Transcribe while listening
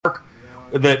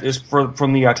that is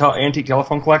from the antique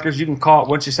telephone collectors. You can call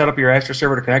once you set up your Astra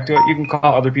server to connect to it. You can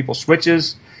call other people's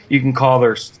switches. You can call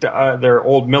their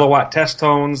old milliwatt test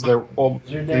tones, the old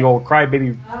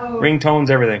crybaby ringtones,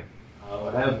 everything.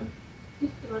 What happened?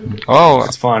 Oh,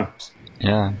 it's fun.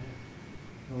 Yeah.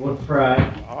 What fry?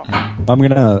 I'm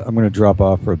gonna drop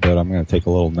off for a bit. I'm gonna take a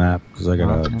little nap because I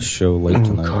got a show late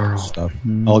tonight and stuff.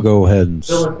 I'll go ahead and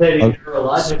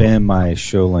spam my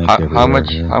show link. How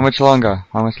much longer?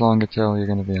 How much longer till you're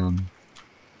gonna be on?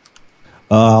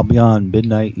 I'll be on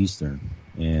midnight Eastern,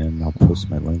 and I'll post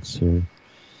my links here.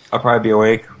 I'll probably be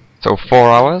awake. So 4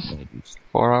 hours?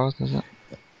 4 hours, is it?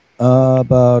 It's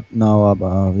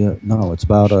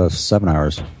about 7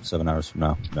 hours. 7 hours from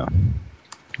now. No.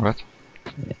 What?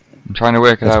 I'm trying to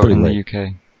work it out in the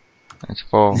UK. It's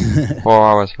 4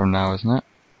 hours from now, isn't it?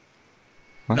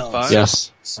 What? No,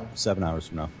 yes. 7 hours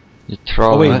from now. You're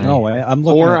trolling. Oh wait, no, I'm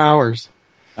looking 4 at, hours.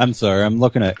 I'm sorry, I'm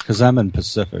looking at because I'm in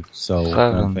Pacific, so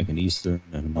 7. I'm thinking Eastern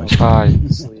and like 5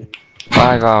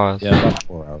 hours. Yeah, about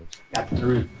 4 hours. Got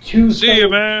through 2. See you,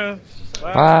 man.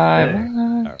 Bye.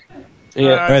 All right.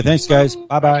 Yeah. All right. Thanks, guys.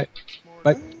 Bye.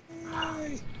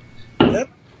 Yep.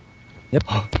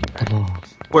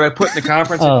 What I put in the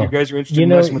conference, if you guys are interested in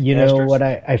messing with know what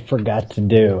I forgot to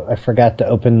do? I forgot to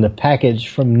open the package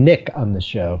from Nick on the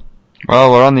show.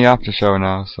 Well, we're on the after show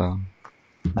now, so.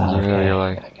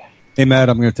 Okay. Hey, Matt,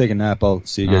 I'm going to take a nap. I'll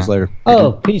see you guys later.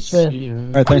 Oh, peace, man.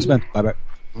 All right. Thanks, man. Bye.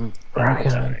 Rock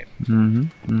on. Mm-hmm.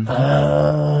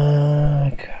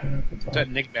 Is that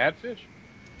Nick Badfish?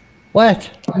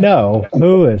 What? No.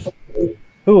 Who is?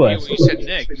 Who was? You said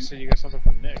Nick. You said you got something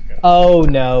from Nick. Oh,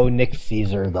 no. Nick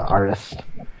Caesar, the artist.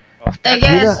 Oh, I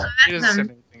guess. he doesn't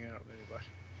send anything out. Anybody.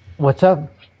 What's up?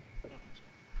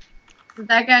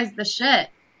 That guy's the shit.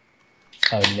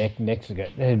 Oh, Nick's a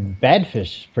good.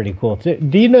 Badfish is pretty cool, too.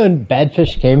 Do you know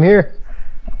Badfish came here?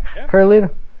 Yeah. Carlito?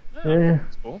 Yeah.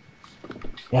 That's cool.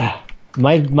 Yeah.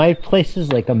 My place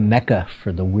is like a mecca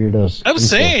for the weirdos. I was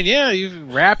saying, yeah,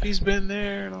 Rappy's been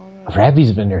there and all that.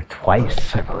 Rappy's been there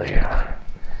twice, I believe.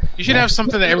 You should have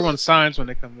something that everyone signs when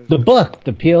they come visit. The book,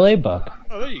 the PLA book.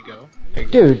 Oh, there you go.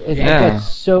 Dude, I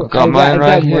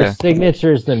got more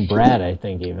signatures than Brad, I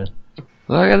think, even.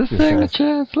 Look at the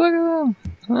signatures, look at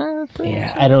them.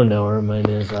 Yeah, I don't know where mine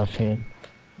is offhand.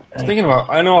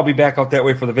 I know I'll be back out that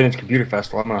way for the Vintage Computer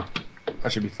Festival.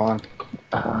 That should be fun.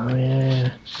 Oh,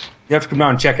 yeah. You have to come down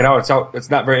and check it out. It's out. It's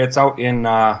out in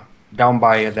down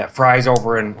by that Fry's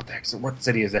over in what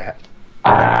city is that?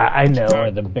 I know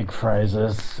where the Big Fry's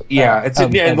is. Yeah, it's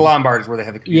in Lombard is where they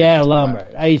have the computer. Yeah,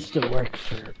 Lombard. I used to work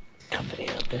for a company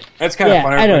out there. That's kind of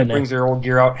fun. Everybody brings their old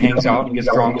gear out, hangs out, and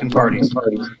gets drunk and parties.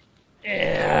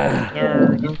 Yeah.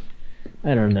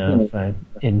 I don't know if I'm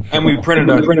in. And we printed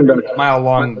a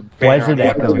mile-long banner. Why is it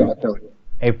echoing?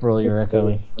 April, you're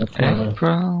echoing.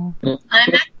 April.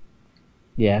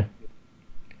 Yeah.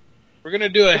 We're gonna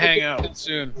do a hangout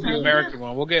soon, the American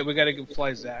one. We gotta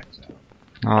fly Zach.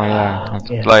 Oh yeah,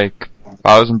 it's like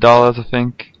 $1,000, I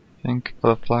think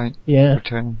for the flight. Yeah.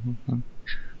 Return.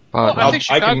 I think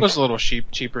Chicago's a little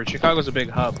cheaper. Chicago's a big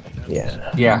hub.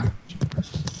 Yeah.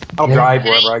 I'll drive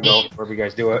wherever I go, wherever you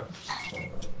guys do it.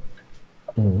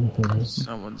 Mm-hmm.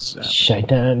 Someone's shut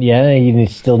down. Yeah, you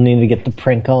still need to get the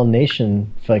Prank Call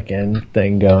Nation fucking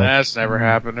thing going. That's never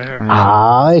happened.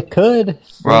 It could. It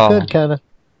could kind of.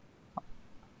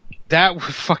 That would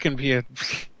fucking be a.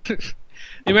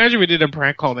 Imagine we did a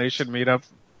Prank Call Nation meetup.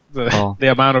 The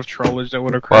amount of trollage that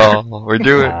would occur. Well, we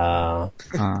do it.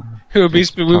 It would be.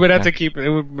 We would have to keep it. It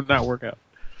would not work out.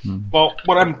 Well,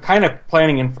 what I'm kind of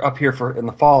planning up here in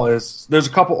the fall is there's a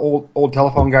couple old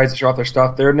telephone guys that show off their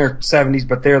stuff. They're in their 70s,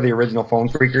 but they're the original phone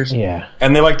freakers. Yeah,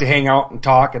 and they like to hang out and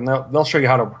talk, and they'll show you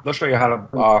how to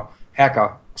hack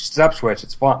a step switch.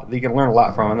 It's fun. You can learn a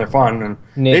lot from them. They're fun, and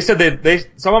they said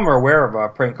some of them are aware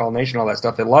of Prank Call Nation, all that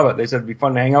stuff. They love it. They said it'd be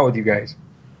fun to hang out with you guys.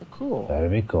 Cool. That'd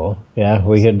be cool. Yeah,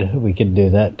 we could do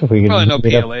that. We could probably know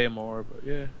PLA more, but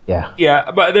yeah.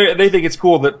 Yeah, but they think it's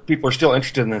cool that people are still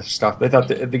interested in this stuff. They thought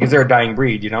because they're a dying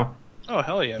breed, you know. Oh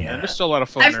hell yeah, man! There's still a lot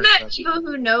of fun. I've met people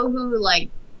who know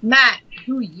Matt,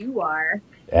 who you are.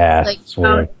 Yeah, like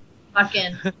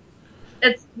fucking.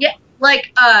 It's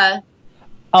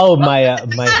Oh my I had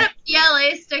a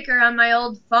PLA sticker on my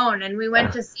old phone, and we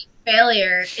went to see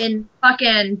Failure in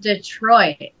fucking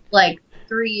Detroit like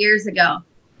 3 years ago.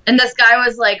 And this guy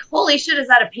was like, "Holy shit, is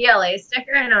that a PLA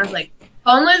sticker?" And I was like,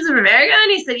 "Phone Lives of America?"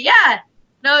 And he said, "Yeah."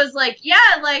 And I was like, "Yeah,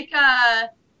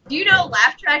 do you know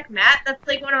Laugh Track Matt? That's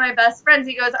like one of my best friends."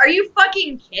 He goes, "Are you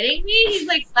fucking kidding me?" He's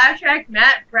like, "Laugh Track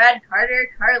Matt, Brad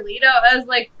Carter, Carlito." I was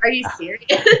like, "Are you serious?"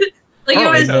 It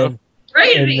was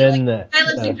crazy. I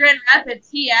lived in Grand Rapids.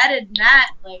 He added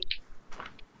Matt.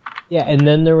 Yeah, and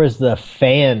then there was the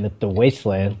fan at the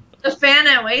Wasteland. The fan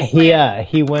at Wasteland.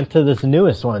 He went to this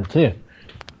newest one too.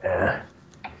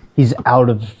 He's out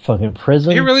of fucking prison.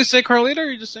 Did you really say Carlito, or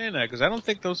are you just saying that? Because I don't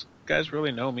think those guys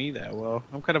really know me that well.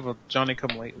 I'm kind of a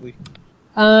Johnny-come-lately.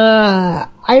 I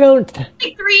don't.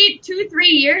 Like 3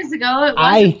 years ago, it was.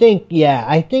 I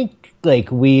think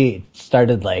like we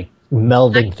started like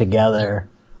melding together,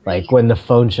 like when the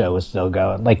phone show was still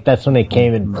going. Like that's when they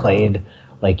came and played,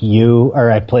 like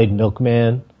I played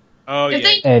Milkman. Oh yeah.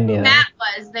 If they knew who Matt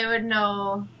was, they would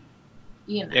know.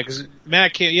 You know. Yeah, because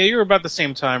Matt came. Yeah, you were about the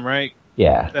same time, right?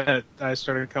 Yeah. That I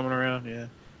started coming around. Yeah.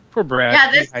 Poor Brad.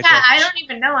 Yeah, this cat, I don't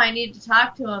even know. I need to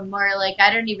talk to him more. Like,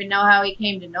 I don't even know how he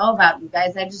came to know about you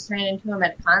guys. I just ran into him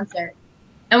at a concert.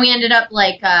 And we ended up,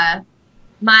 like,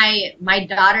 my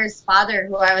daughter's father,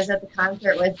 who I was at the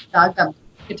concert with, dug a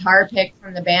guitar pick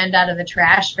from the band out of the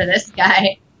trash for this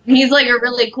guy. And he's, like, a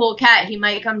really cool cat. He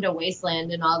might come to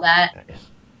Wasteland and all that.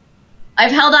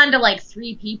 I've held on to, like,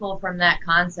 3 people from that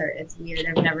concert. It's weird.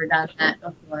 I've never done that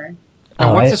before.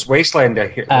 What's this Wasteland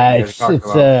here? It's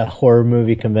a horror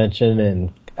movie convention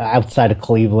and outside of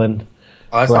Cleveland.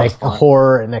 Oh, that's like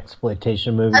horror and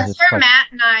exploitation movies. That's where Matt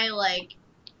and I like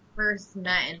first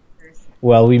met in person.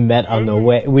 Well, we met on the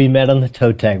way. We met on the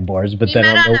toe tag boards, but then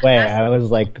on the way, I was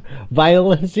like,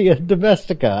 "Violencia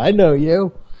Domestica, I know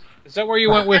you." Is that where you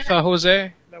went with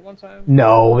Jose that one time?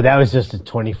 No, that was just a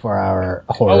 24-hour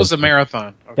horror. That was a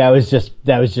marathon. Okay. That was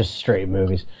just straight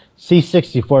movies.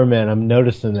 C64, man, I'm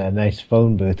noticing that nice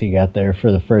phone booth you got there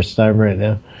for the first time right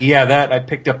now. Yeah, that I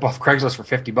picked up off Craigslist for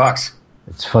 $50.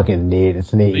 It's fucking neat.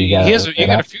 It's neat. You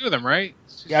got a few of them, right?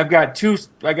 Yeah, I've got two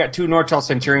Nortel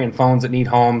Centurion phones that need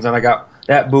homes, and I got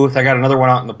that booth. I got another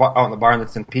one out in the barn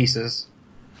that's in pieces.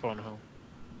 Phone home.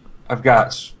 I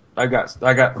got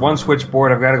one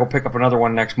switchboard. I've got to go pick up another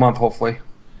one next month, hopefully.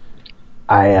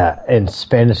 In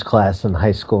Spanish class in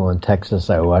high school in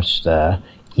Texas, I watched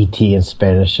E.T. in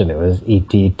Spanish, and it was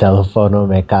E.T. Telefono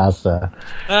me casa.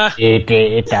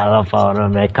 E.T. Telefono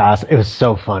me casa. It was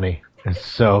so funny. It's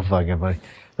so fucking funny.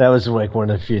 That was like one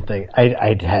of the few things.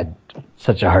 I had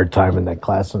such a hard time in that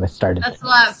class when I started. That's a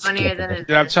lot funnier than it.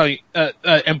 Dude, I'm telling you,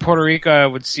 in Puerto Rico, I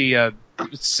would see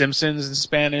Simpsons in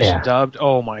Spanish dubbed.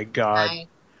 Oh my god. Nice.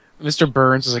 Mr.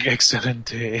 Burns is like,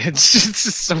 excelente. It's just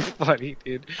so funny,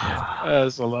 dude. I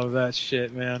just love that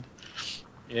shit, man.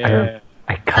 Yeah.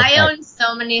 I own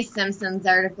so many Simpsons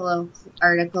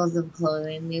articles of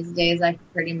clothing these days. I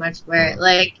could pretty much wear it.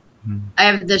 Like, I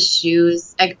have the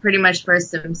shoes. I could pretty much wear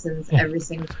Simpsons every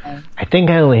single day. I think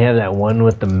I only have that one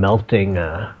with the melting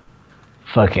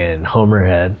fucking Homer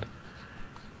head.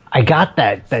 I got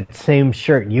that same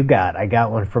shirt you got. I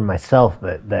got one for myself,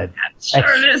 but that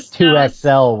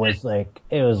X2XL was like,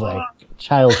 it was like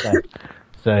child size.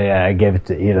 So yeah, I gave it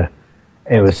to Ida.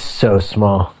 It was so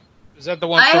small. Is that the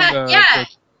one from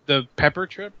the Pepper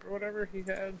Trip or whatever he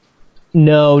had?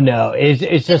 No.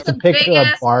 It's just a picture of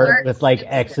Bart with like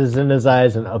X's in his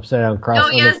eyes and upside down cross. No,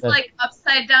 he has like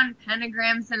upside down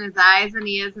pentagrams in his eyes, and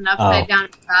he has an upside down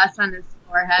cross on his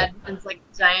forehead. It's like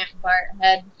a giant Bart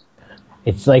head.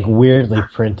 It's like weirdly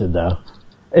printed though.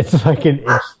 It's like an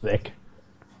inch thick.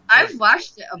 I've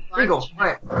watched it a bunch.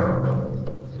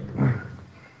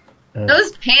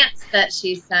 Those pants that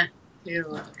she sent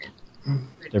too.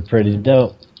 They're pretty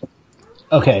dope.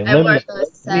 Okay, I wore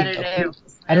those Saturday.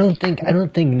 I don't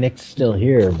think Nick's still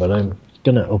here, but I'm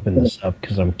gonna open this up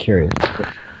because I'm curious.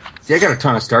 See, I got a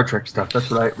ton of Star Trek stuff.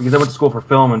 That's what because I went to school for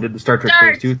film and did the Star Trek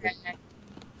Phase 2 thing.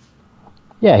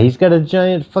 Yeah, he's got a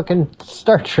giant fucking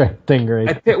Star Trek thing right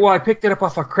I picked it up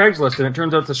off of Craigslist, and it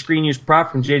turns out it's a screen-used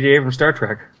prop from J.J. Abrams' Star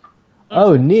Trek.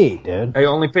 Oh, neat, dude. I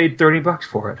only paid $30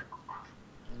 for it.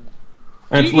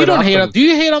 You don't hate on? Do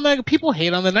you hate on that? People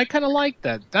hate on that. And I kind of like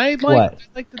that. I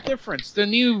like the difference. The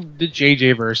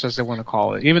JJ verse, as they want to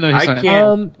call it. Even though he's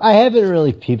I haven't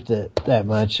really peeped it that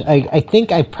much. I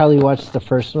think I probably watched the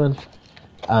first one.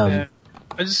 I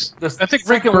think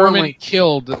Rick Berman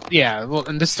killed. Yeah, well,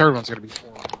 and this third one's gonna be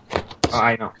horrible.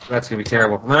 I know that's gonna be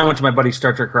terrible. And then I went to my buddy's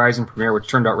Star Trek Horizon premiere, which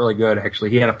turned out really good.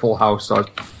 Actually, he had a full house, so I was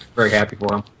very happy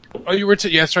for him. Oh, you were.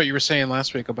 That's right. You were saying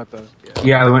last week about the.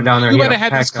 Yeah, we went down there. We might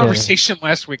have had this conversation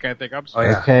last week. I think. I'm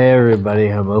sorry. Okay, everybody,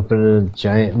 I'm opening a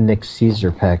giant Nick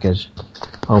Caesar package.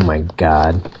 Oh my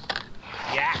god.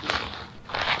 Yeah.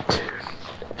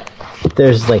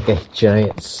 There's like a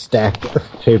giant stack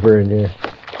of paper in here.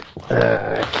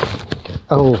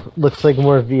 Looks like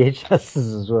more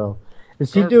VHSs as well.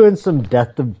 Is he doing some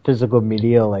Death of Physical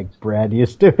Media like Brad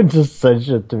used to and just send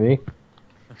shit to me?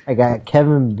 I got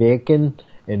Kevin Bacon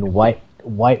in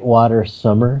Whitewater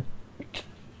Summer.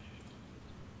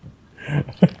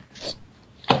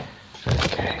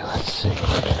 Okay, Let's see.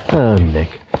 Oh,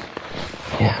 Nick.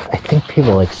 Yeah, I think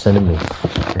people like sending me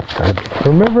garbage.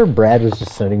 Remember Brad was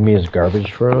just sending me his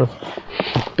garbage for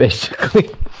basically.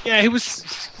 Yeah, he was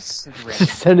just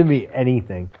sending me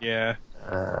anything. Yeah.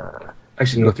 I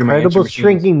should go through my Incredible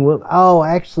Shrinking Woman. Oh,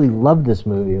 I actually loved this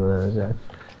movie when I was there.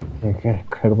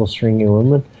 Incredible Shrinking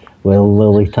Woman with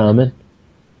Lily Tomlin.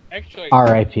 Actually,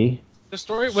 R.I.P. The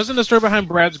story wasn't the story behind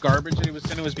Brad's garbage that he was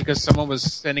sending was because someone was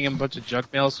sending him a bunch of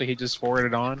junk mail, so he just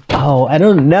forwarded on. Oh, I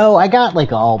don't know. I got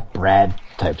like all Brad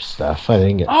type stuff. I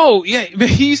didn't get. Oh yeah, but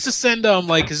he used to send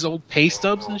like his old pay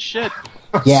stubs and shit.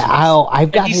 Yeah,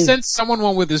 I've got. And he sent someone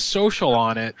one with his social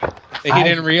on it that he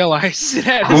didn't realize.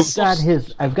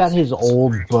 I've got his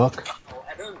old book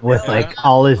with like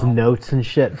all his notes and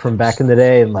shit from back in the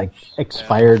day, and like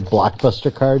expired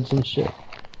Blockbuster cards and shit.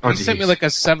 He sent me like a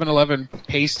 7-Eleven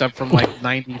pay stub from like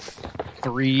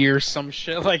 93 or some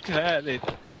shit like that.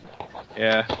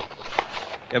 Yeah,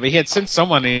 but he had sent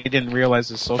someone and he didn't realize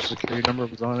his social security number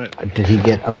was on it. Did he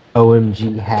get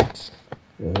OMG hats?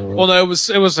 Well, no, it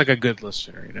was like a good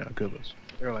listener, good listener.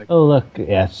 They're like, oh look,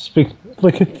 yeah,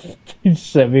 look at he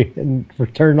sent me a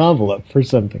return envelope for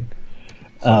something.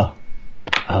 Oh,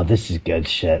 this is good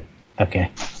shit. Okay,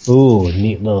 ooh,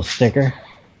 neat little sticker.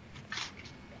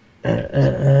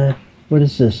 What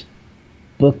is this?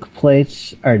 Book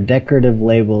plates are decorative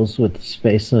labels with the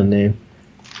space on the name.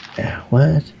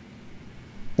 What?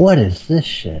 What is this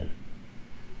shit?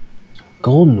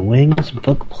 Golden Wings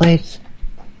book plates?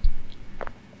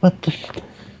 What the?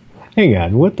 Hang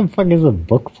on, what the fuck is a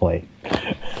book plate?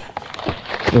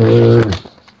 There's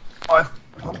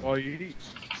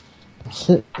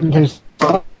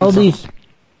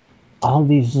all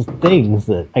these things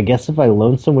that I guess if I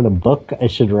loan someone a book, I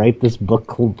should write this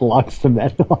book belongs to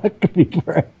Matlock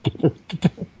before I get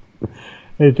it.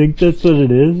 I think that's what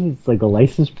it is. It's like a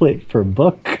license plate for a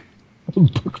book. A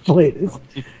book plate is.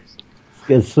 It's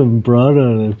got some broad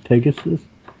on a Pegasus.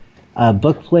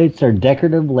 Book plates are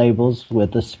decorative labels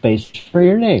with a space for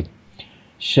your name.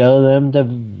 Show them to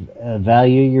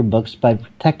value your books by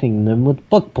protecting them with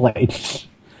book plates.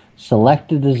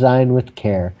 Select a design with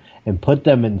care and put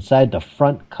them inside the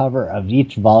front cover of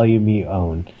each volume you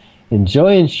own.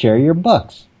 Enjoy and share your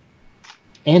books.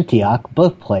 Antioch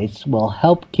book plates will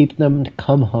help keep them to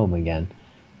come home again.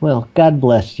 Well, God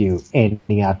bless you,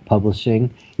 Antioch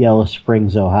Publishing, Yellow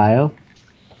Springs, Ohio.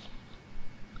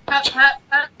 Hap, hap,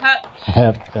 hap, hap.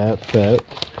 Hap, hap, hap.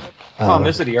 Found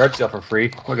this at the yard sale for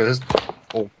free. Look at this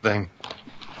old thing.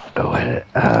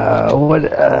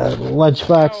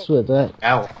 Lunchbox with that?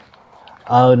 Ow.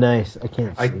 Oh, nice. I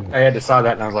can't see. I had to saw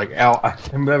that and I was like, ow.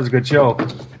 That was a good show.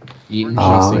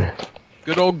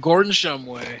 Good old Gordon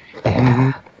Shumway.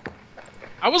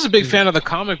 I was a big fan of the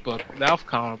comic book, the Alf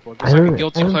comic book. It was like a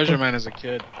guilty pleasure of mine as a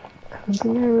kid. I don't think I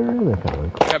ever read the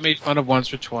comic book. Got made fun of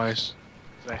once or twice.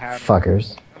 I had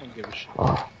Fuckers. I don't give a shit.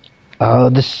 Oh,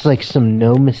 this is like some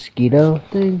no mosquito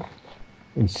thing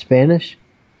in Spanish.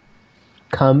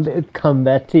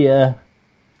 Combatia.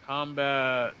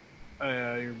 Combat.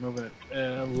 You're moving it.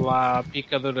 La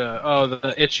picadura. Oh,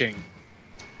 the itching.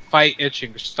 Fight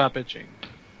itching. Stop itching.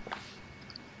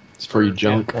 It's for your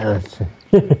junk.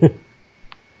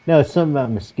 No, it's something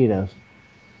about mosquitoes.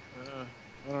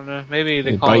 I don't know. Maybe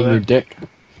they call bite it your dick.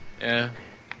 Yeah.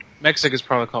 Mexicans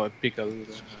probably call it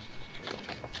picadura.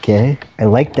 Okay, I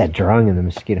like that drawing of the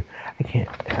mosquito. I can't.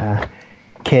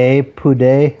 Que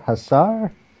pude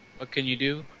hasar? What can you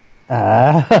do?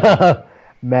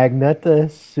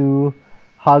 Magneta su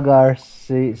hagar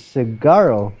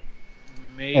cigarro.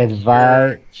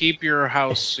 Keep your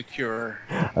house secure.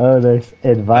 Oh, nice.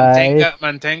 Advise.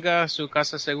 Mantenga su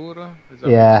casa seguro?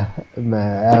 Yeah.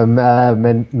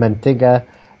 Mantenga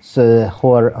su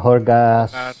jorga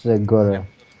seguro.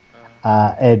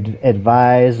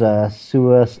 Advise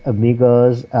sus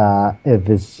amigos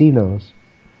vecinos.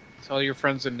 Tell your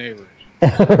friends and neighbors.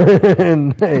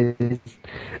 Nice.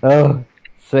 Oh,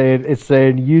 it's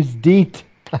saying use DEET.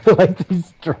 I like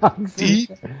these drawings.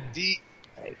 DEET.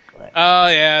 Oh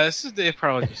yeah, they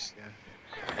probably just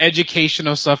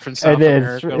educational stuff from South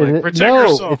America. Protect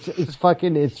yourself.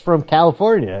 It's from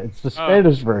California. It's the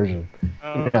Spanish version.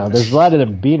 There's a lot of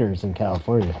them beaners in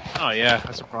California. Oh yeah,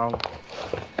 that's a problem.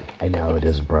 I know it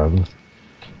is a problem.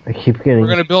 I keep getting. We're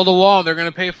gonna build a wall. And they're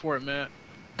gonna pay for it, Matt.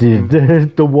 Dude,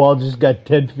 the wall just got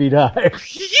 10 feet high.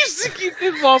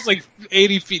 The wall's like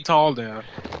 80 feet tall now.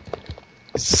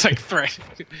 It's just like threat.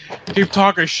 Keep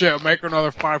talking shit. Make another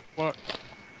 5 foot.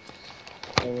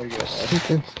 Oh my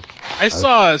God. I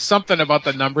saw something about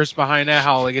the numbers behind that.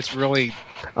 How like it's really.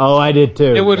 Oh, I did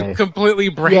too. It would completely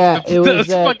break the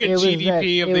fucking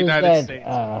GDP of the United States.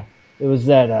 It was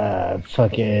that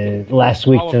fucking Last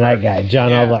Week Oliver. Tonight guy,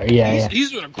 John Oliver. Yeah,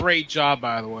 He's doing a great job,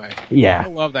 by the way. I yeah.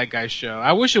 love that guy's show.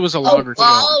 I wish it was a longer show.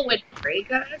 Wall would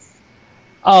break us.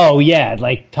 Oh yeah,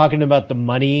 like talking about the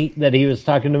money that he was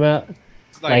talking about,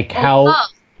 like how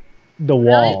the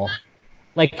wall,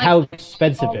 like how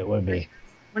expensive it would be.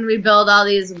 When we build all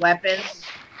these weapons.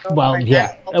 Well,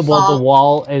 yeah. Well, the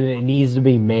wall, and it needs to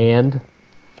be manned.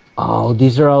 Oh,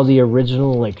 these are all the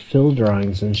original, like, fill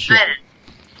drawings and shit.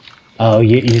 Oh,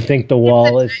 you think the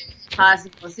wall is...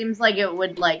 possible. It seems like it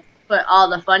would, like, put all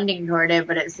the funding toward it,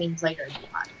 but it seems like it's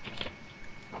not.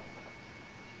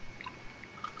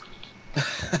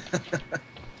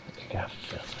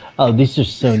 Oh, these are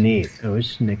so neat. I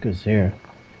wish Nick was here.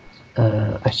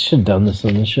 I should have done this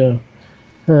on the show.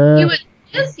 He was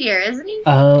this year, isn't he?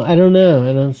 I don't know.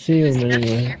 I don't see him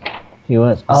anywhere. He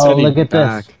was. Oh, look at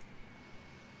this.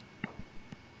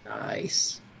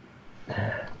 Nice.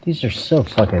 These are so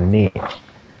fucking neat.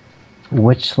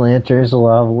 Witch lanterns,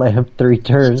 lava lamp, 3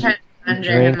 turns.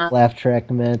 Drink, laugh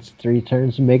track mats, 3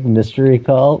 turns. Make mystery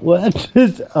call. What?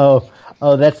 Oh,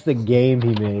 that's the game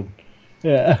he made.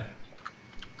 Yeah.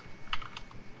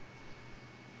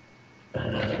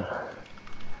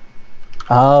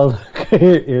 Oh,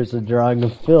 here's a drawing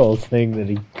of Phil saying that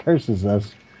he curses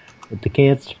us with the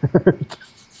cancer.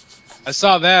 I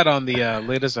saw that on the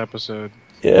latest episode.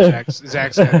 Yeah.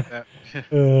 Zach said that.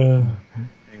 Hang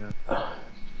on.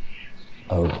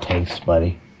 Oh, thanks,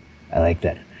 buddy. I like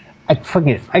that. I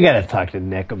gotta talk to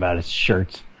Nick about his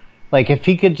shirts. Like, if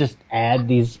he could just add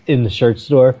these in the shirt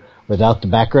store without the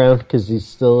background, because he's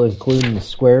still including the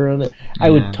square on it, I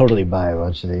would totally buy a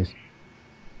bunch of these.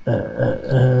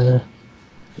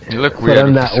 You look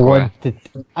weird. But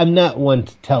I'm not one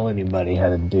to tell anybody how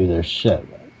to do their shit.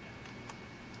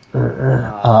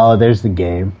 Oh, there's the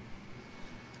game.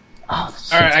 Oh,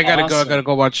 all right, I gotta go. I gotta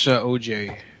go watch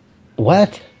OJ.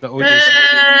 What? The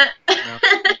OJ.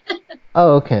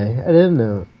 Oh, okay. I didn't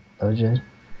know OJ.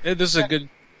 Yeah, this is a good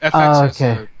FX.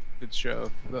 Okay. A good show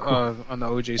on the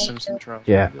OJ Simpson trial.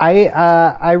 Yeah,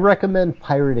 I recommend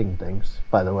pirating things.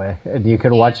 By the way, and you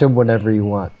can watch them whenever you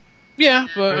want. Yeah,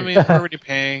 but I mean, I'm already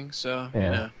paying, so Yeah. you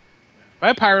know.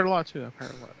 I pirate a lot too.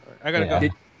 I gotta go.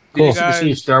 Did you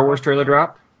see Star Wars trailer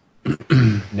drop?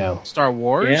 No. Star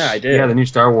Wars? Yeah, I did. Yeah, the new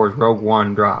Star Wars Rogue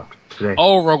One dropped today.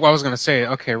 Oh, Rogue One. I was gonna say.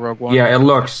 Okay, Rogue One. Yeah, it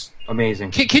looks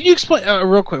amazing. Can you explain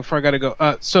real quick before I gotta go?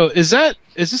 So is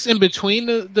this in between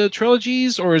the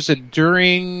trilogies, or is it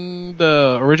during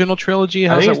the original trilogy?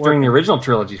 I think it's during the original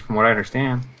trilogy, from what I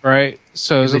understand. Right.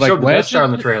 So is They it like showed the Death Wedge Star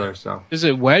in the trailer, so Is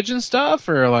it Wedge and stuff,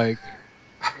 or like?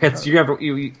 it's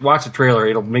you watch the trailer,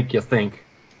 it'll make you think.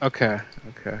 Okay.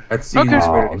 That's the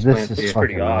easiest way to explain This it to is you.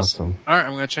 pretty awesome. All right,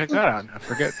 I'm gonna check that out. I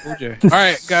forget OJ. This All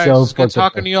right, is guys. so It's good fucking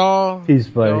talking to y'all. Peace,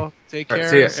 buddy. Y'all take All right,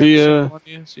 care. see ya.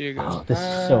 See you guys. This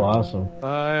is so awesome.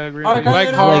 Bye. Bye, Like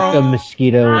It's Carl. like a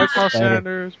mosquito. Like Carl spider.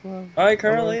 Sanders. Bye. Bye,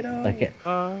 Carlito. Like it.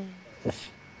 Bye. This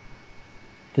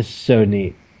is so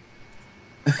neat.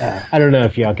 I don't know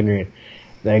if y'all can read.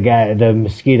 The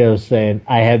mosquito saying,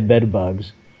 "I have bed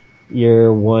bugs.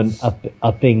 You're one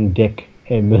upping dick,"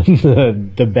 and then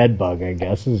the bed bug, I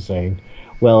guess, is saying,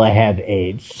 "Well, I have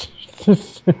AIDS."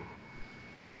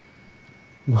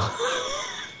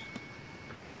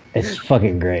 It's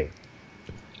fucking great.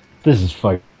 This is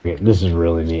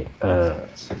really neat. Oh,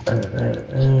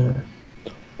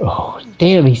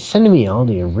 damn, he's sending me all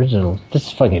the originals. This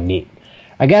is fucking neat.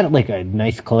 I got like a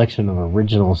nice collection of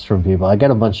originals from people. I got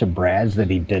a bunch of Brads that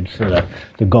he did for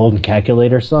the Golden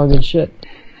Calculator song and shit.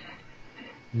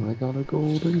 I got a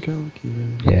golden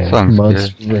calculator. Yeah,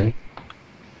 Sounds good.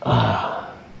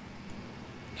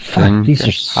 Fuck, these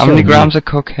are so How many grams neat. of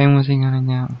cocaine was he gonna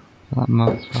get? That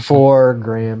much. 4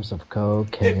 grams of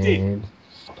cocaine.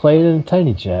 Played in a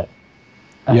tiny chat.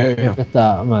 I never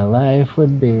thought my life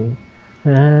would be.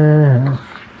 All right,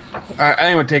 I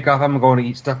think we'll take off. I'm going to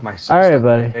eat stuff myself. All right,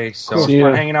 buddy. Hey, so Cool. it's See ya.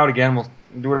 fun hanging out again. We'll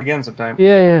do it again sometime.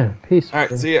 Yeah. Peace. All right,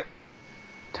 see ya.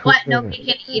 What? Nobody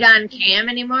can eat on cam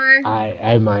anymore?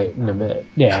 I might in a minute.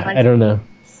 Yeah, I don't know.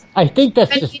 I think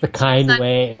that's just the kind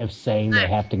way of saying they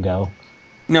have to go.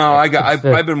 No, I've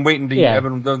been waiting to eat. Yeah.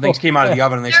 The things came out of the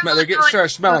oven and they're getting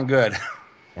smelling good.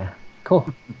 Yeah,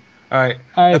 cool. All right,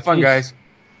 have fun, peace. guys.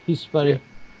 Peace, buddy.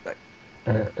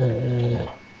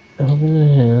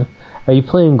 Are you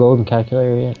playing Golden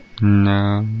Calculator yet?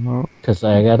 No. Because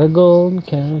I got a Golden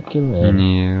Calculator.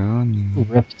 No.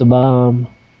 Rip the bomb.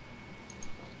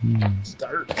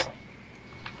 Start.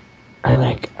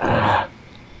 I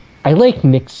like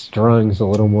Nick's drawings a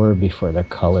little more before they're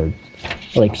colored.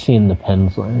 I like seeing the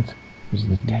pen lines. Here's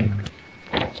the tape.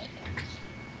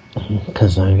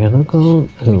 Because I'm gonna go.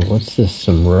 Oh, what's this?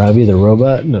 Some Robbie the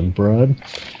Robot and a broad?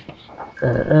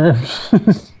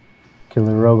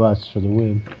 Killer robots for the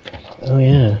win. Oh,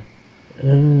 yeah.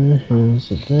 Who's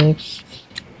the next?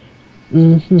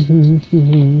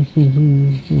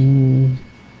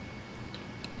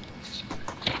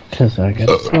 Because I got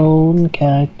a phone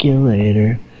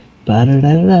calculator.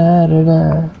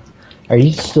 Ba-da-da-da-da-da. Are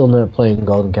you still not playing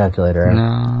Golden Calculator? No.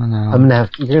 I'm gonna have.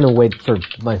 You're gonna wait for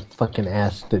my fucking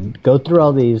ass to go through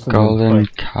all these. And Golden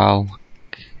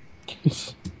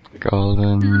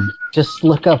Golden. Just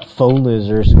look up Phone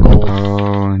Losers Gold.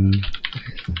 Phone.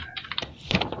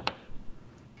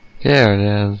 Here it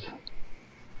is.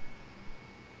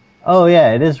 Oh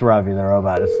yeah, it is Robbie the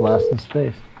Robot. It's Lost in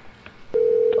Space.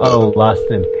 Oh, Lost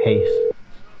in Pace.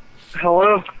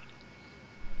 Hello?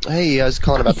 Hey, I was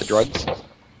calling about the drugs.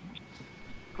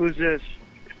 Who's this?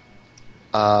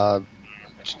 Well,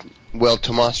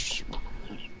 Tomas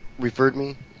referred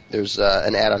me. There's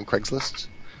an ad on Craigslist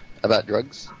about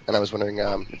drugs, and I was wondering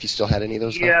if you still had any of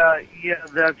those. Yeah,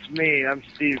 that's me. I'm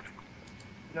Steve.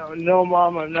 No,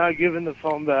 Mom, I'm not giving the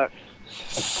phone back.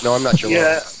 No, I'm not your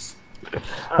mom.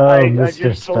 I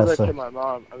just told that to my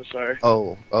mom. I'm sorry.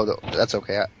 Oh, that's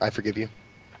okay. I forgive you.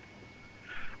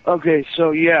 Okay,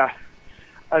 so yeah,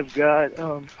 I've got.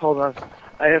 Hold on,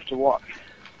 I have to walk.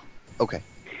 Okay.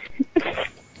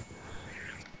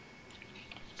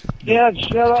 Dad,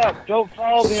 shut up! Don't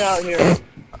follow me out here.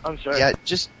 I'm sorry. Yeah,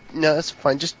 no, that's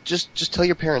fine. Just tell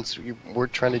your parents we're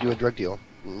trying to do a drug deal.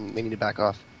 They need to back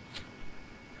off.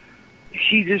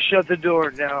 He just shut the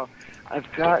door. Now,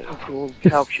 I've got a gold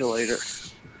calculator.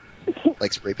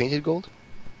 Like spray painted gold?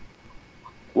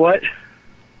 What?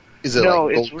 Is it no,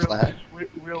 like gold it's real, flat?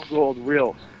 It's real gold,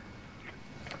 real.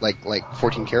 Like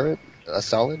 14 karat, a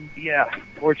solid? Yeah,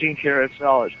 14 karat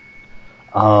solid.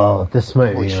 Oh, this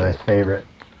might Holy be my shit. favorite.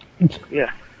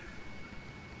 Yeah.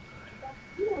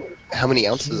 How many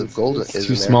ounces of gold is in there? It's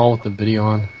too small with the video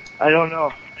on. I don't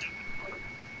know.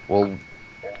 Well,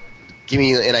 give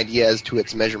me an idea as to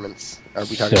its measurements. Are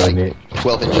we talking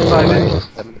 12 inches? 5 inches.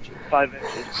 7 inches? 5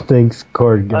 inches. Thanks,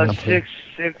 Cord. 6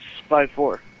 by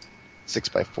 4. 6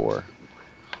 by 4.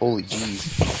 Holy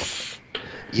jeez.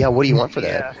 Yeah, what do you want for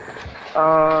that? Yeah.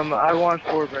 I want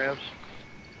 4 grams.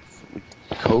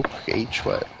 Coke? H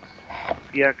what?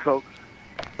 Yeah, Coke.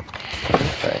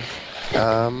 Okay.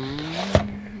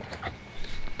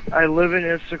 I live in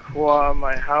Issaquah.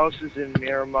 My house is in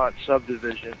Miramont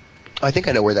subdivision. I think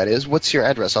I know where that is. What's your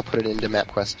address? I'll put it into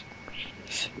MapQuest.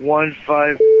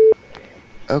 15.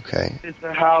 Okay. It's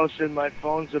a house and my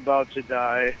phone's about to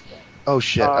die. Oh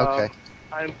shit, okay.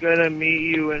 I'm gonna meet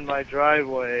you in my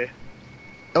driveway.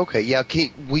 Okay, yeah,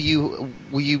 will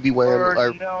you be wearing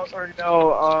I'm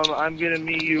gonna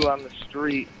meet you on the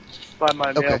street by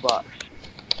my mailbox.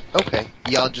 Okay.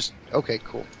 Yeah, okay,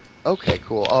 cool. Okay,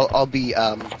 cool. I'll be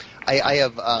I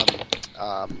have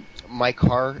my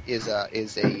car is a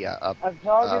I'm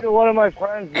talking to one of my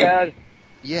friends, Dad.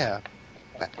 Yeah.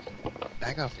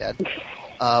 Back off, Dad.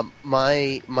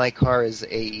 My car is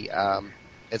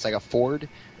it's like a Ford.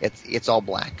 It's all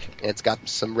black and it's got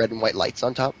some red and white lights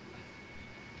on top.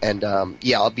 And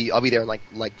yeah, I'll be there in like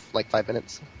 5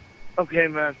 minutes. Okay,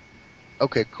 man.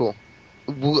 Okay, cool.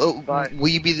 Bye. Will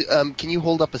you be? Can you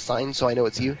hold up a sign so I know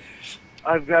it's you?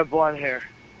 I've got blonde hair.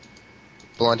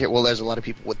 Blonde hair. Well, there's a lot of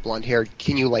people with blonde hair.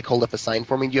 Can you hold up a sign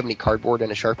for me? Do you have any cardboard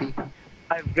and a Sharpie?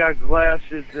 I've got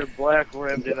glasses. They're black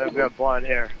rimmed, and I've got blonde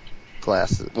hair.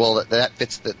 Glasses. Well, that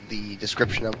fits the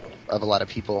description of a lot of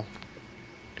people.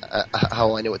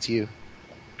 How I know it's you?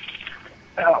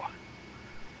 Oh.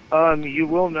 You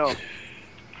will know.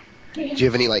 Do you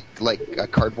have any like a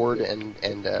cardboard and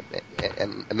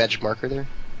a magic marker there?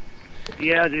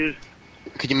 Yeah, dude.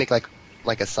 Could you make like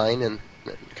a sign and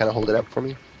kind of hold it up for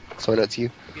me so I know it's you?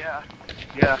 Yeah.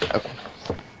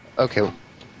 Okay.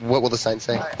 What will the sign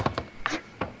say?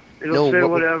 It'll say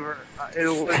whatever.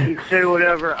 It'll say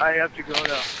whatever. I have to go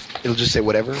now. It'll just say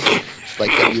whatever,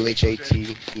 like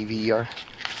WHATEVER.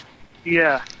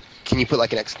 Yeah. Can you put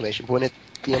like an exclamation point at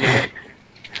the end of it?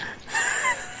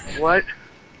 What?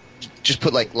 Just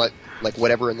put like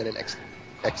whatever and then an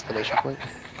exclamation point.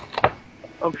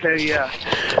 Okay, yeah.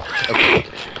 Okay.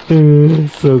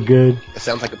 So good. It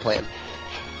sounds like a plan.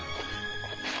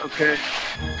 Okay.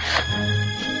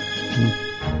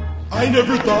 I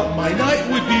never thought my night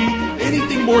would be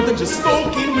anything more than just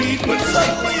smoking weed, but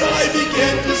suddenly I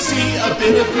began to see a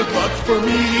bit of good luck for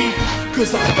me,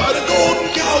 'cause I got a golden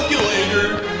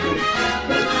calculator.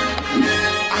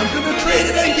 I'm gonna trade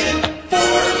it and get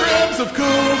 4 grams of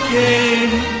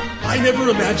cocaine. I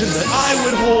never imagined that I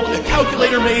would hold a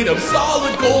calculator made of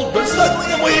solid gold, but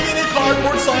suddenly I'm waving a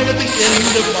cardboard sign at the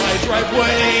end of my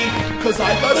driveway, 'cause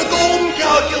I've got a golden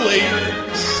calculator.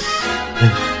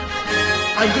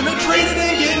 I'm gonna trade it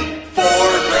and get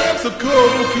 4 grams of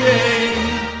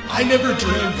cocaine. I never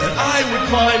dreamed that I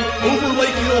would climb over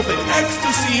Lake Hills in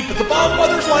ecstasy, but the Bob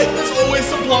Brothers life is always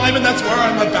sublime, and that's where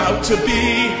I'm about to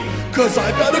be, 'cause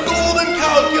I've got a golden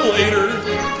calculator.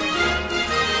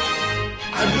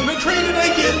 I'm gonna trade it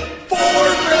and get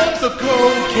 4 grams of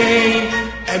cocaine,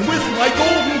 and with my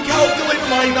golden calculator,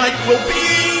 my night will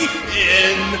be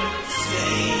insane.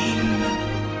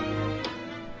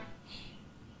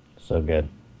 So good.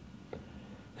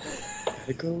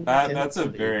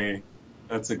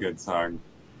 That's a good song.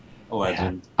 A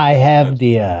legend. I have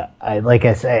I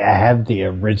have the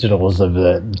originals of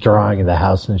the drawing of the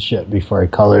house and shit before I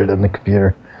colored it in the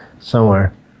computer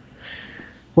somewhere.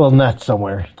 Well, not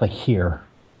somewhere, like here,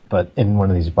 but in one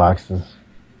of these boxes.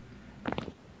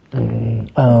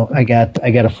 Oh, I got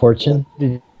a fortune.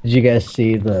 Did you guys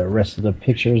see the rest of the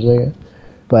pictures there?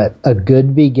 But a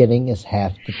good beginning is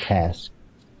half the task.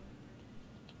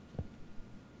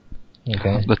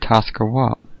 Okay. The task of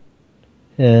what?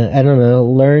 I don't know.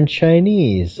 Learn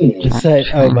Chinese.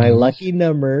 My lucky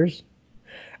numbers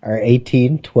are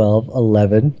 18, 12,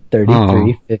 11,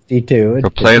 33, 52. Go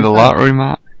play the lottery,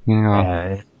 Matt.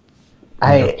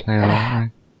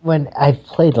 When I've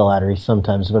played the lottery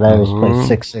sometimes, but I always play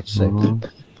 666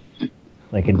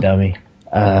 like a dummy.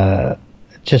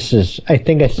 Just as I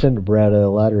think I sent Brad a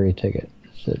lottery ticket.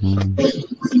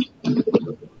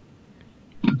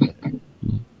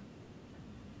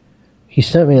 He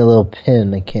sent me a little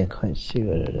pin. I can't quite see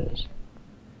what it is.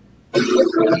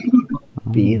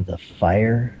 Be the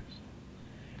fire.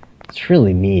 It's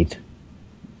really neat.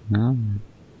 No.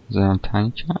 Is it on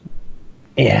Tiny Chat?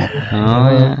 Yeah. Oh,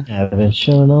 yeah. I've been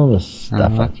showing all this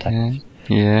stuff on Tiny.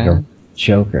 Yeah. You're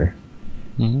Joker.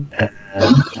 Yeah.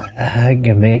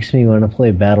 It makes me want to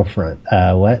play Battlefront.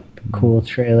 What? Cool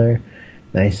trailer.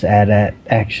 Nice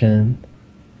action.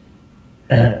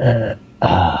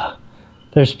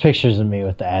 There's pictures of me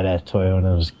with the AT-AT toy when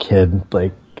I was a kid.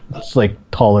 Like, it's like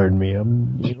taller than me.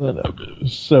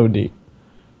 It's so neat.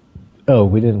 Oh,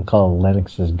 we didn't call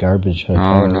Lennox's garbage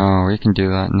hotel. Oh no, we can do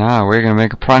that now. We're gonna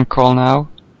make a prank call now.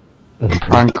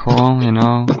 Prank call, you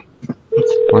know.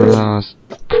 One of those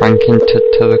pranking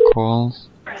to the calls.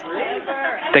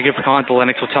 Thank you for calling the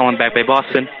Lennox Hotel in Back Bay,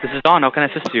 Boston. This is Don. How can I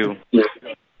assist you?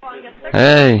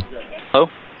 Hey. Hello?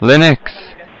 Lennox.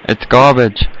 It's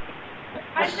garbage.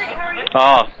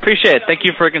 Oh, appreciate it. Thank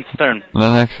you for your concern.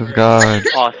 Lennox is garbage.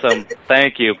 Awesome.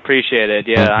 Thank you. Appreciate it.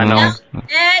 Yeah, I know.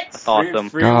 Awesome.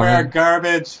 Freeware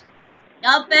garbage.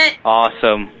 Dump it.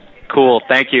 Awesome. Cool.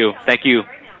 Thank you. Thank you.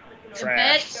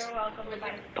 Bitch.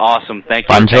 Awesome. Thank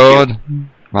you.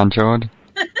 Ranchod.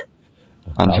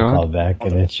 I'll call back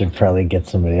and it should probably get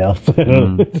somebody else.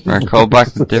 I call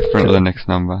back a different Linux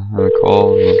number. I'll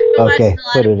call. Okay,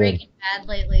 put it in. Breaking Bad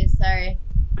lately. Sorry.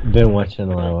 Been watching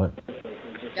a lot of it.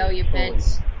 Go, you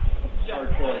bitch.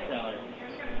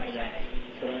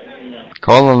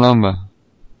 Call the number.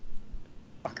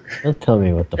 Don't tell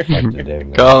me what the fuck to do.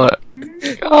 Man. Call it.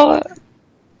 Call it.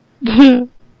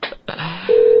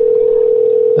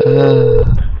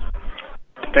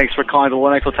 Thanks for calling the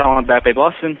Lennox Hotel in Back Bay,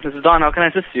 Boston. This is Don. How can I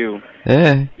assist you?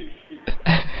 Hey.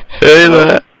 Hey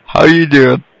there. How you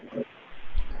doing?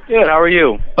 Good. How are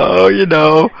you? Oh, you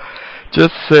know,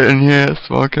 just sitting here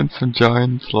smoking some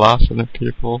joints, laughing at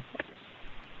people.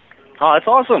 Oh, that's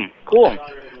awesome. Cool.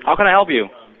 How can I help you?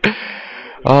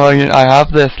 Oh, you know, I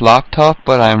have this laptop,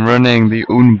 but I'm running the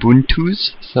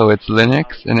Ubuntu's, so it's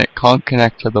Linux, and it can't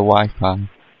connect to the Wi-Fi.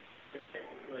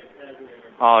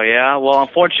 Oh, yeah? Well,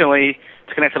 unfortunately,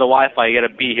 to connect to the Wi-Fi, you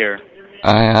gotta be here.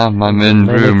 I am. I'm in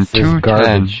room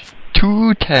 210.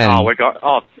 210.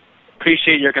 Oh,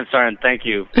 appreciate your concern. Thank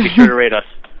you. Be sure to rate us.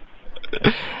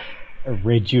 I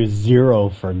rate you 0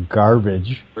 for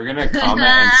garbage. We're gonna comment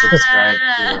and subscribe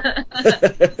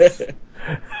too.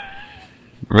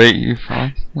 Rate you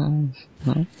 5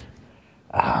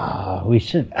 stars? We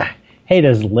should. Hey,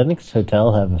 does Linux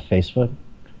Hotel have a Facebook?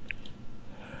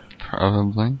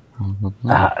 Probably.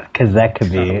 Because that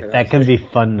could be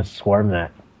fun to swarm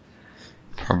that.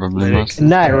 Probably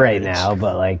not right now,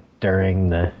 but like during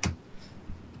the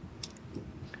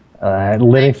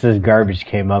Linux's garbage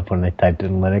came up when I typed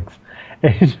in Linux.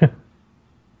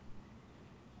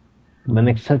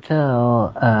 Linux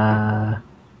Hotel.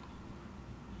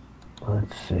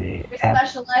 Let's see. Who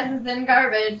specializes in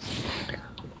garbage?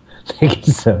 I get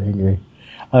so angry.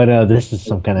 Oh no, this is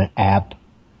some kind of app.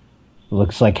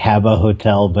 Looks like Habba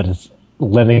Hotel, but it's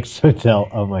Linux Hotel.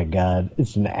 Oh my god.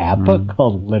 It's an app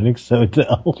called Linux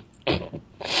Hotel.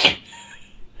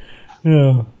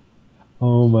 Yeah.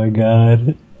 Oh my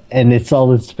god. And it's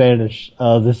all in Spanish.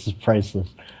 Oh, this is priceless.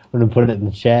 I'm going to put it in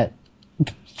the chat.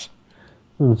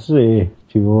 Let's see.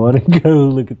 If you want to go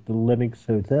look at the Linux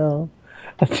Hotel.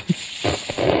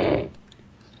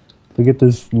 Look at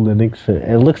this Linux.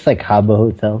 It looks like Habbo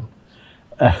Hotel.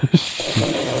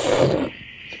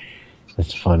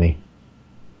 That's funny.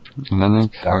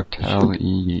 Linux Hotel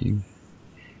EU.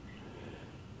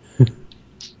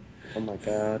 Oh my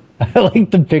god. I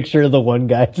like the picture of the one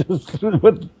guy just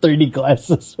with 3D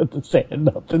glasses with his hand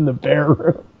up in the bare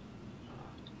room.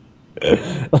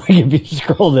 Like if you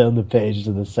scroll down the page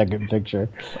to the second picture,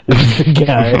 it's the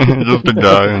guy. Just a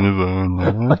guy on his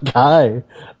own. Like, hi,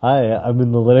 I'm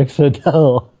in the Linux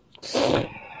Hotel.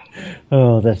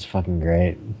 Oh, that's fucking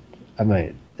great. I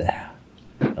like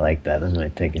that. I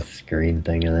might take a screen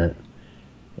thing of that.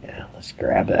 Yeah, let's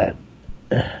grab that.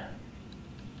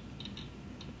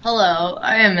 Hello,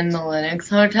 I am in the Linux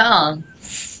Hotel.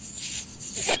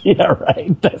 Yeah,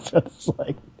 right. That's what it's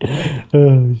like.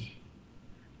 Oh,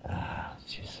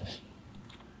 Jesus.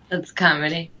 That's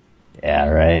comedy. Yeah,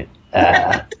 right.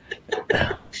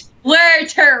 We're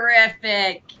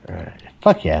terrific.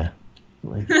 Fuck yeah.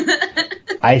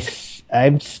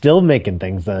 I'm still making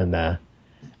things on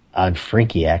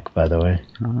Frinkiac, by the way.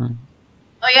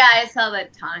 Oh yeah, I saw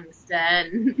that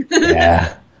tungsten.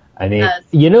 Yeah. I mean,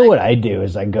 you know what I do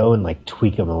is I go and like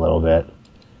tweak them a little bit.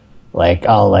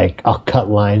 I'll cut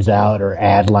lines out or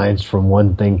add lines from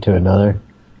one thing to another.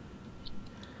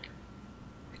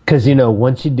 Because, you know,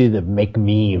 once you do the make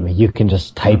meme, you can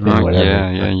just type in whatever.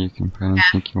 Yeah, you can put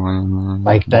anything you want in there.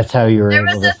 Like, that's how you were There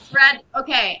able was to... a thread.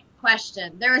 Okay,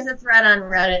 question. There was a thread on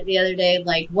Reddit the other day,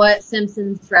 like, what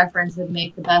Simpsons reference would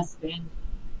make the best band?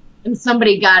 And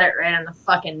somebody got it right on the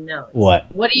fucking nose. What?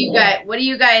 What do you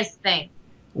guys think?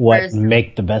 What,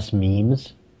 make the best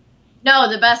memes?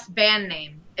 No, the best band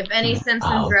name. If any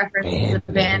Simpsons reference is a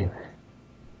band.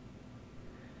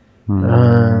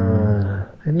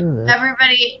 I knew that.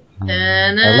 Everybody.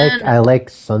 I like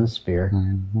Sunsphere.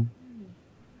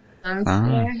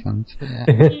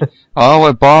 Oh,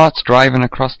 we're bots driving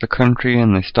across the country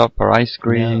and they stop for ice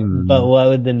cream. But what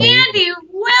would the name... Andy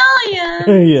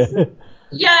Williams! Yeah.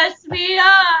 Yes, we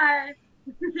are!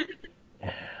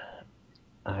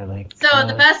 I like... So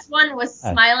the best one was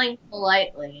Smiling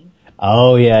Politely.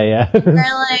 Oh, yeah. Or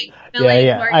like Billy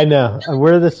Yeah, I know.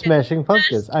 We're the Smashing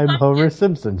Pumpkins. I'm Homer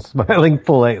Simpson, smiling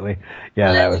politely.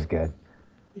 Yeah, that was good.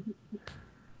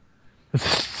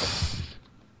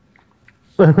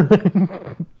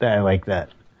 I like that.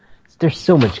 There's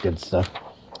so much good stuff.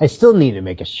 I still need to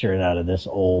make a shirt out of this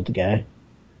old guy.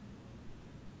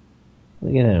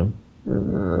 Look at him.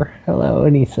 Hello,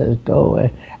 and he says, go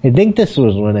away. I think this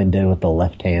was one I did with the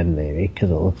left hand, maybe, because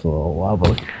it looks a little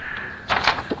wobbly.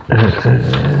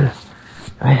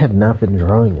 I have not been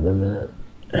drawing in a minute.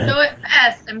 So at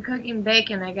best, I'm cooking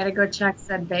bacon. I gotta go check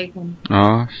said bacon.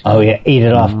 Oh yeah, eat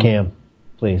it off cam,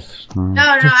 please. No,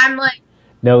 I'm like...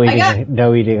 No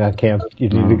eating on cam. You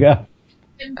need to go.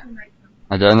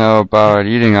 I don't know about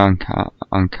eating on cam.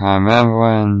 Remember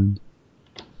when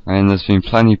there's been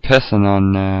plenty pissing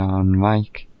on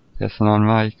Mike. Pissing on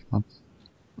Mike.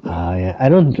 Yeah, I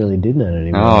don't really do that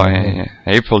anymore. Oh, yeah.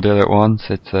 April did it once.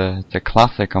 It's a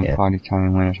classic on Party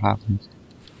Time when it happens.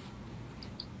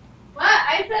 What?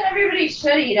 I said everybody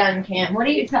should eat on cam. What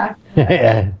are you talking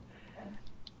about?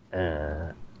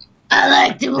 I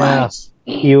like to watch.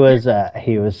 He was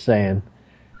saying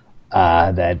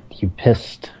that you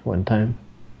pissed one time.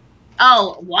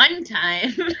 Oh, one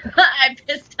time. I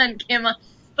pissed on cam.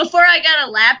 Before I got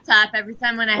a laptop, every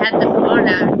time when I had the phone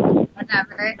out,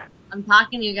 whatever, I'm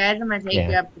talking to you guys, I'm going to take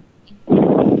you up.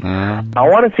 I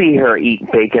want to see her eat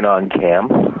bacon on cam.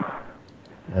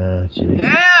 Geez.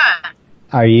 Yeah!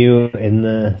 Are you in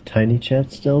the tiny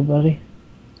chat still, buddy?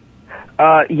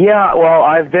 Yeah, well,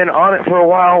 I've been on it for a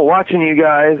while watching you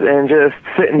guys and just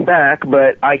sitting back,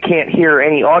 but I can't hear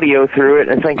any audio through it,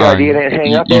 and thank God you didn't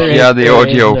hang up on it. Yeah, the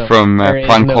audio from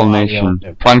Prank Call Nation.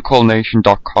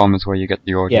 PrankCallNation.com is where you get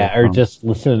the audio. Yeah, or just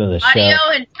listen to the show. Audio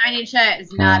and tiny chat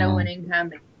is not a winning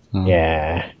combination.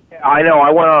 Yeah. I know,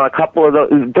 I went on a couple of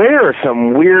those. There are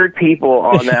some weird people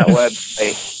on that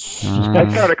website. I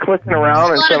started clicking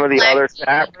around in some of the other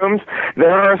chat rooms.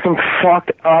 There are some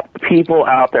fucked up people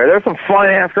out there. There's some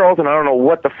fine-ass girls, and I don't know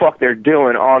what the fuck they're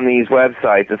doing on these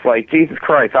websites. It's like, Jesus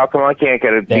Christ, how come I can't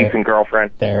get a decent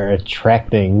girlfriend? They're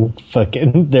attracting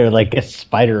fucking... They're like a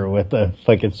spider with a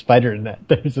fucking spider net.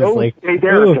 There's just like...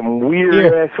 There are some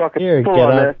weird-ass fucking people get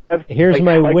on up. there. Here's Like-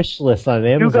 my like, wish list on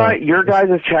Amazon. Your guys'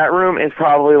 chat room is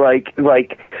probably like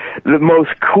the most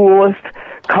coolest,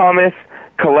 calmest,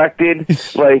 collected,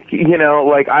 like, you know,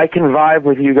 like I can vibe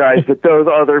with you guys, but those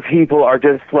other people are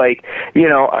just like, you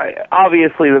know,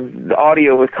 obviously the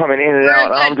audio was coming in and out,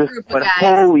 and I'm just like,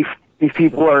 holy these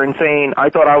people are insane. I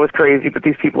thought I was crazy, but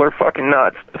these people are fucking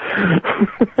nuts.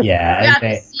 Yeah. We got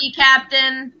the sea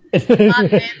captain.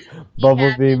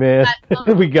 Bumblebee Man.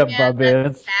 We got Bob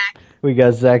Ants. We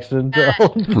got Zach Syndrome.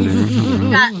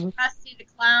 We got Rusty the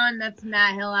Clown. That's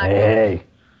Matt Hill. Hey.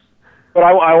 But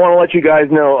I want to let you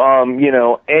guys know, you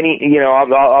know,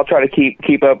 I'll try to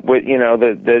keep up with, you know,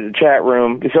 the chat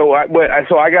room. So I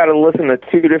got to listen to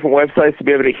two different websites to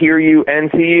be able to hear you and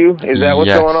see you. Is that what's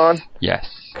going on? Yes.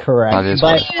 Correct. That is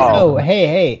But what-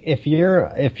 hey, if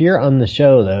you're on the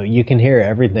show though, you can hear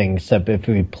everything except if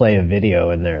we play a video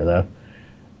in there though.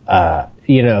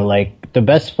 You know, like the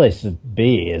best place to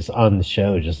be is on the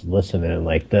show, just listening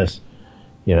like this.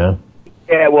 You know.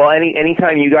 Yeah, well,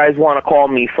 anytime you guys want to call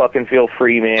me, fucking feel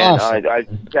free, man. Awesome. I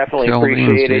definitely Feel appreciate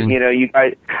free, it. dude. You know, you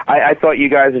guys, I thought you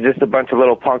guys are just a bunch of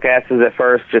little punk asses at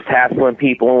first, just hassling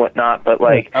people and whatnot. But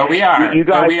like, Oh, we are. you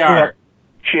guys Oh, we are.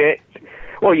 shit.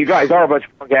 Well, you guys are a bunch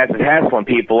of punk asses hassling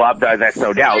people. That's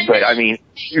no doubt. But I mean,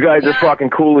 you guys are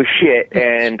fucking cool as shit,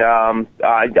 and I'm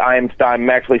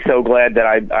actually so glad that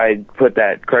I put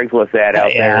that Craigslist ad out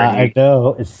there. Yeah, And I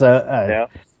know. It's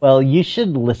well, you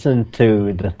should listen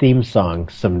to the theme song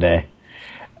someday.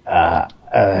 I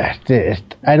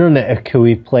don't know. Can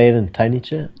we play it in Tiny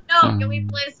Chat? No, can we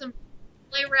play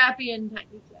Rappy and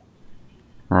Tiny Chat?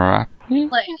 Rappy?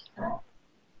 Play.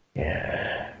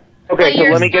 Okay, so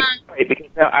your let me get song. straight, because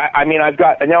now,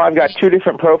 I've got two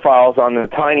different profiles on the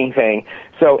Tiny thing.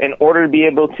 So in order to be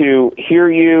able to hear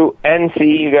you and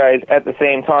see you guys at the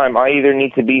same time, I either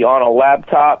need to be on a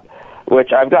laptop,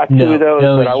 which I've got two of those,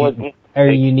 but I wasn't. Or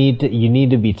you need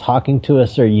to be talking to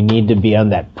us, or you need to be on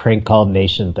that Prank Call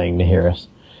Nation thing to hear us.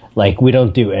 Like we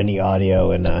don't do any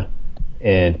audio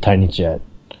in Tiny Chat.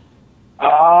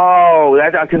 Oh,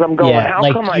 that's because I'm going. Yeah, how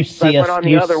like come you I see went us- on the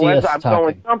you other see us website? I'm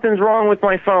going. talking. Something's wrong with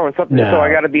my phone. Something. No, so I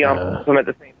got to be on them at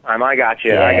the same time. I got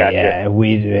you. I got you. Yeah,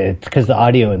 it's because the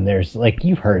audio in there's like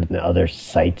you've heard in the other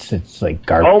sites. It's like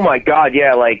garbage. Oh my God!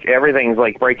 Yeah, like everything's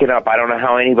like breaking up. I don't know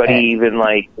how anybody even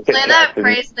like. Play that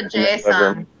Praise the J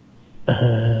song.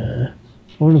 I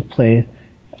want to play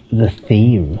the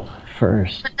theme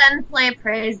first. But then play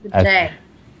Praise the J.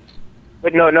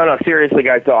 But no, seriously,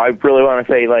 guys. So I really want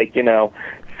to say, like, you know,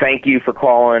 thank you for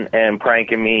calling and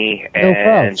pranking me.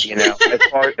 And you know, as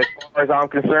far as I'm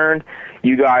concerned,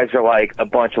 you guys are like a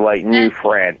bunch of like new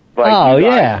friends. Like, Oh you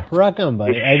guys yeah, rock on,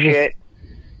 buddy. is I just shit,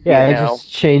 I you know?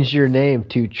 just changed your name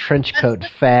to Trenchcoat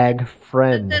Fag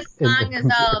Friend. This song is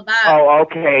all about. Oh,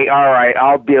 okay, all right.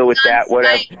 I'll deal with that.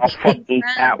 Whatever. I'll fucking eat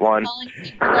that one.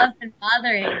 People up and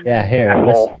bothering. Yeah, here,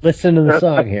 listen to the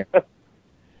song here.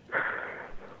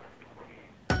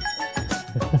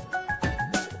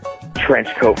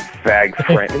 Trenchcoat fag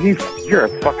friend. You're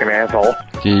a fucking asshole.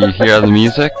 Do you hear the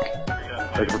music?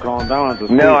 Thanks for calling down.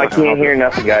 No, I can't hear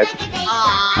nothing, guys.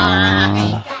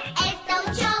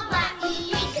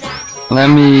 Let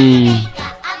me...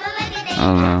 I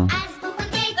don't know.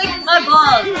 Lick my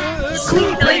balls.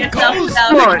 Kill yourself without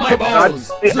Come on, licking my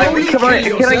balls.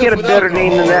 can I get a better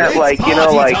name than that? Like, you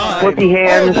know, like Flippy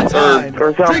Hands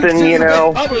or something, you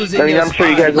know? I mean, I'm sure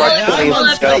you guys watch some of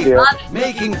these stuff here.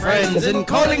 Making friends and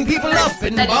calling people up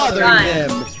and bothering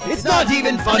them. It's not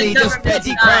even funny, just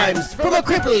petty crimes from a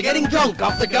cripple getting drunk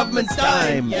off the government's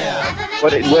dime.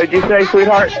 What did you say,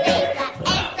 sweetheart?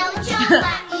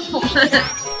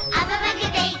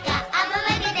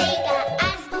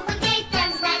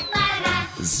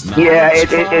 Yeah,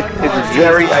 it's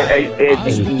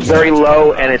very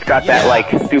low, and it's got that like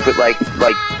stupid like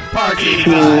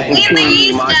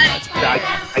teeny monster. I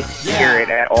can't hear it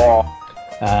at all.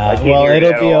 I can't Well, hear it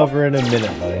it'll at be all. over in a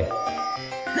minute, buddy.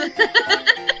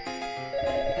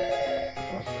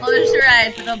 Close your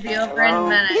eyes. It'll be over in a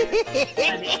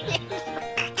minute.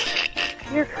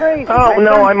 You're crazy. Oh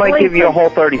no, I might give you a whole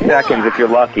 30 seconds if you're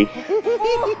lucky.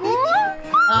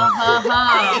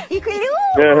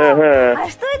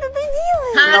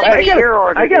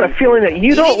 I got a feeling that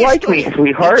you don't like me,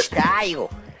 sweetheart.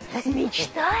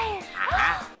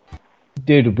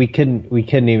 Dude, we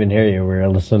couldn't even hear you. We were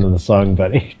listening to the song,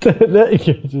 buddy. You're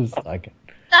just like,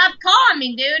 stop calling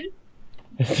me, dude.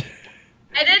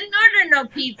 I didn't order no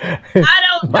pizza.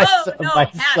 I don't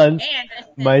know.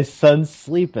 My son's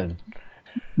sleeping.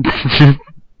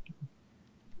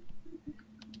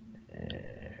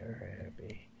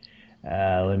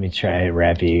 Let me try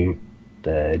Rappy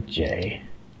the J.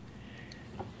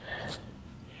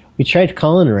 We tried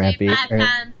calling Rappy.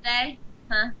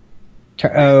 Huh?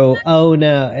 Oh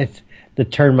no, it's the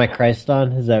Turn My Christ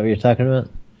On. Is that what you're talking about?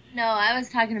 No, I was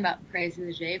talking about Praise of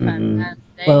the J. Day.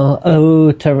 Well,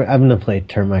 I'm gonna play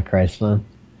Turn My Christ On.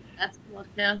 That's cool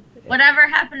too. Whatever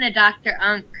happened to Dr.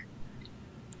 Unk?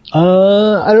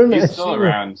 I don't know. He's still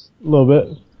around. A little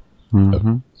bit.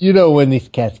 Mm-hmm. You know when these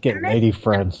cats get lady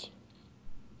friends.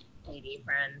 Lady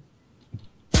friends.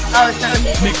 Oh, so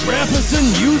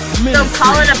McRapperson Youth So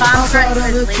Colin a bomb threat to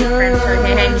his lady friend, so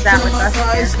he hangs out with us.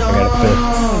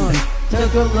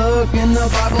 Take a look in the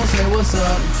Bible, say what's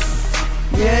up.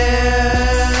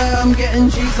 Yeah, I'm getting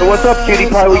Jesus. So what's up, cutie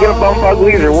pie? We gonna bump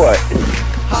uglies or what?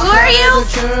 Who are you?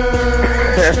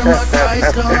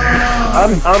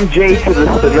 I'm Jay to the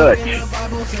Snutch.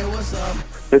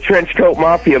 The trench coat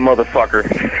mafia motherfucker.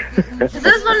 Is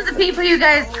this one of the people you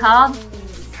guys called?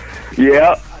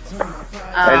 Yeah.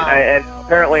 And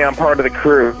apparently I'm part of the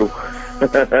crew.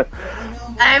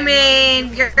 I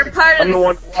mean, you're part of I'm the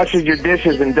one who washes your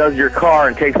dishes and does your car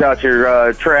and takes out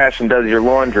your trash and does your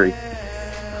laundry.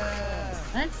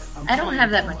 What? I don't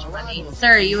have that much money.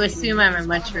 Sir, you assume I'm a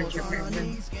much richer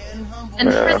person. And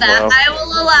for that, well. I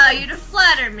will allow you to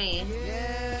flatter me.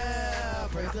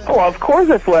 Oh, of course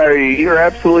I flatter you. You're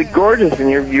absolutely gorgeous, and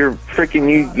you're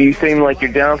freaking you seem like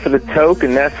you're down for the toke,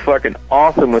 and that's fucking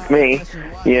awesome with me.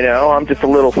 You know, I'm just a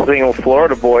little single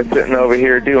Florida boy sitting over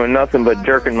here doing nothing but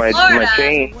jerking my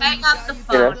chain. Hang up the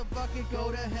phone.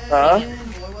 Huh?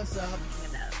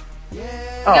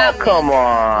 Oh, come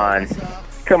on.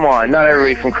 Come on. Not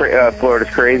everybody from Florida's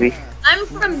crazy. I'm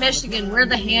from Michigan. We're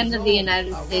the hand of the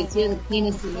United States. You're the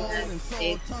penis of the United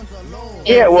States.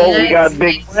 Yeah, well, we got a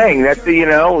big thing. That's, you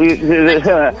know,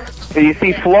 you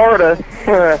see Florida,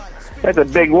 that's a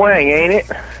big wang, ain't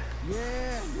it?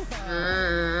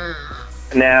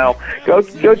 Now, go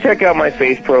check out my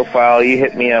face profile. You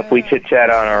hit me up. We chit-chat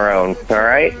on our own, all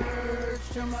right?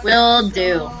 Will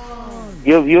do.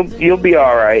 You'll be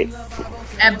all right.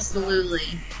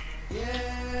 Absolutely.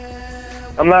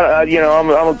 I'm not, you know, I'm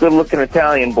a good-looking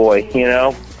Italian boy, you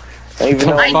know. Even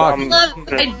though I do I'm love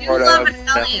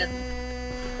Italian.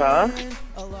 Huh?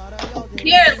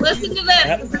 Here, listen to this.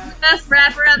 This is the best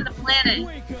rapper on the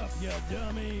planet.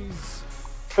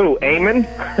 Who, Eamon?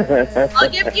 I'll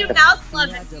give you mouth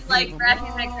love if you like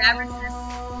Rappy McRapperson.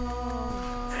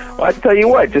 Well, I tell you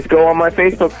what, just go on my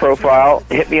Facebook profile,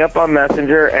 hit me up on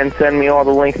Messenger, and send me all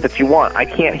the links that you want. I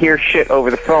can't hear shit over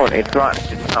the phone. It's not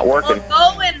working.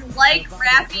 Well, go and like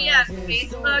Rappy on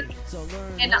Facebook,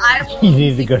 and I will. You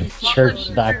need to go to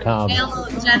church.com.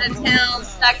 Genital,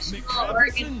 sexual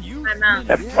organs in my mouth.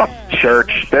 That fuck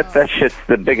church. That shit's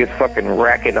the biggest fucking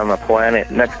racket on the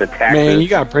planet next to taxes. Man, you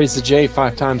gotta praise the J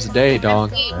 5 times a day,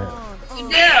 dog. You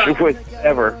do.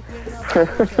 Whatever.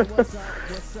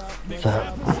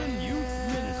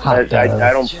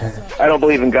 I don't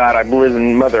believe in God. I believe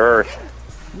in Mother Earth.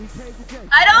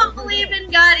 I don't believe in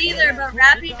God either, but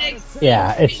Rappy makes.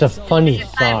 Yeah, it's a funny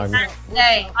song.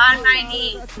 Day on my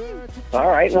knees. All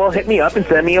right, well, hit me up and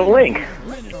send me a link.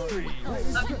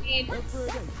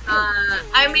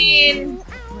 I mean,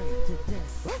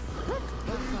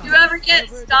 you ever get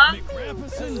stung?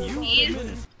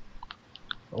 Please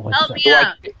help me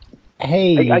out.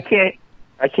 Hey, I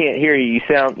can't hear you.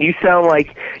 You sound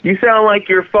like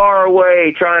you're far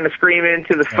away trying to scream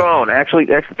into the phone. Actually,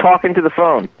 talking to the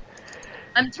phone.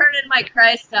 I'm turning my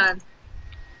Christ on.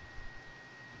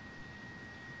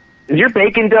 Is your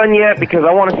bacon done yet? Because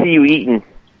I want to see you eating.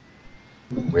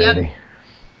 Really?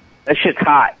 That shit's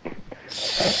hot.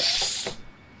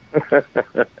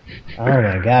 Oh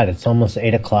my god, it's almost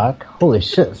 8 o'clock. Holy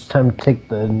shit, it's time to take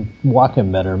the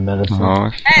walking better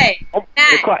medicine. Hey,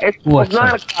 Matt. It's 9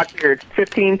 o'clock here. It's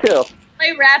 15 till.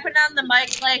 Play rapping on the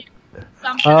mic like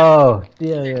something. Oh,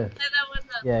 yeah.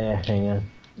 Yeah, hang on.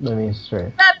 Let me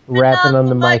straight. Rapping on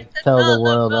the mic, tell the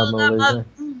world I'm a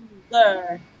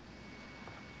loser.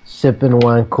 Sipping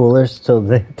wine coolers till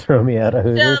they throw me out of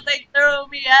Hooters. Till they throw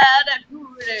me out of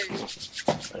Hooters.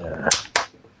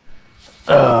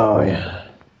 Oh, yeah.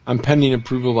 I'm pending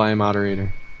approval by a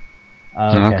moderator.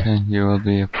 Okay, you will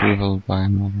be approved by a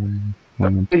moderator.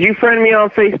 Did you friend me on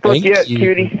Facebook yet,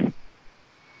 cutie?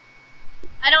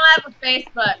 I don't have a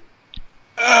Facebook.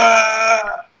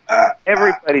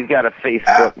 Everybody's got a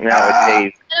Facebook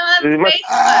nowadays. I don't have a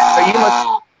Facebook. You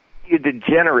must be a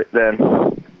degenerate then.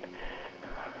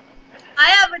 I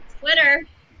have a Twitter.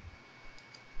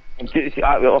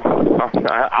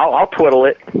 I'll twiddle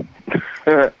it.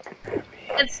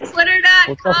 It's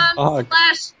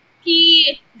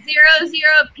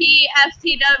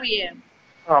twitter.com/P00PFTW.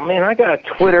 Oh man, I got a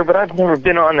Twitter, but I've never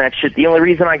been on that shit. The only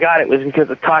reason I got it was because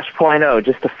of Tosh.0,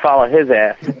 just to follow his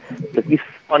ass. But he's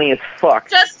funny as fuck.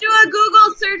 Just do a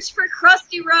Google search for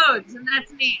Krusty Rhodes, and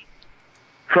that's me.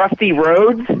 Krusty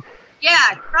Rhodes?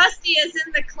 Yeah, Krusty is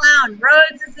in the clown.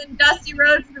 Rhodes is in Dusty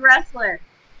Rhodes the wrestler.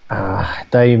 I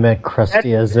thought you meant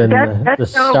Krusty as in the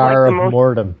star of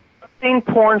Mordom. Same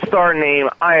porn star name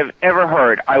I have ever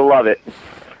heard. I love it.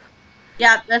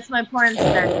 Yeah, that's my porn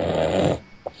star.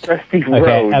 Krusty Okay,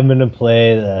 Rhodes. I'm gonna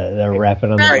play the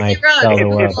rapping on the Krusty mic. Rhodes, Tell the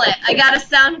Google world. it. I got a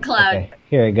SoundCloud. Okay,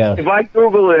 here it goes. If I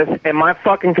Google this and my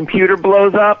fucking computer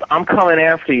blows up, I'm coming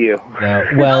after you. No,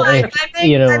 well, I if, make,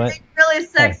 you know I what? make really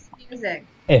sexy music.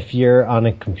 If you're on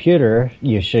a computer,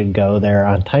 you should go there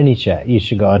on TinyChat. You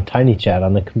should go on TinyChat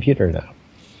on the computer now.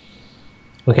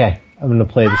 Okay, I'm going to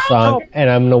play the song, and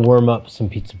I'm going to warm up some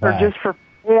pizza Or pie. just for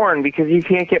porn, because you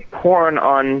can't get good porn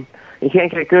on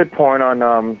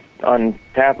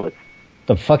tablets.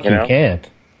 The fuck you know? can't.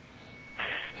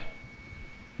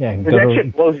 Yeah, Because go that to,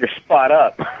 shit blows your spot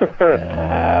up.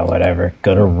 whatever.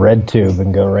 Go to RedTube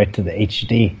and go right to the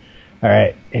HD. All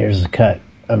right, here's the cut.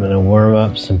 I'm going to warm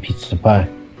up some pizza pie.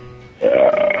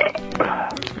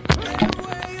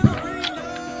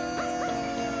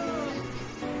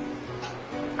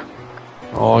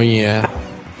 Oh, yeah.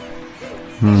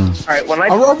 Alright, when I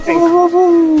think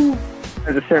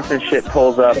the Simpsons shit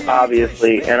pulls up,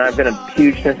 obviously, and I've been a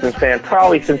huge Simpsons fan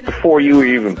probably since before you were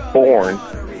even born.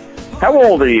 How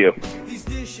old are you?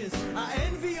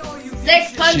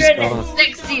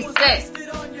 666.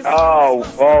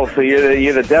 Oh, so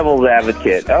you're the devil's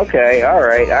advocate. Okay,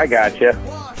 alright, I gotcha.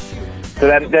 So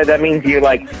that means you're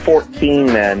like 14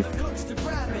 then.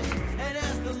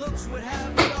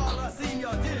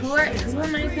 Who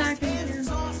am I talking to?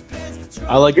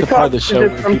 I like the part of the show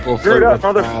where people flirt with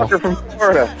motherfucker from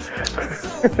Florida.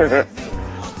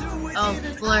 Oh,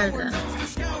 Florida.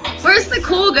 Where's the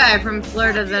cool guy from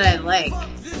Florida that I like?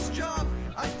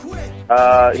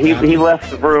 He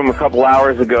left the room a couple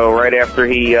hours ago, right after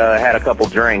he had a couple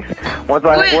drinks. Once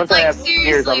I have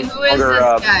years, I'm who is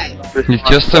this guy? He's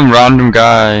just some random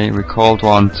guy we called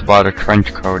once about a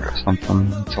trench coat or something.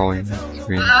 That's all he is.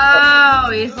 Really. Oh,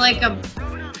 he's like a.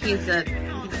 He's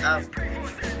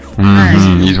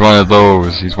one of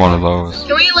those. He's one of those.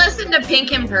 Can we listen to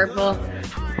Pink and Purple?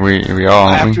 We all.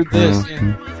 After this.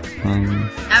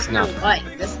 After what?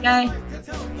 This guy?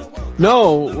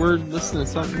 No, we're listening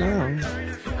to something now.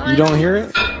 You don't hear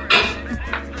it?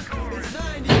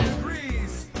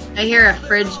 I hear a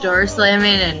fridge door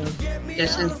slamming and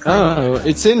dishes. Oh,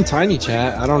 it's in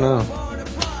TinyChat. I don't know.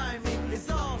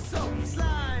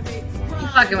 You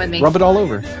fucking with me? Rub it all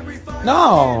over.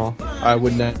 No, I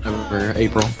would never,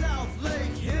 April.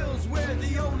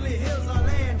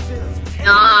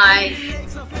 Nice.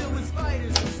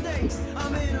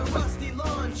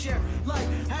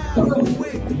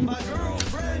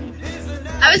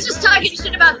 I was just talking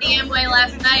shit about the Amway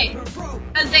last night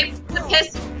because the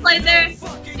Pistons played there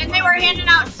and they were handing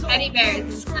out teddy bears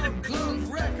instead of cookies.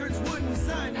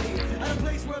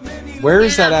 Where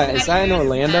is that at? Is that in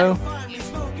Orlando?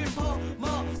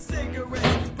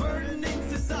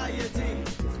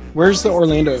 Where's the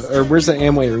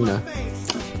Amway Arena?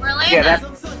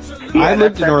 Orlando. I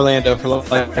lived in Orlando for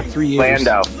like 3 years.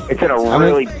 Orlando. It's in a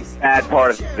really bad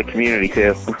part of the community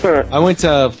too. I went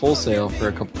to Full Sail for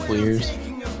a couple of years.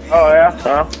 Oh yeah?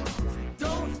 Huh?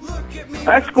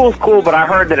 That school's cool, but I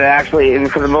heard that it actually,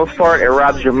 and for the most part, it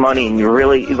robs your money, and you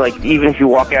really, like, even if you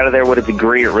walk out of there with a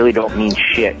degree, it really don't mean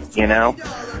shit, you know?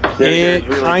 It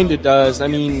kind of does. I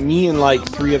mean, me and like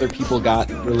 3 other people got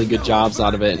really good jobs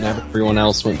out of it, and everyone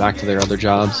else went back to their other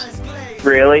jobs.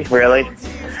 Really?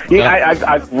 Yeah,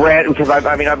 I've ran, because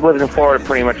I've lived in Florida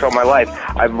pretty much all my life.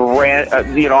 I've ran,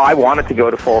 I wanted to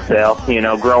go to Full Sail,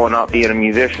 growing up being a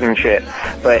musician and shit.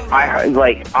 But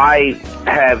I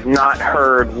have not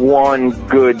heard one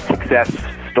good success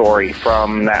story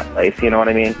from that place, you know what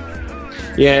I mean?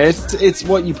 Yeah, it's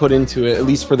what you put into it, at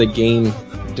least for the game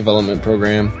development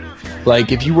program.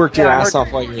 Like, if you worked your ass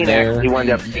off while you're there. You end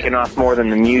up taking off more than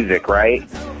the music, right?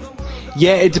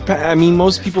 Yeah, it depends. I mean,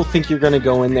 most people think you're going to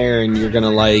go in there and you're going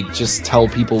to, just tell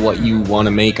people what you want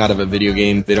to make out of a video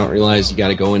game. They don't realize you got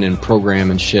to go in and program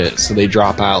and shit, so they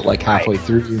drop out, halfway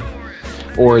through.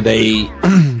 Or they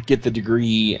get the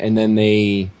degree and then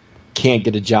they can't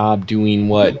get a job doing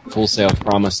what Full Sail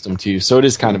promised them to. So it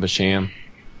is kind of a sham.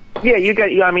 Yeah, you got.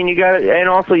 I mean, you got, and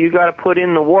also you got to put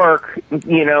in the work,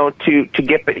 you know, to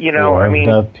get. You know, I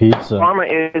mean, pizza. karma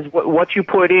is what you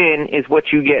put in is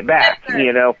what you get back.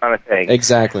 You know, kind of thing.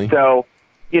 Exactly. So,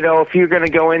 you know, if you're going to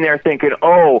go in there thinking,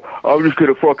 oh, I'm just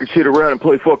going to fucking sit around and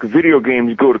play fucking video games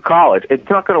and go to college, it's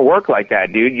not going to work like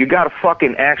that, dude. You got to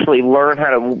fucking actually learn how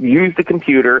to use the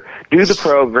computer, do the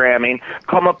programming,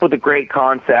 come up with a great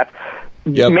concept,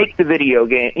 make the video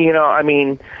game. You know, I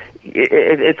mean,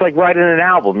 it's like writing an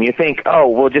album. You think, oh,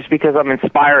 well, just because I'm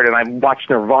inspired and I've watched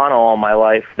Nirvana all my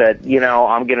life, that, you know,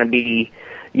 I'm going to be,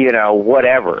 you know,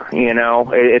 whatever. You know,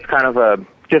 it's kind of a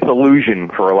disillusion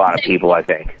for a lot of people, I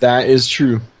think. That is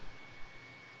true.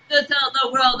 To tell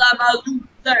the world I'm a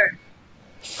loser.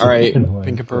 All right,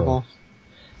 pink and purple.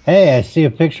 Hey, I see a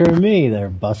picture of me there,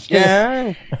 Buster.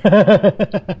 Yeah.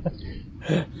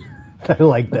 I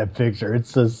like that picture. It's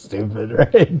so stupid,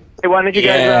 right? Hey, why don't you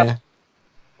guys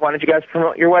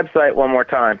promote your website one more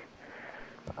time?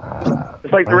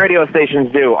 Just like the radio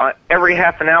stations do. Every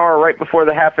half an hour, right before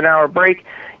the half an hour break,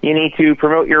 you need to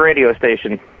promote your radio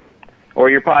station or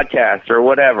your podcast or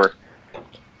whatever.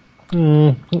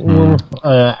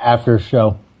 After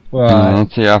show.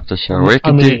 Let's see, after show. We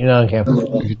could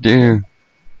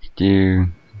do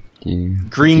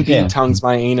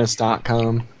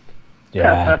greenbeantonguesmyanus.com.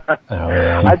 Yeah.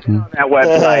 I've been on that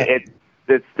website.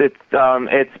 It's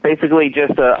basically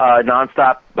just a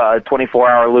nonstop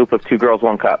 24-hour loop of 2 girls,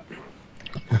 1 cup.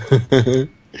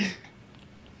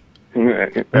 You know,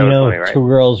 funny, right? 2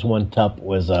 Girls, 1 Cup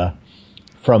was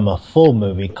from a full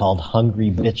movie called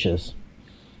Hungry Bitches.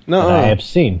 No, I have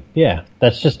seen. Yeah,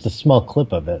 that's just a small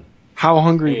clip of it. How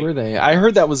hungry were they? I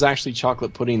heard that was actually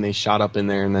chocolate pudding they shot up in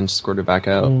there and then squirted back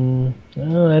out. I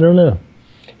don't know.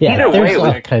 Yeah, Either there's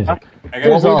way, all kinds of.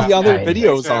 What were the other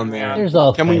videos on there? There's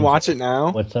all Can we kinds watch it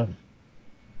now? What's up?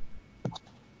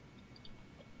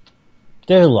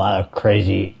 There's a lot of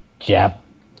crazy Jap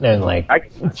and like. I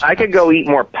could go eat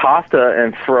more pasta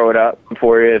and throw it up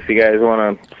for you if you guys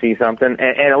want to see something,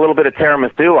 and a little bit of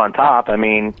tiramisu on top. I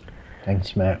mean.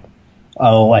 Thanks, Matt.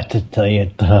 Oh, what to tell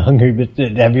you? The Hungry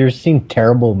Bitch. Have you ever seen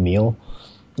Terrible Meal?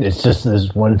 It's just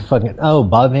this one fucking. Oh,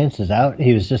 Bob Vance is out.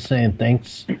 He was just saying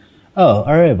thanks. Oh,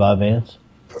 all right, Bob Vance.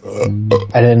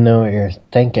 I didn't know what you're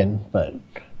thinking, but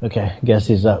okay. Guess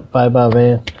he's up. Bye, Bob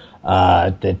Vance.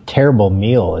 The Terrible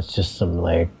Meal. It's just some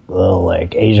like little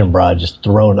like Asian broad just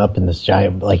thrown up in this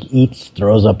giant like eats,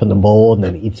 throws up in the bowl, and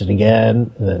then eats it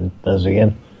again, and then does it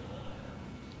again.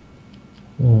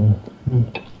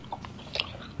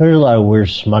 There's a lot of weird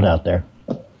smut out there.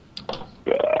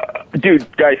 Dude,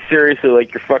 guys, seriously,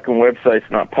 like your fucking website's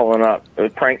not pulling up.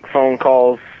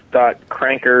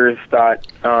 Prankphonecalls.crankers.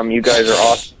 You guys are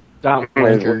awesome.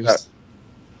 Crankers.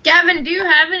 Gavin, do you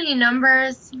have any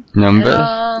numbers? Numbers?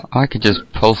 I could just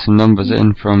pull some numbers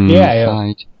in from the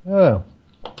site. Oh.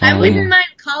 I wouldn't mind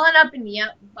calling up and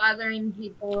bothering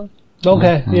people.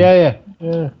 Okay, yeah.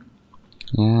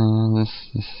 Yeah, this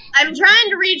I'm trying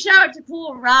to reach out to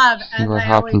Cool Rob. see what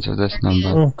happens with this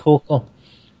number. Cool.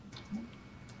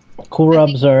 Cool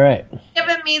Rob's alright.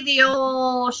 Giving me the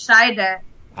old shy day.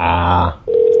 Ah.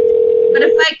 But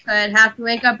if I could, have to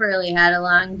wake up early, had a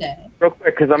long day. Real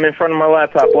quick, because I'm in front of my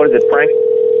laptop. What is it, Frank?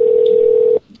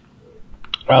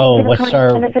 Oh, what's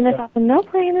our... No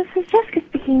plan. This is Jessica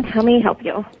speaking. How may I help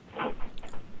you?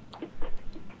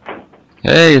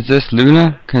 Hey, is this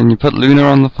Luna? Can you put Luna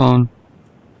on the phone?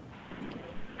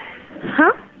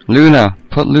 Huh? Luna,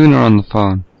 put Luna on the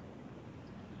phone.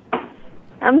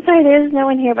 I'm sorry, there's no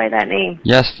one here by that name.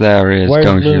 Yes, there is. Where's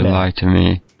Don't you Luna? lie to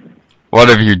me. What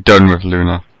have you done with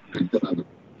Luna?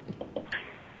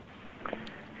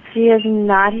 She is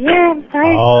not here. I'm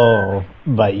sorry. Oh,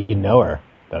 but you know her,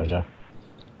 don't you?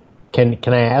 Can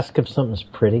I ask if something's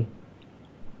pretty?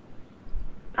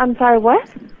 I'm sorry, what?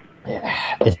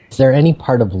 Is there any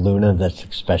part of Luna that's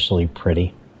especially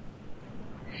pretty?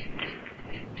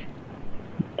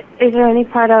 Is there any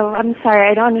part of... I'm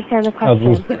sorry, I don't understand the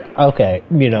question. Okay,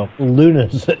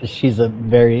 Luna's... She's a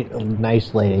very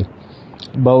nice lady.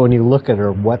 But when you look at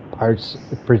her, what part's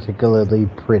particularly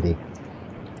pretty?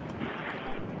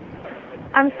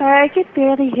 I'm sorry, I could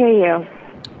barely hear you.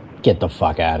 Get the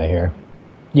fuck out of here.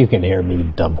 You can hear me,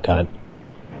 you dumb cunt.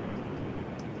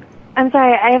 I'm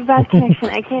sorry, I have bad connection.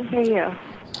 I can't hear you.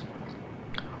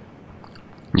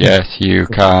 Yes, you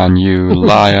can, you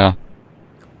liar.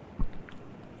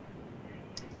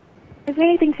 Is there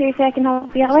anything seriously I can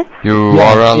help you out with? You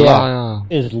are a liar.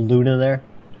 Is Luna there?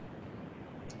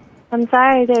 I'm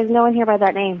sorry, there's no one here by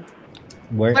that name.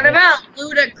 Where? What about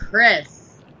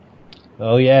Ludacris?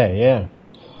 Oh, yeah.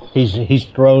 He's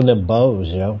throwing the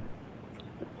bows,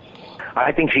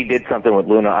 I think she did something with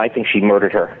Luna. I think she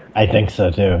murdered her. I think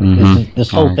so too. Mhm.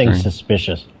 This whole I thing's agree.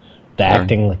 suspicious. The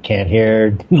acting can't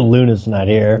hear. Luna's not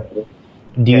here.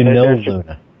 Do you know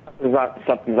Luna?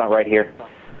 Something's not right here.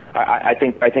 I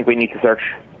think we need to search.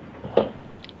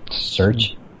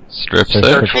 Search? Strip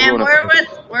search. Man,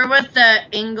 we're with the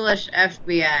English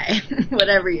FBI,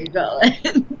 whatever you call it.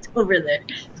 It's over there.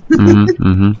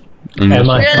 Mm-hmm.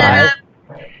 MI5?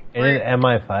 Is it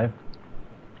MI5?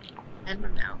 I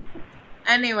don't know.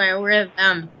 Anyway, we're with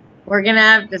them. We're gonna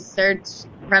have to search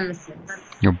premises.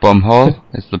 Your bumhole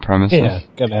is the premises. Yeah,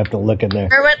 gonna have to look in there.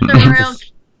 We're with the royal.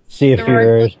 See if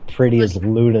you're as pretty as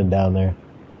Luna down there.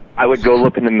 I would go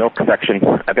look in the milk section.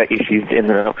 I bet you she's in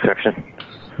the milk section.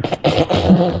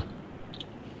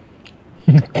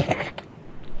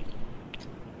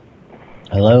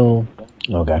 Hello?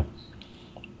 Okay.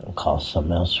 I'll call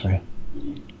something else for you.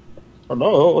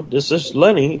 Hello, this is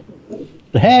Lenny.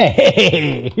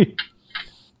 Hey!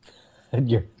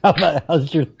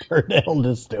 How's your third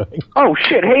eldest doing? Oh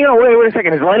shit! Hey, wait a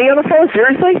second. Is Lenny on the phone?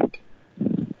 Seriously?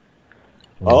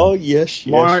 Oh yes.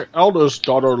 My eldest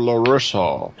daughter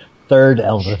Larissa. Third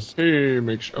eldest. He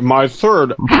makes my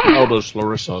third eldest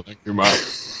Larissa. Thank you, Matt.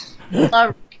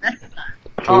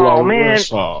 Oh man,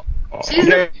 Larissa. she's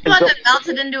the one that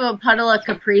melted into a puddle of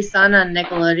Capri Sun on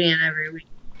Nickelodeon every week.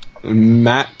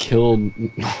 Matt killed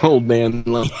old man.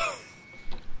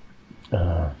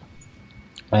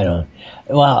 I don't.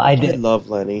 Well, I did. I love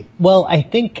Lenny. Well, I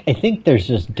think there's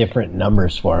just different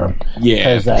numbers for him.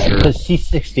 Yeah, because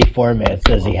C64 man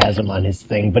says he has him on his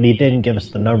thing, but he didn't give us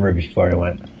the number before he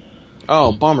went.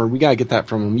 Oh, bummer. We gotta get that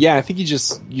from him. Yeah, I think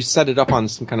you set it up on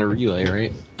some kind of relay,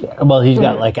 right? Well, he's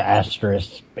got like an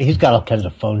asterisk. He's got all kinds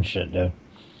of phone shit, dude.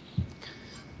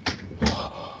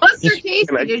 Buster Casey,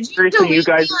 did you Seriously, you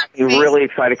guys are really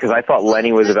excited because I thought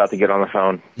Lenny was about to get on the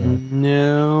phone.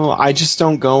 No, I just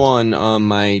don't go on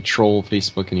my troll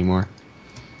Facebook anymore.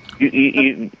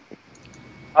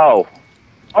 Oh,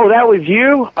 that was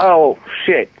you? Oh,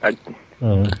 shit.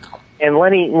 And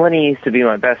Lenny used to be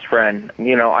my best friend.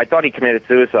 You know, I thought he committed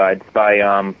suicide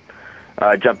by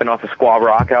jumping off of Squaw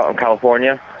Rock out in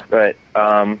California. But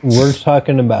we're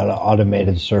talking about an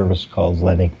automated service called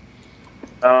Lenny.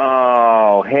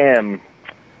 Oh, him.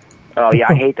 Oh, yeah,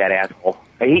 I hate that asshole.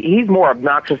 He's more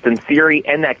obnoxious than Siri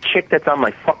and that chick that's on my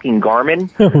fucking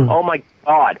Garmin. Oh my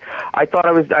God! I thought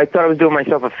I was doing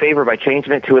myself a favor by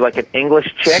changing it to like an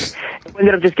English chick. It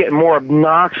ended up just getting more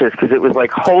obnoxious because it was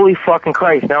like, holy fucking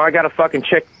Christ! Now I got a fucking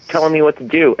chick telling me what to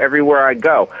do everywhere I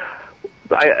go.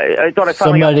 I thought I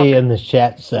finally Somebody in the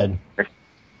chat said,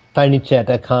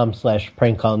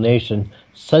 tinychat.com/prankcallnation.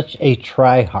 Such a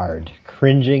try-hard,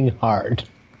 cringing hard.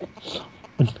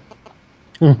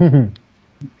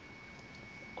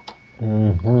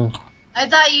 I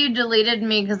thought you deleted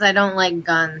me because I don't like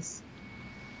guns.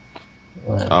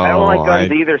 I don't like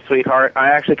guns either, sweetheart. I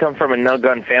actually come from a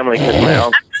no-gun family because my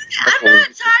uncle... I'm not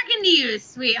talking to you,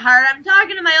 sweetheart. I'm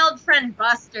talking to my old friend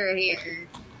Buster here.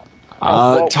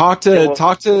 Talk to.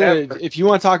 If you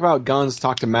want to talk about guns,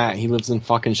 talk to Matt. He lives in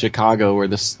fucking Chicago, where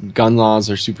the gun laws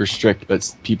are super strict,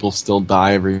 but people still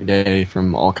die every day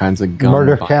from all kinds of gun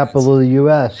Murder violence. capital of the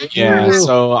U.S. Yeah,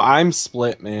 so I'm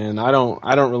split, man. I don't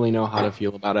really know how to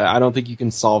feel about it. I don't think you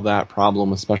can solve that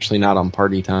problem, especially not on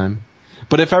party time.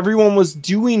 But if everyone was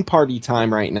doing party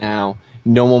time right now,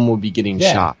 no one would be getting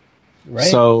shot. Right.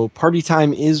 So party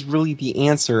time is really the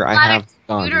answer. I have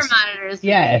guns. Computer monitors.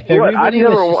 Yeah, if Look, everybody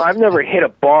I've never hit a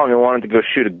bong and wanted to go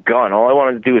shoot a gun. All I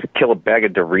wanted to do was kill a bag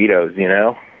of Doritos, you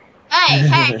know?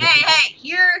 Hey.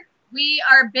 Here we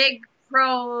are big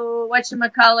pro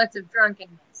whatchamacallits of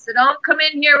drunkenness. So don't come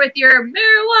in here with your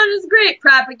marijuana's great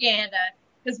propaganda.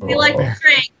 Because we like to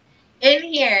drink in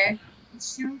here and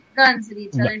shoot guns at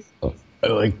each other's faces. I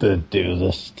like to do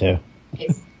this too.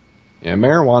 Yeah,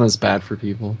 marijuana's bad for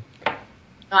people.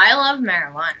 No, I love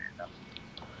marijuana.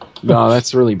 No,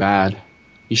 that's really bad.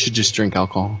 You should just drink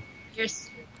alcohol. You're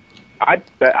stupid. I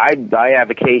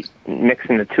advocate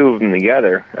mixing the two of them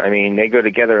together. I mean, they go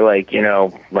together like, you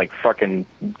know, like fucking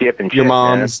dip and shit. Your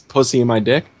mom's pussy in my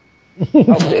dick?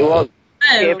 Well,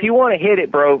 if you want to hit it,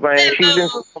 bro, man, she's been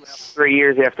single now for 3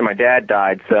 years after my dad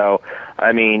died, so,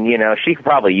 I mean, you know, she could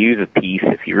probably use a piece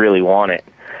if you really want it.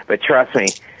 But trust me,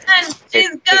 And she's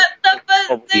got the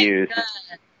pussy.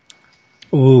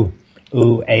 Ooh,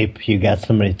 Ape, you got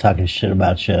somebody talking shit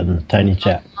about you in the tiny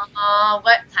chat. Oh,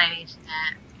 what tiny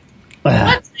chat?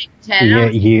 What tiny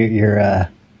chat? You're a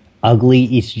ugly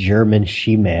East German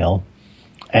she-male,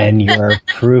 and you're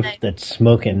proof that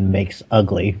smoking makes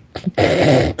ugly.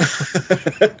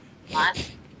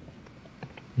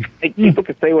 People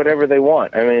can say whatever they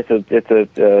want. I mean,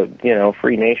 it's a you know,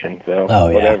 free nation, so Oh,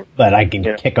 yeah, whatever. but I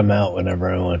can kick them out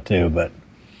whenever I want to, but...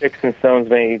 sticks and stones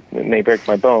may break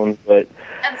my bones, but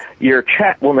your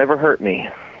chat will never hurt me.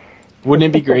 Wouldn't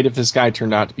it be great if this guy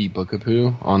turned out to be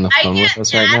Bookapoo on the phone with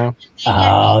us right now?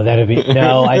 Oh, that'd be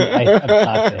no. I've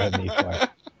talked to him before.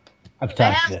 I've I talked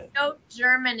have to. no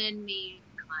German in me.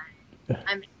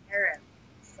 I'm Arab,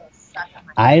 so suck on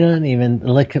my. I don't even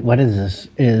look at what is this?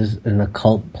 Is an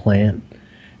occult plant?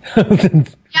 Yeah,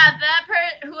 whoever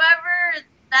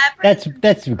that person.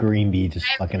 That's Green Bee just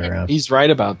fucking around. He's right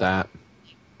about that.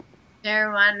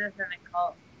 Marijuana is an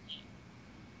occult.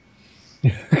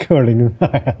 According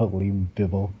to Eileen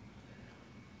Bibble.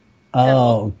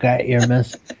 Oh, got your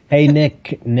mess. Hey,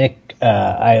 Nick,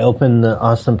 I opened the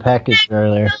awesome package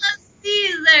earlier.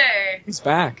 Caesar! He's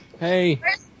back. Hey.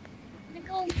 Where's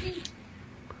Nicholas Caesar?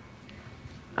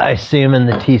 I see him in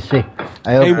the TC.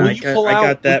 Hey, will you pull out,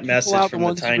 got that will you message pull out the from the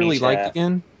ones you tiny really liked chat.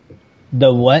 again?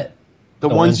 The what? The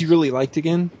ones ones you really liked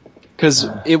again? Because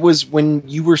it was when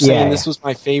you were saying Yeah, this was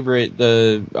my favorite,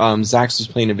 the Zax was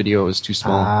playing a video, it was too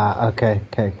small. Okay.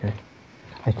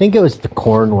 I think it was the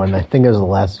corn one. I think it was the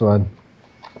last one.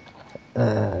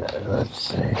 Let's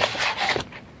see.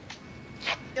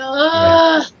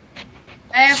 Ugh.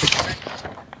 I have to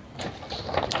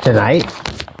work. Tonight?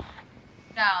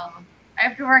 No. I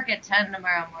have to work at 10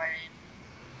 tomorrow morning.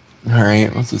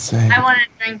 Alright, what's it say? I want to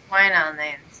drink wine all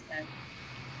night instead.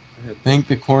 Thank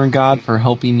the corn god for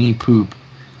helping me poop.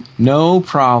 No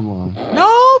problem.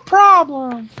 No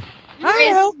problem. I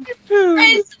help you poop.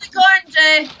 Praise to the corn,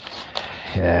 Jay.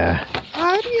 Yeah.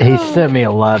 He sent me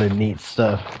a lot of neat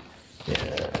stuff.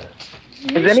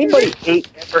 Has anybody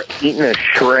ever eaten a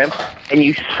shrimp and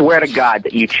you swear to God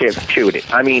that you chewed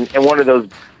it? I mean, and one of those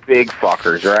big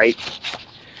fuckers, right?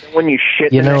 When you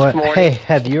shit You the know next what? morning, Hey,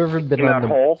 have you ever been in on that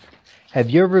the hole? Have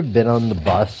you ever been on the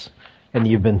bus and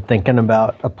you've been thinking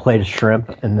about a plate of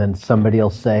shrimp and then somebody will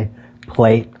say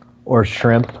plate or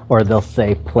shrimp or they'll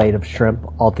say plate of shrimp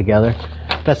altogether?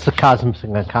 That's the cosmic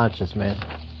unconscious, man.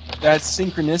 That's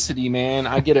synchronicity, man.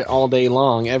 I get it all day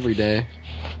long, every day.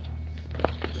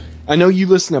 I know you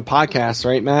listen to podcasts,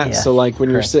 right, Matt? Yeah, so, like, when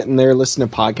you're correct. sitting there listening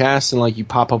to podcasts and, like, you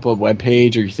pop up a web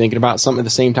page or you're thinking about something at the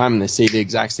same time and they say the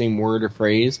exact same word or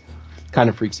phrase, kind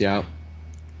of freaks you out.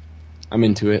 I'm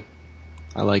into it.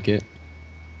 I like it.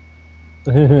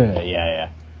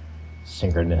 yeah.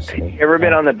 Synchronicity. You ever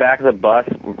been on the back of the bus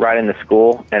riding to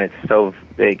school and it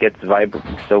gets so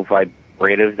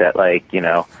vibrative that, like, you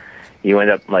know, you end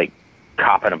up, like,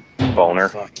 copping a boner?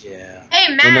 Fuck yeah.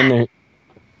 Hey, Matt. And then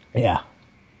Yeah.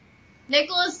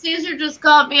 Nicholas Caesar just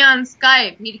called me on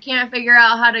Skype. He can't figure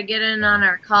out how to get in on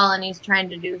our call, and he's trying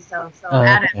to do so. So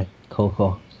add him. Okay.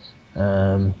 Cool.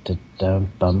 Bum.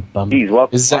 Jeez,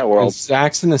 welcome is to my world.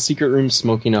 Zax in the secret room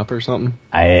smoking up or something?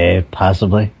 I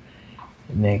possibly.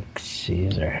 Nick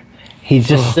Caesar. He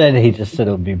just said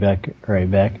he'll be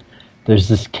right back. There's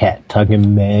this cat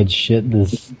talking mad shit.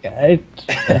 This guy.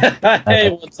 Hey,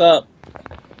 what's up?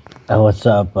 Oh, what's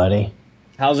up, buddy?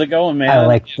 How's it going, man? I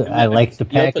like the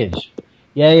package.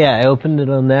 Yeah. I opened it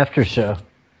on the after show.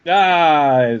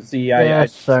 See,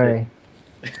 sorry.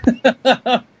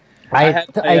 I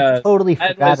had totally I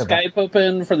had forgot my about. Skype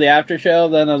open for the after show.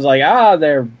 Then I was like,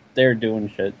 they're doing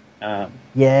shit.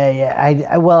 Yeah.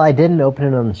 I didn't open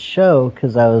it on the show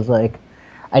because I was like,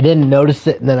 I didn't notice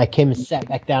it, and then I came and sat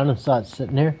back down and saw it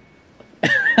sitting there.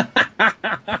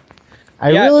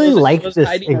 I really like this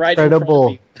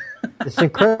incredible, this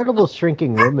incredible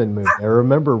shrinking woman movie. I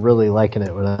remember really liking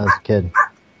it when I was a kid.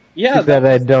 Yeah, Too bad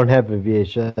I don't have a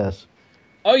VHS.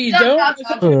 Oh, you don't? I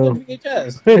thought you had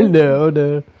VHS.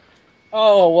 No.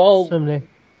 Oh well, someday.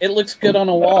 It looks good on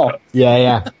a wall.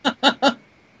 Yeah.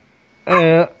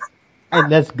 And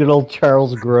that's good old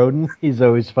Charles Grodin. He's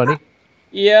always funny.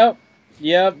 Yep.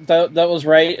 That was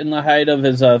right in the height of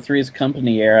his Three's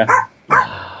Company era.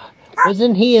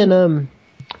 Wasn't he in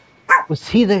Was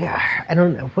he the? I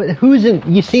don't know. Who's in?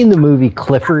 You seen the movie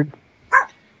Clifford?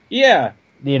 Yeah.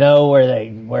 You know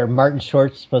where Martin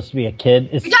Short's supposed to be a kid.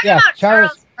 It's You're talking about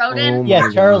Charles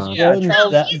Grodin? Charles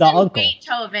Grodin, He's the in uncle.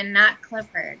 Beethoven, not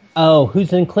Clifford. Oh,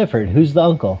 who's in Clifford? Who's the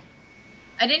uncle?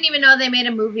 I didn't even know they made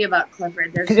a movie about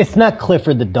Clifford. It's not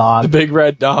Clifford the dog. The big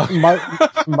red dog.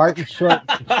 Martin Short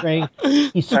portraying.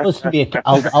 He's supposed to be a.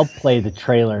 I'll play the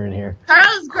trailer in here.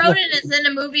 Charles Grodin is in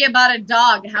a movie about a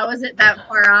dog. How is it that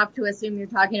far off to assume you're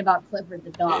talking about Clifford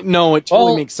the dog? No, it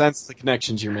totally makes sense, the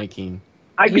connections you're making.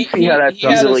 I can see how that's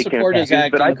really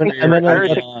confusing, but I think I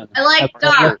like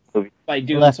dogs. By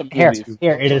doing some Here, movies.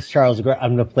 it is Charles Grodin.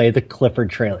 I'm going to play the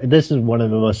Clifford trailer. This is one of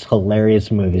the most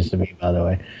hilarious movies to me, by the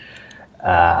way.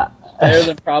 Better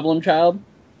than Problem Child?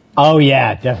 Oh,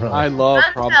 yeah, definitely. I love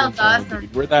That Problem sounds Child, awesome.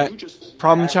 dude. Where that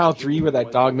Problem Child 3, where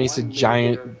that dog makes a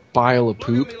giant pile of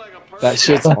poop. That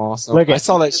shit's awesome. Look at- I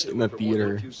saw that shit in the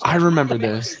theater. I remember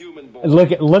this.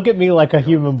 Look at me like a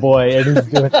human boy, and he's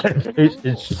doing that.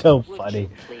 It's so funny.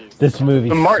 This movie.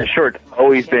 The Martin Short's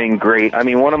always been great. I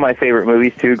mean, one of my favorite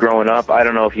movies too, growing up. I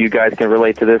don't know if you guys can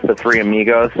relate to this, The Three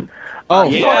Amigos. Oh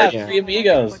yeah, Three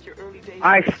Amigos.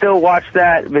 I still watch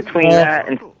that between that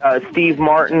and Steve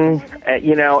Martin.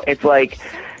 You know, it's like,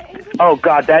 oh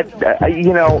God, that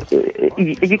you know,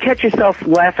 you catch yourself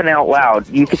laughing out loud.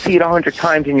 You can see it 100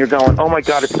 times, and you're going, oh my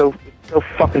God, it's so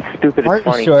fucking stupid. It's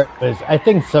Martin funny. Short was. I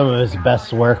think some of his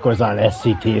best work was on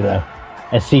SCT though.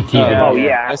 SCT. Oh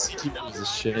yeah. SCT was the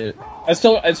shit. I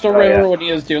still remember when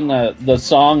he was doing the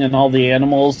song and all the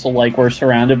animals, so like we're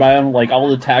surrounded by them, like all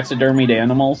the taxidermied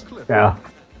animals. Yeah.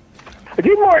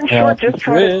 Did Martin Short just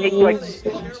try to take like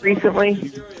recently?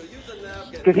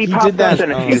 Because he popped did up that,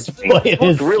 in a few His things.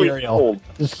 It's really cereal. cold.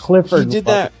 This Clifford. He did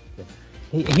that.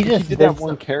 He just did that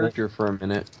one character for a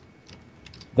minute.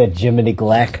 That Jiminy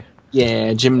Glick.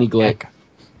 Yeah, Jiminy Glick.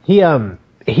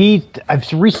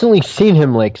 I've recently seen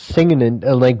him like singing and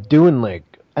like doing like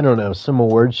I don't know some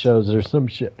award shows or some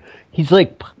shit. He's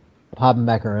like popping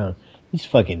back around. He's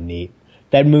fucking neat.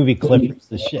 That movie Clifford's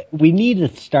the shit. We need to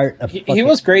start a. He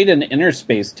was great in Inner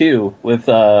Space too with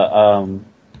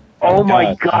Oh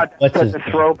my God, that's such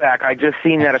a throwback. I just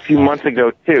seen that a few months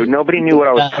ago too. Nobody knew what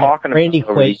I was talking Randy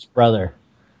about. Quaid's brother.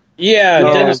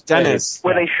 Yeah, Dennis.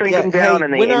 Where they shrink him down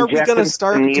and they when are we inject gonna him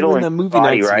start with a needle doing in the movie his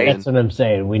body, nights right? again? That's what I'm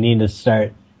saying. We need to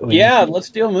start. Let's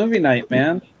do a movie night,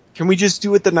 man. Can we just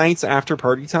do it the nights after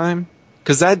party time?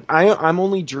 Because I'm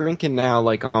only drinking now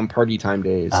like on party time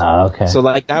days. Oh, okay. So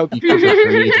like that would be perfect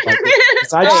for me.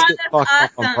 Because I just get fucked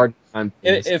up on party time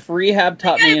days. If rehab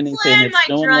taught me anything, it's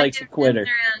no one likes a quitter.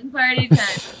 Party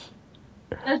time.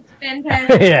 That's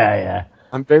fantastic. yeah.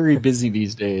 I'm very busy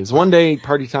these days. One day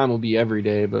party time will be every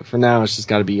day, but for now it's just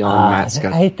got to be on Matt's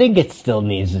schedule. I think it still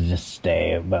needs to just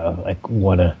stay about like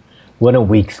one a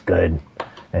week's good.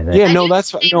 And then, Yeah, no,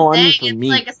 that's no. I mean for It's me,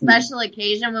 like a special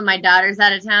occasion when my daughter's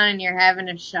out of town and you're having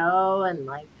a show and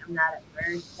like I'm not at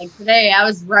work. Like today I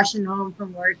was rushing home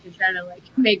from work to try to like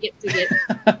make it to get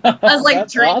I was like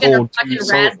drinking a fucking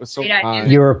raspberry.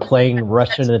 you were playing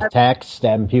Russian Attack,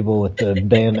 stabbing people with the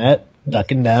bayonet,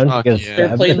 ducking down. yeah.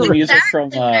 They're playing the music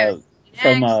from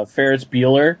Ferris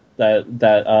Bueller,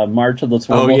 that March of the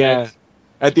Swivel. Oh yeah,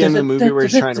 at the end of the movie where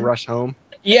he's trying to rush home.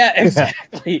 Yeah,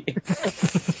 exactly.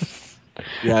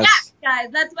 Yes. Guys,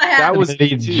 that's what happened. That was he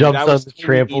too. jumps That on was the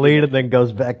trampoline and then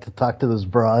goes back to talk to those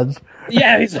broads.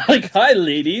 Yeah, he's like, "Hi,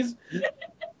 ladies."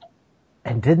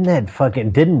 And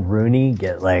didn't Rooney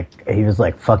get like he was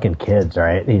like fucking kids,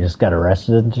 right? He just got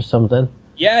arrested or something.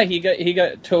 Yeah, he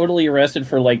got totally arrested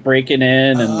for like breaking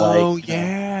in and Oh like.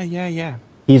 yeah.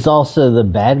 He's also the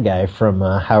bad guy from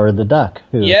Howard the Duck.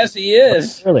 Who Yes, he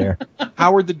is. earlier.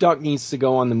 Howard the Duck needs to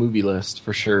go on the movie list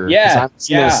for sure. 'cause Yeah, I haven't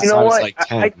seen yeah. this since You know I was what? like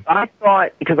 10. I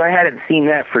thought, because I hadn't seen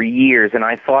that for years, and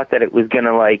I thought that it was going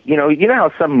to, like, you know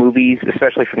how some movies,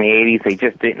 especially from the 80s, they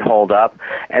just didn't hold up?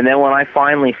 And then when I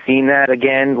finally seen that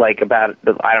again, like about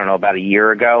a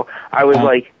year ago, I was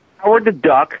like, Howard the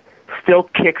Duck still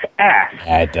kicks ass.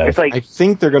 Yeah, it does. It's like, I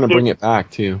think they're going to bring it back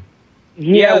too.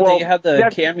 Yeah, well, they had the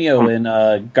that cameo in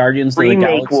Guardians of the remake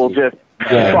Galaxy. will just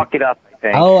Yeah. fuck it up, I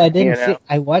think. Oh, I didn't you know? see.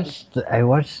 I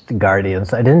watched the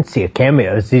Guardians. I didn't see a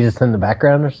cameo. Is he just in the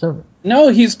background or something? No,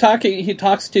 he's talking. He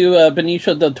talks to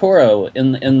Benicio del Toro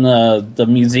in the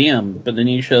museum.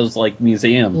 Benicio's like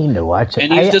museum. I need to watch it.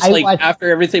 And he's just I like watched,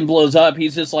 after everything blows up,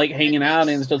 he's just like hanging out and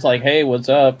he's just like, "Hey, what's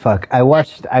up?" fuck. I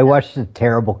watched a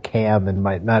terrible cam and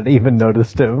might not even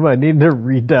noticed him. I need to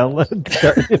re-download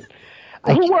Guardians.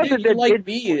 Who was it that Like did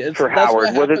me, it's, for that's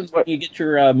Howard? what happens when you get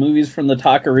your movies from the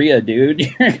taqueria, dude.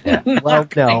 Well,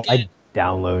 no, I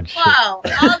download shit. Whoa, all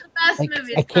the best Like,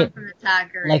 movies I come can't- from the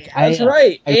Taqueria. Like That's I,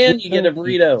 right, I and you get a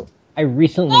recently- burrito. I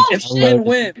recently It's downloaded.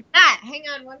 win-win. Matt, hang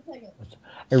on one second.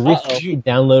 I recently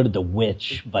downloaded The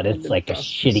Witch, but it's like a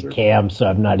shitty cam, so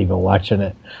I'm not even watching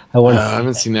it. I want I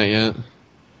haven't seen that yet.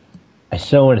 I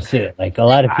still want to see it. Like a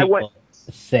lot of I people want-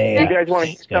 say. You guys want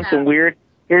to hear something weird?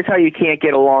 Here's how you can't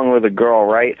get along with a girl,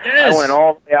 right? Yes. I went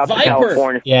all the way out to Viper.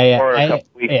 California Yeah, for a yeah, couple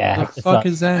weeks. yeah. What the fuck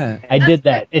is that? I did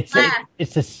that. It's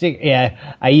a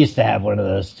yeah. I used to have one of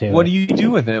those too. What do you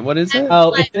do with it? What is it?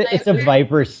 Oh, it's a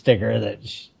Viper sticker that.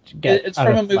 It's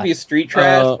from a movie, Street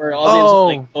Trash, where all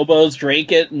these like hobos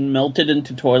drank it and melted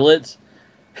into toilets.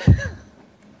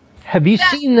 Have you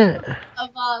seen that? Of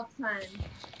all time.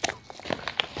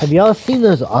 Have y'all seen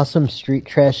those awesome Street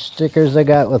Trash stickers I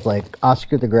got with like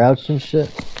Oscar the Grouch and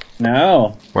shit?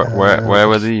 No. Where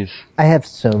were these? I have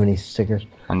so many stickers.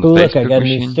 On the Oh, look, I Facebook got a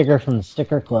new machine? sticker from the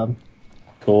Sticker Club.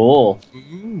 Cool.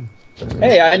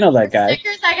 Hey, I know that guy.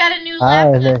 Stickers, I got a new Ah,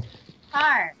 laptop.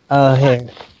 car. Oh, here.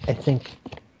 I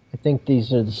think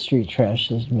these are the street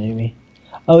trashes, maybe.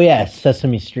 Oh yeah,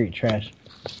 Sesame Street trash.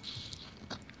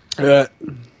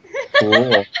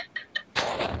 Cool.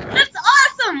 That's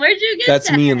awesome. Where'd you get That's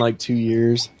that? me in like 2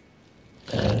 years.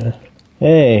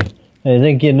 Hey, I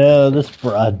think you know this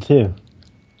broad too.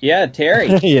 Yeah, Terry.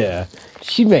 Yeah,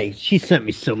 she sent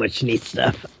me so much neat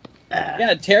stuff.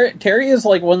 Yeah, Terry is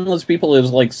like one of those people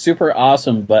who's like super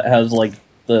awesome, but has like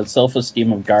the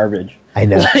self-esteem of garbage. I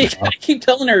know. Like, I keep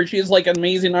telling her she's like an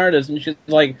amazing artist, and she's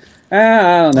like,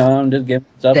 I don't know, I'm just giving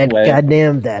stuff That away.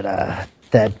 goddamn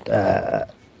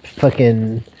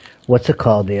fucking what's it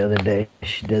called the other day?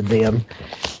 She did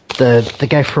the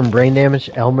guy from Brain Damage,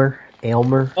 Aylmer.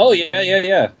 Oh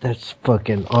yeah. That's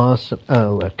fucking awesome.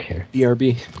 Oh look here,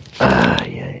 BRB.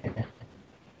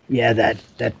 Yeah, that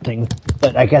thing.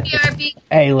 But I got this.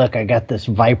 Hey, look, I got this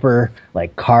Viper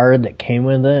like card that came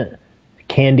with it.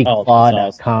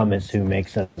 CandyClaw.com is who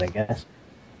makes it, I guess.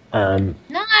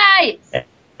 Nice.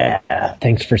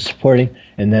 Thanks for supporting.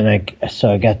 And then I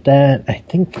got that. I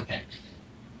think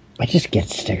I just get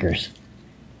stickers.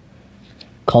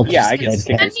 Yeah, I get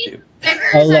stickers too.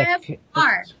 Oh, look.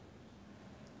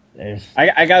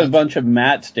 I got a bunch of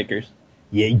Matt stickers.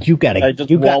 Yeah, you got I it. just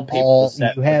You got wallpaper all. the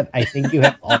set. You have. I think you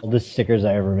have all the stickers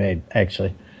I ever made.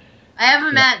 Actually, I have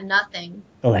them at nothing.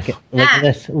 look at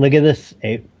this. Look at this.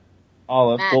 Ape.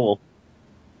 Oh, that's cool.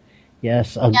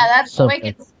 Yes. Yeah, that's something.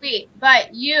 wicked sweet. But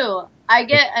I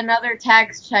get another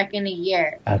tax check in a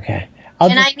year. Okay, I'll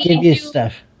And just I give need you you-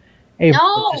 stuff. Ape,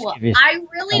 I'll just No, give you I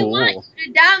really want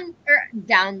you to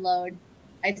download.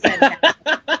 I said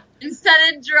that.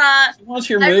 Instead of draw. What's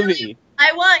your I movie? really-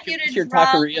 I want you What's to your draw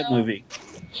taqueria movie?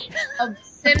 of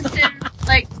Simpsons,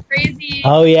 like crazy.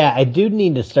 Oh yeah, I do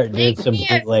need to start doing some me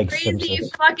a bootleg crazy,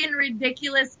 Simpsons. fucking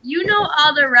ridiculous. You know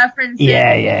all the references.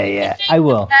 Yeah. I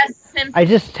will. Best Simpsons. I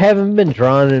just haven't been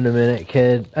drawn in a minute,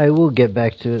 kid. I will get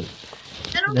back to it.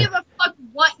 I don't give a fuck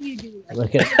what you do.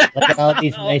 Look at all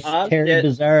these nice Terry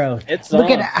Bizarro. It's Look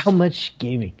on. at how much she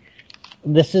gave me.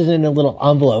 This is in a little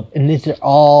envelope, and these are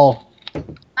all.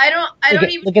 I don't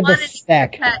even look at want the any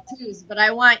stack. tattoos, but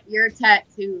I want your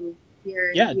tattoo.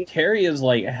 Yeah, Terry is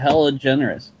like hella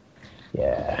generous.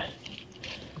 Yeah.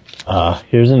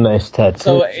 Here's a nice tattoo.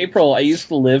 So April, I used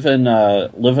to live in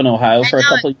Ohio for a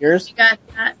couple of years, You got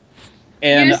that.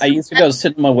 and Here's- I used to go to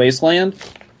Cinema Wasteland,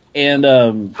 and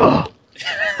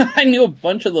I knew a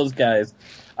bunch of those guys.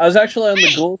 I was actually on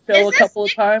the Ghoul Show a couple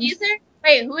of times. Caesar?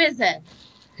 Wait, who is it?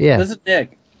 Yeah. This is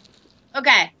Nick.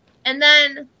 Okay, and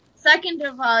then second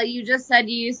of all, you just said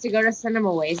you used to go to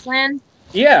Cinema Wasteland.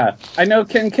 Yeah, I know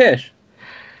Ken Kish.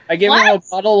 I gave him a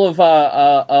bottle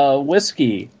of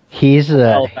whiskey. He's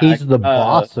while the back,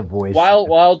 boss of Wasteland.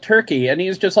 Wild Turkey, and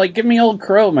he's just like, give me Old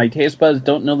Crow. My taste buds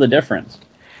don't know the difference.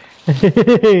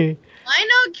 I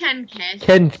know Ken Kish.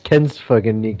 Ken's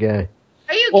fucking neat guy.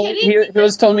 Are you Well, kidding me? he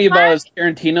was telling me about his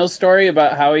Tarantino story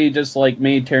about how he just like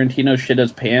made Tarantino shit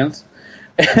his pants,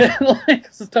 and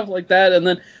like stuff like that. And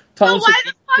then Tom why Segura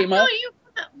the fuck came up. don't you?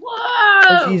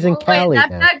 Whoa! He's in Cali Wait,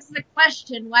 that now. begs the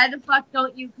question: why the fuck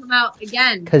don't you come out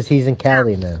again, Because he's in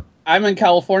Cali now. I'm in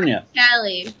California.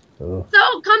 Cali? Ooh.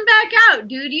 So come back out,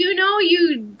 dude. You know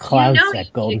you. Cloud you know set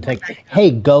you golden should come ticket. back.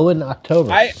 Hey, go in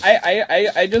October.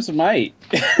 I just might.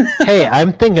 Hey,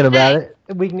 I'm thinking about it.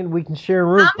 We can share a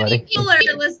room, How many buddy. people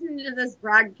are listening to this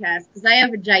broadcast? Because I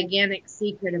have a gigantic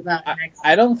secret about next.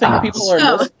 I don't think people are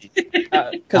So- listening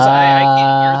because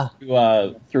I came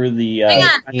here through the. Hang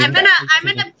on, I'm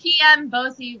gonna PM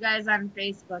both of you guys on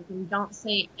Facebook and don't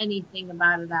say anything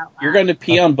about it out loud. You're going to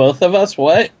pee on both of us?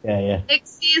 What? Yeah. Nick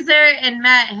Caesar and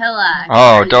Matt Hillock.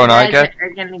 Oh, You don't I guys get- Are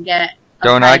gonna get.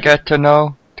 Don't I get to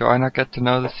know? Do I not get to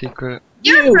know the secret?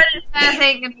 Your British ass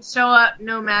ain't gonna show up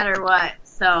no matter what.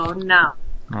 So no.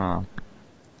 Oh.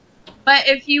 But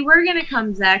if you were gonna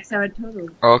come, Zax, I would totally.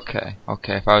 Okay.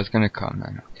 If I was gonna come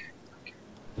then.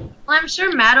 Well, I'm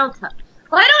sure Matt'll.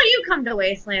 Why don't you come to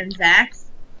Wasteland, Zax?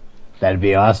 That'd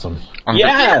be awesome.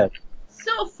 Yeah.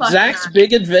 So fucking. Zach's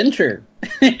Big Adventure.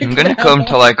 I'm gonna come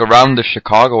to like around the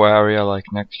Chicago area like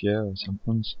next year or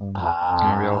something.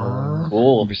 So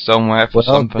Cool. Be somewhere for Well,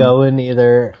 something. go in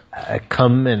either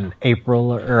come in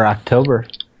April or October.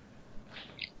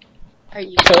 Are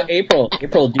you? So April,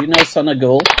 do you know Son of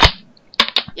Gold?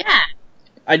 Yeah.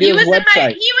 I do He his was in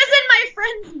website. he was in my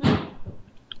friend's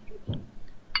movie.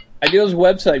 I do his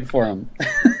website for him.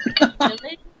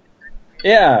 Really?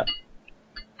 Yeah.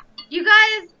 You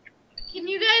guys, can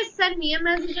you guys send me a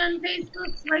message on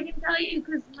Facebook so I can tell you?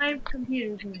 Because my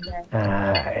computer's in there.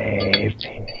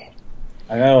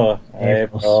 I know.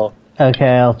 April. Okay,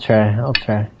 I'll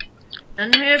try.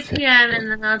 Send me a PM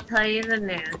and then I'll tell you the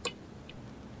news.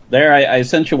 There, I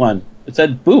sent you one. It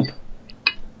said boop.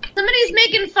 Somebody's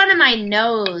making fun of my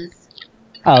nose.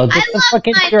 Oh, I this is love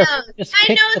fucking my jerk. nose. Just My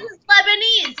kick nose is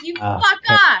Lebanese. You Oh, fuck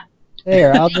okay. off.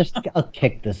 There, I'll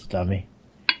kick this dummy.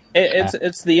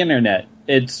 It's the internet.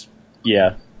 It's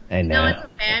yeah. I No, know. it's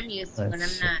okay. I'm used to it. I'm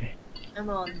not. I'm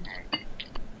old enough.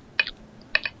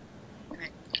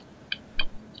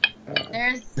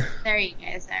 There you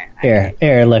guys are.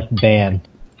 Here, look, ban.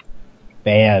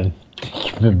 Ban.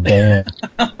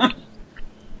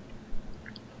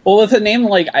 Well, with a name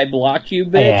like I blocked you,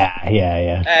 bitch.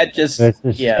 Yeah. That just It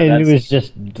was just, yeah. and That's, it was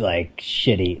just like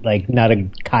shitty. Like not a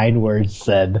kind word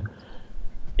said.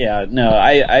 yeah. No,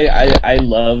 I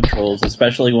love trolls,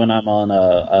 especially when I'm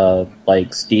on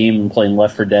like Steam playing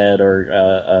Left 4 Dead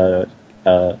or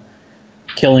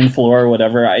Killing Floor or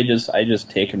whatever. I just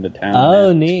take him to town.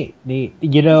 Oh, neat.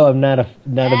 You know, I'm not a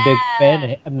big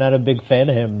fan. I'm not a big fan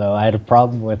of him though. I had a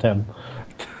problem with him.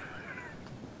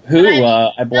 Who?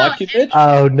 I blocked you, bitch.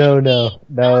 Oh no!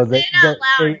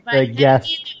 The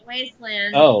guest.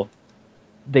 Wasteland. Oh,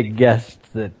 the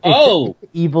guest that. Oh,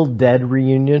 Evil Dead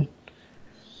reunion.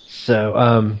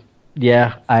 So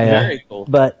yeah, I. Very cool.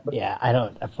 But yeah, I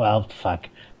don't. Well, fuck.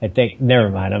 I think. Never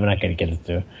mind. I'm not going to get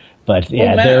into it. But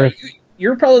yeah, Matt, there.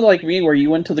 You're probably like me, where you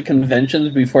went to the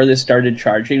conventions before they started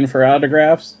charging for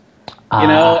autographs. You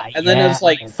know, and then it's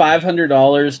like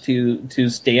 $500 to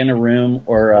stay in a room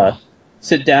or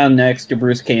sit down next to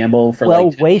Bruce Campbell for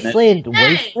like 10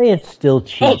 Wasteland's still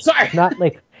cheap. Oh, sorry. It's not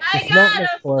like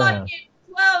 $12 autograph.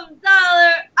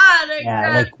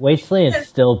 yeah, like Wasteland's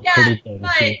still pretty dang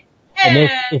cheap.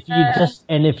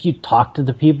 And if you talk to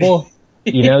the people,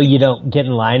 you know, you don't get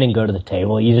in line and go to the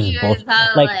table. You just both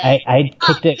like I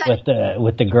kicked it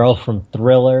with the girl from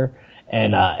Thriller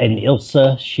and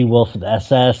Ilsa, She-Wolf of the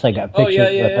SS. I got pictures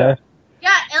with her. Yeah,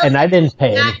 Ilsa, and I didn't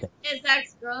pay anything. His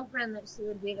ex-girlfriend that she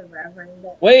would be the Reverend.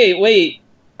 Wait.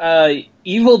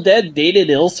 Evil Dead dated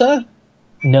Ilsa?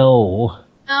 No.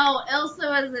 No, Ilsa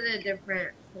was in a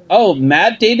different. Oh,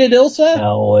 Matt dated Ilsa?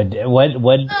 No. What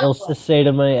did Ilsa say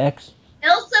to my ex? Ilsa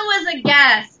was a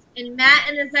guest, and Matt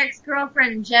and his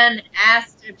ex-girlfriend Jen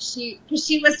asked if because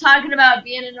she was talking about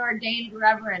being an ordained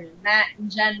reverend, and Matt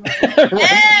and Jen were like,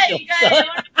 "Hey, you guys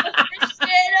want to put this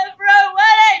shit up for a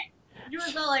wedding?" She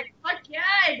was all like, "Fuck yeah,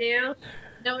 I do."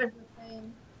 That was the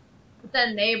thing. But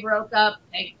then they broke up.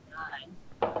 Thank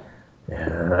God.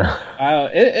 Yeah.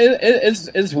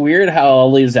 It's weird how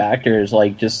all these actors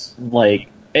like just like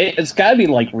it's got to be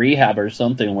like rehab or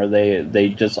something where they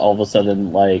just all of a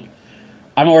sudden like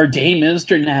I'm an ordained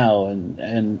minister now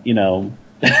and you know.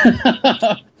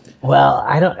 Well,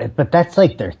 I don't, but that's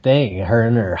like their thing. Her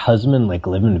and her husband like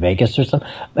live in Vegas or something.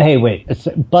 Hey, wait,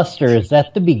 Buster, is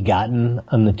that the Begotten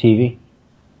on the TV?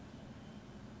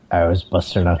 I was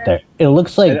Buster not there. It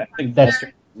looks like that's.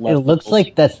 It looks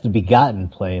like that's the Begotten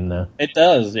playing though. It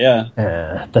does, yeah.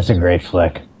 That's a great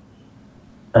flick.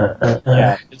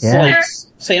 Yeah, it's like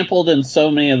sampled in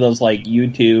so many of those like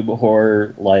YouTube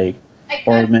horror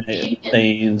minute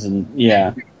things, and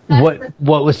yeah. What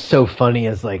was so funny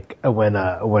is like when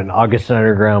August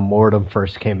Underground Mortem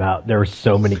first came out, there were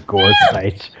so many gore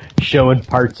sites showing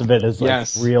parts of it as like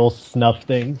real snuff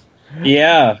things.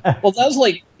 Yeah, well that was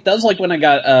like when I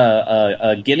got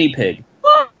a guinea pig.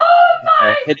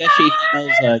 Hideshi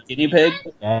Hino's guinea pig.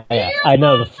 Yeah, I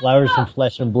know the Flowers and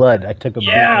Flesh and Blood. I took a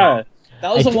that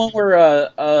was the one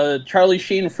where Charlie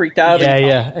Sheen freaked out.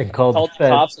 And called the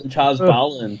cops and Chaz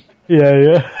Balin.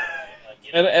 Yeah.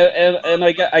 And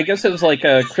I guess it was like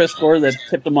Chris Gore that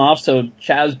tipped him off. So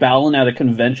Chaz Balin at a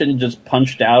convention just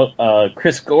punched out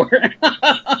Chris Gore.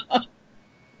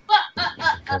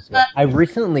 I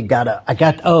recently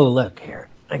look here.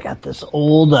 I got this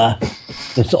old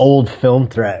film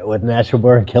threat with Natural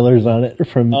Born Killers on it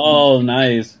from. Oh,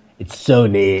 nice! It's so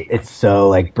neat. It's so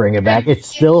like bring it back. It's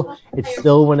still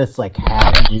when it's like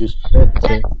half used too.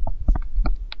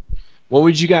 What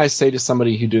would you guys say to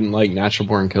somebody who didn't like Natural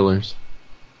Born Killers?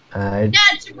 You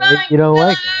don't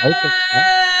like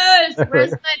it.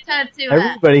 Where's my tattoo at?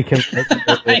 Everybody can.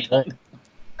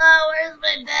 Oh, where's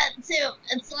my tattoo?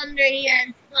 It's under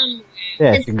here somewhere.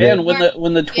 Yeah, it's man,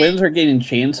 when the twins are getting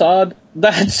chainsawed,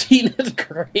 that scene is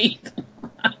great.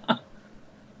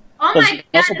 Oh my god,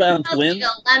 Muscle Bound it smells Twins? like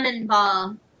a lemon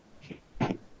ball.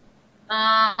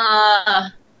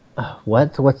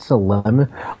 What's the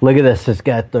lemon? Look at this. It's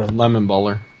got the lemon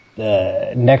baller.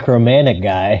 The necromantic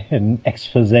guy and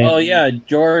expose. Oh yeah,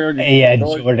 Jordan. Yeah,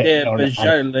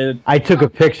 Jordan. I took a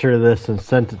picture of this and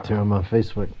sent it to him on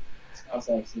Facebook.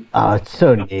 Oh, it's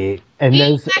so neat. And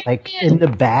there's like in the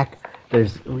back,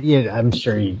 I'm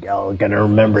sure you all gonna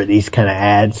remember these kind of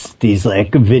ads, these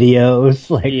like videos,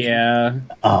 like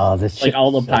this like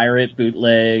all the pirate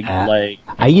bootleg, like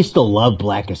I used to love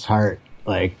Blackest Heart,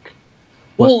 like.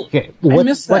 Well, I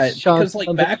miss that because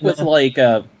like back with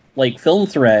like Film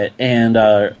Threat and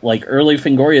like early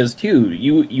Fangorias too,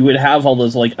 you would have all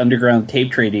those like underground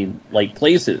tape trading like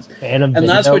places, and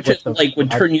that's what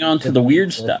would turn you on to the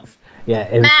weird stuff.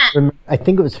 Yeah, I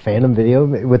think it was Phantom Video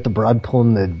with the broad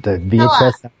pulling the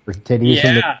VHS out for titties.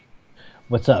 Yeah.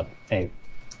 What's up? Hey.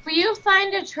 Will you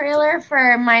find a trailer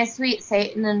for My Sweet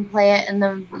Satan and play it in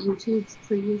the YouTubes,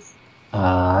 please?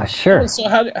 Sure. So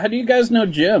how do you guys know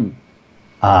Jim?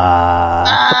 I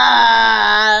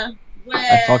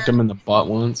fucked him in the butt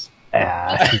once.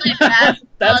 That's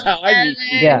how I meet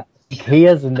you. Yeah, he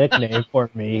has a nickname for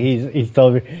me. He's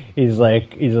told me he's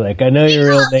like I know your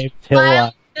real name's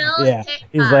Hilllock. Yeah,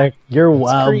 he's like you're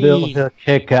Wild Bill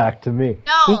Hickok to me.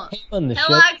 No,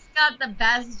 Hillock's got the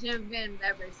best Jim Van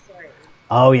Bever story.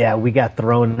 Oh yeah, we got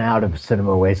thrown out of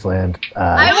Cinema Wasteland.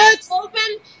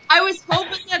 I was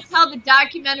hoping that's how the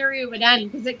documentary would end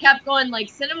because it kept going like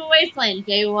Cinema Wasteland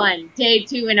day 1, day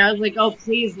 2, and I was like, oh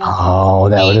please. Oh,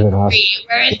 that would have been awesome.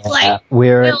 Where it's like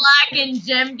Hillock and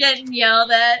Jim getting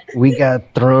yelled at. We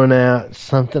got thrown out.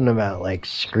 Something about like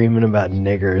screaming about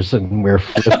niggers, and we're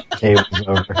flipping tables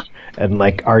over and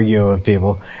like arguing with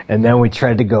people. And then we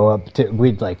tried to go up to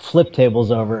we'd like flip tables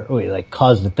over. We like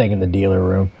caused a thing in the dealer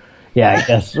room. Yeah, I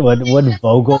guess what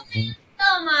Vogel.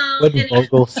 Would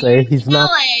Vogel say he's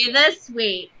not? LA this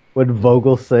week. Would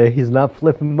Vogel say he's not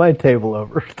flipping my table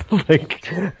over?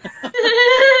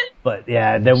 But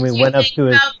yeah, then we went up to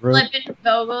his room. Flipping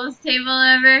Vogel's table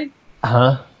over?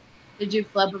 Huh? Did you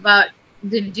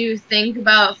think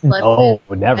about flipping? Oh,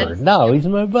 never. No, he's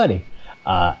my buddy.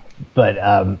 But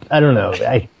I don't know.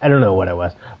 I don't know what it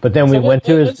was. But then we went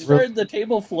to his room. Started the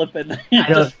table flipping.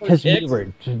 Because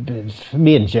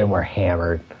me and Jim were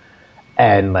hammered,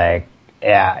 and like.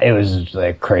 Yeah, it was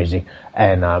like crazy,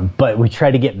 and but we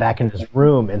tried to get back in his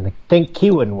room, and the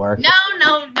key wouldn't work. No.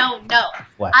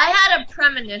 What? I had a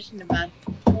premonition about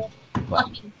the whole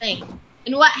fucking thing,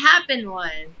 and what happened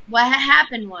was,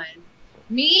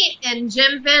 me and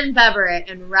Jim Van Bever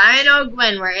and Ryan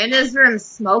O'Gwen were in his room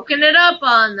smoking it up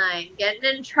all night, getting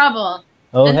in trouble.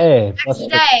 Oh and hey! The next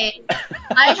day,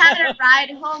 I had a ride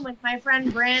home with my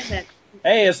friend Brandon.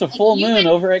 Hey, it's a full moon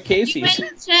over at Casey's. You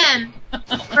and Jim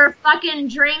were fucking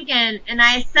drinking, and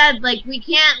I said, like, we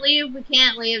can't leave.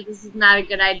 This is not a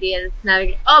good idea.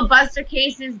 Oh, Buster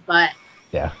Casey's butt.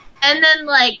 Yeah. And then,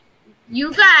 like,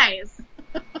 you guys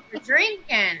were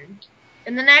drinking,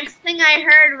 and the next thing I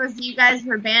heard was you guys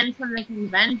were banned from the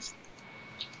convention.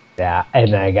 Yeah,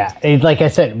 and like I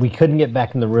said, we couldn't get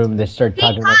back in the room. They started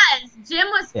talking about... Because Jim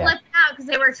was flipping out because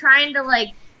they were trying to, like,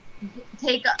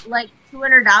 take like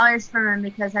 $200 from him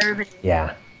because everybody.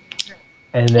 Yeah,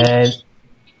 and then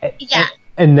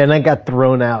and then I got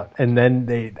thrown out, and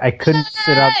then I couldn't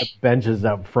sit on the benches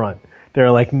out front. They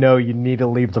were like, "No, you need to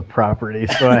leave the property."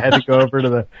 So I had to go over to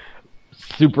the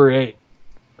Super 8.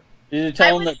 Did you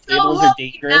tell them that tables are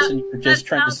dangerous and you're just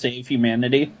trying to save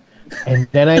humanity? And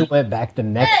then I went back the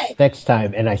next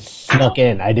time, and I snuck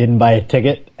in. I didn't buy a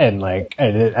ticket, and like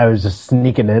I was just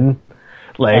sneaking in.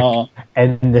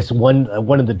 And this one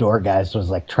of the door guys was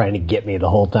like trying to get me the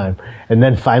whole time, and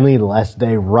then finally the last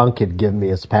day, Runk had given me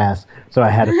his pass, so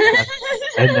I had a pass.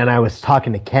 And then I was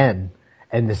talking to Ken,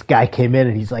 and this guy came in,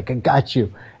 and he's like, "I got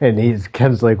you," and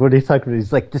Ken's like, "What are you talking about?"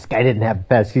 He's like, "This guy didn't have a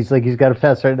pass." He's like, "He's got a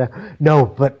pass right now." No,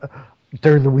 but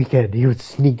during the weekend he was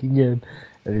sneaking in,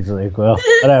 and he's like, "Well,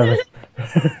 whatever."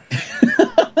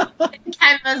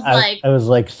 I was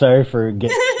like, sorry for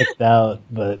getting kicked out,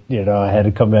 but I had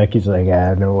to come back. He's like,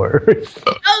 no worries.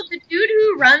 Oh, the dude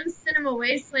who runs Cinema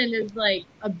Wasteland is like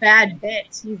a bad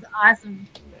bitch. He's awesome.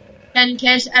 Ken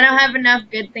Kish. I don't have enough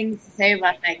good things to say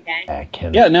about that guy.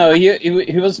 Yeah, no,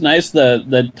 he was nice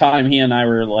the time he and I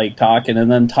were like talking,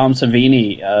 and then Tom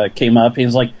Savini came up. He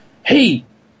was like, "Hey,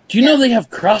 do you know they have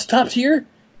crosstops here?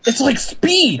 It's like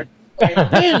speed,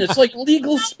 man. It's like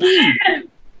legal speed."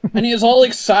 And he was all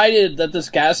excited that this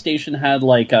gas station had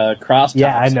like crosstops.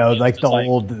 Yeah, I know, like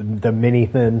the mini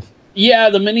thins.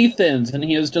 Yeah, the mini thins, and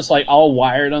he was just like all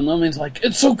wired on them. He's like,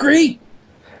 "It's so great,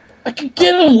 I can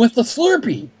get them with the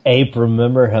Slurpee." Ape,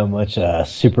 remember how much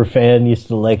Superfan used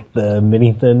to like the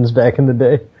mini thins back in the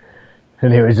day,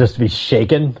 and he would just be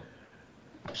shaking.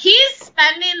 He's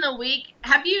spending the week.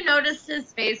 Have you noticed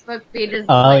his Facebook feed is?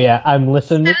 Oh yeah, I'm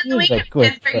listening to music.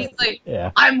 He's like,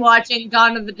 I'm watching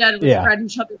Dawn of the Dead with Fred and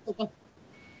Chubby Boggle.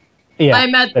 Yeah,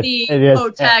 I'm at the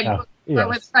tag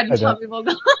with Fred and Chubby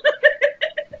Boggle.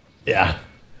 Yeah.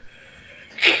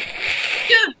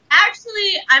 Dude, actually,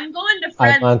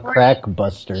 I'm on Crack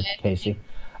Buster, Casey.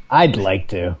 I'd like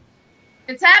to.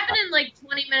 It's happening like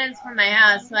 20 minutes from my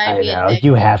house, so I'd I be a know. dick.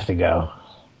 You have to go.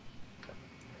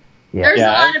 Yeah. There's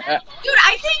Yeah, a lot of dude.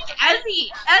 I think Ezzy.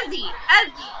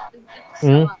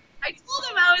 Hmm? I told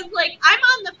him, I was like, I'm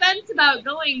on the fence about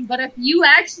going, but if you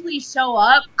actually show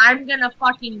up, I'm gonna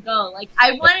fucking go. Like,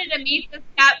 I wanted to meet this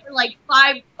cat for like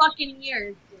 5 fucking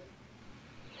years.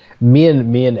 Me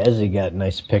and Ezzy got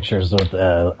nice pictures with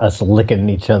us licking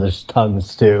each other's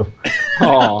tongues too.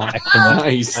 Oh,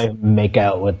 nice. I make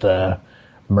out with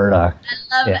Murdoch.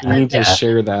 I love You need to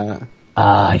share that.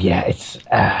 Yeah, it's.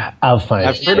 I'll find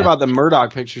I've it. heard about the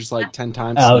Murdoch pictures like 10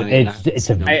 times. Oh, tonight. it's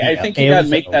a. I think you gotta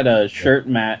make that a shirt,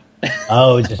 Matt.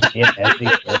 Oh, just me and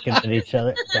Ezzy looking at each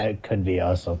other. That could be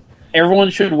awesome. Everyone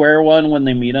should wear one when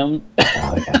they meet him.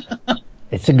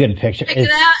 It's a good picture. Check it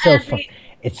It's out, so Ezzy. fun.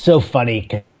 It's so funny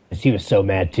because he was so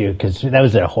mad too because that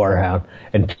was at a horror hound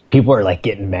and people were like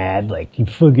getting mad like you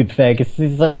fucking faggots.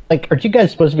 He's like, aren't you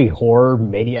guys supposed to be horror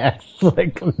maniacs?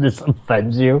 Like this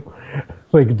offends you?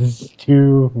 Like this is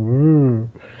too.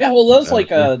 Yeah, well,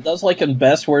 that was like in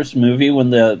Best Worst Movie when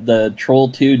the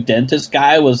Troll 2 dentist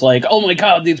guy was like, "Oh my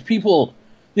god, these people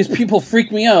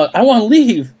freak me out. I want to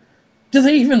leave. Do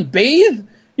they even bathe?"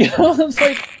 You know, it's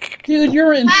like, dude,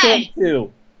 you're in Troll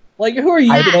 2. Like, who are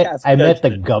you? I met the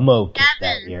Gummo kid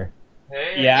that year.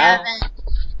 Yeah.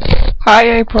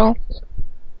 Hi, April.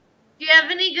 Do you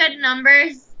have any good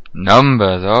numbers?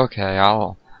 Numbers, okay, I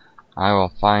will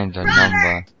find a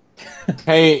number.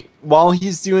 Hey, while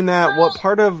he's doing that, what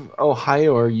part of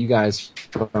Ohio are you guys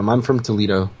from? I'm from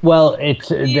Toledo. Well,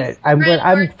 it's I'm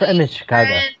in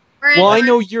Chicago. Well, I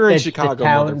know you're in The Chicago,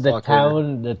 the motherfucker.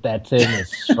 town that's in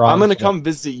is strong. I'm gonna come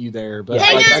visit you there, but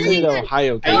Yeah. like, I'm in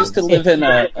Ohio. I used to live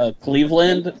in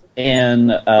Cleveland and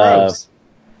Gross.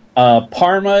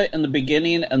 Parma in the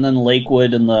beginning, and then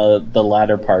Lakewood in the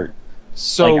latter part.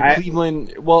 So Like, Cleveland,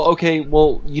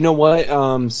 you know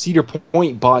what? Cedar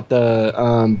Point bought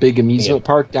the big amusement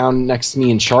park down next to me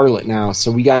in Charlotte now,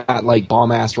 so we got like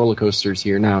bomb ass roller coasters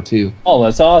here now too. Oh,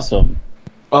 that's awesome!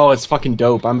 Oh, it's fucking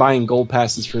dope. I'm buying gold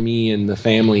passes for me and the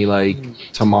family like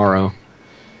tomorrow.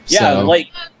 Yeah, So- like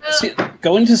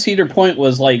going to Cedar Point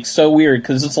was like so weird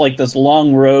because it's like this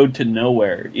long road to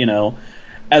nowhere, you know.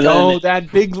 And then,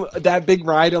 that big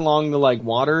ride along the like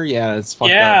water, yeah, it's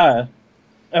fucked up. yeah.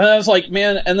 And I was like,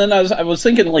 man, and then I was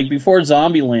thinking like before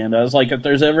Zombieland, I was like, if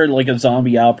there's ever like a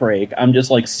zombie outbreak, I'm just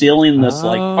like sealing this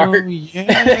like part.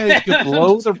 Yeah, you could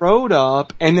blow the road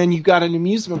up, and then you got an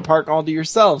amusement park all to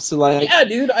yourself. So like, Yeah,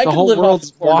 dude, I the could whole live off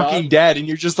world's the corn Walking dog. Dead, and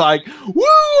you're just like, woo, I'm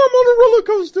on a roller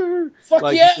coaster. Fuck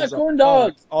Like, yeah, it's just corn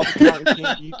dogs. all the cotton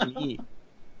candy you can eat.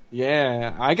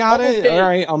 Yeah, I got it. Okay. All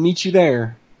right, I'll meet you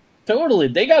there. Totally,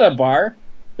 they got a bar.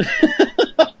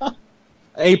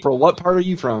 April, what part are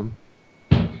you from?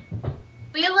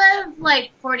 We live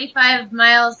like 45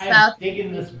 miles south.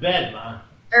 Digging this bed, Ma.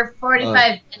 Or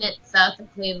 45 minutes south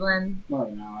of Cleveland.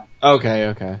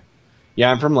 Okay. Yeah,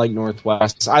 I'm from like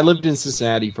Northwest. I lived in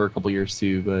Cincinnati for a couple years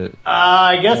too, but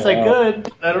I guess I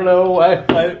could. I don't know why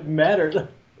it mattered.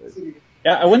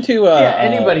 Yeah, I went to.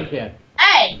 Anybody can.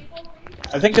 Hey!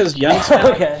 I think it was Youngstown.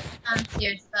 Okay. To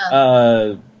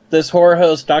yourself. This horror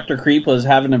host, Dr. Creep, was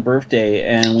having a birthday,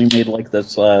 and we made like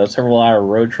this several-hour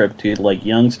road trip to like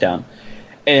Youngstown.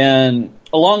 And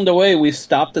along the way, we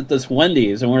stopped at this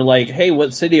Wendy's, and we're like, "Hey,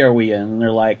 what city are we in?" And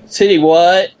they're like, "City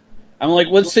what?" I'm like,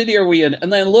 "What city are we in?"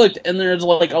 And then I looked, and there's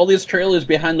like all these trailers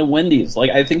behind the Wendy's. Like,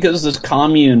 I think it was this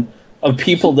commune of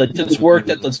people that just worked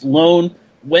at this lone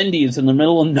Wendy's in the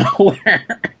middle of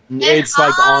nowhere. It's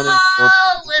like on.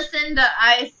 Oh, listen to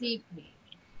ICP.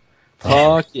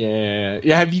 Fuck yeah!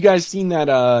 Yeah, have you guys seen that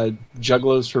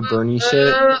Juggalos for Bernie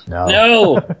shit?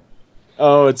 No.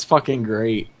 Oh, it's fucking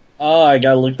great. Oh, I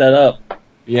gotta look that up.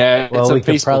 Yeah, Well, it's a we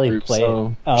could Facebook probably group, play so it.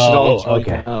 you Oh, should all join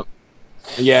okay. up.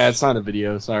 Yeah, it's not a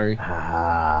video. Sorry.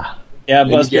 Yeah, And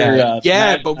Buster. yeah,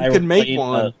 Matt but and we I could were make playing,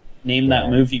 one. Name that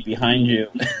movie behind you.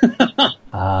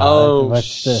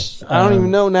 What's this? I don't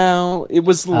even know now. It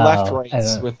was Left I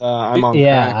Rights don't- with I'm on.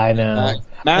 Yeah, Crack. I know.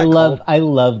 Matt I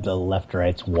love the left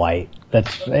right's white.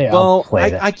 That's I'll Well,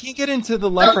 play that. I can't get into the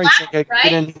left rights like I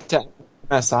can get into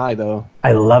MSI though.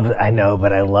 I know,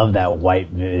 but I love that white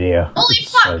video. Holy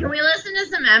It's fuck, so can we listen to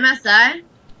some MSI?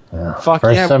 good. Fuck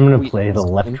First, yeah, I'm gonna we- play the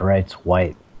left right's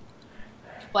white.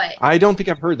 What? I don't think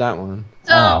I've heard that one.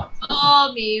 Don't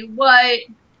call me white.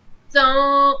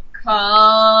 Don't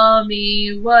call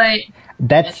me white.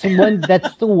 That's the one.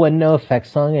 That's the one No Effect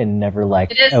song I never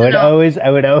liked. It is I would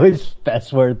No- always fast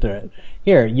forward through it.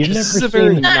 Here, you've This never is a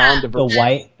very seen the non-diverse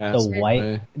white. podcast, The by white. the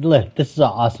way. Look, this is an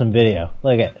awesome video.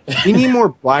 Look at. We need more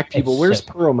black people. It's Where's sick.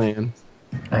 Pearl Man?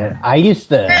 I used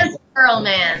to. Girl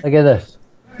man. Look at this.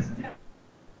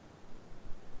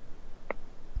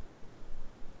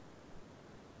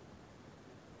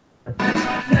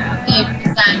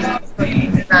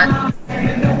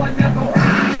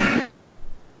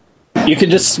 You can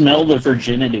just smell the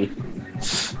virginity.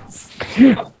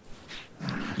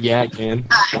 Yeah, I can.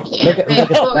 Look at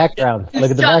the background.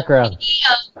 Look at the background.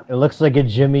 It looks like a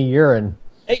Jimmy urine.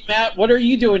 Hey, Matt, what are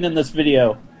you doing in this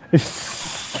video?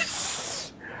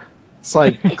 It's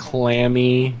like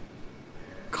clammy,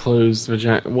 closed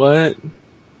vagina. What?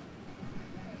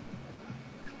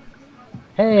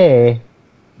 Hey.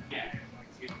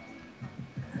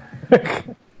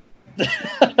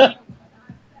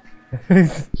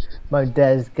 My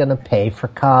dad's gonna pay for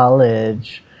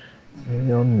college.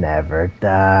 You'll never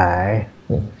die.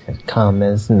 Come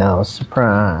as no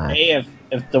surprise. Hey,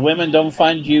 if the women don't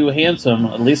find you handsome,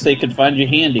 at least they could find you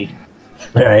handy.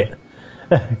 Right.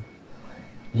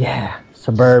 Yeah,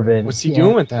 suburban. What's he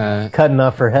doing with that? Cutting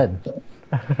off her head.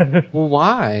 Well,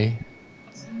 why?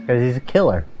 Because he's a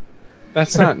killer.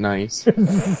 That's not nice.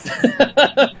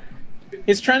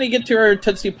 He's trying to get to her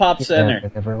Tootsie Pop Center.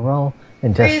 Never roll.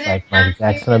 And just like Michael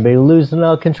Jackson, I'll be losing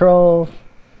all control.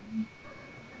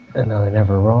 And no, they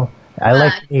never roll. I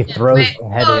like he throws the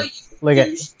head in. Look at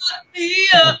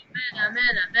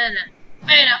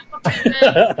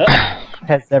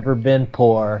has ever been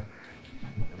poor.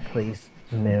 Please,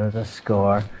 there's a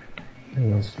score.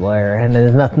 He's lawyer, and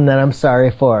there's nothing that I'm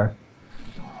sorry for.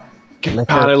 God,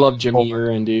 I love Jimmy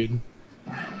Urine, dude.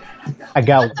 I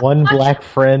got one black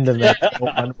friend and then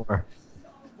one more.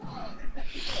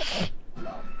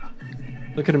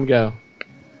 Look at him go.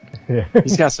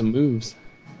 He's got some moves.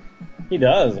 He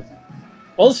does.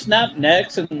 Well, snap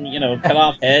necks and, cut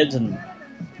off heads and...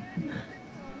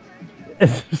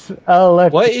 Oh,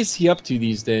 look. What is he up to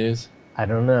these days? I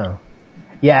don't know.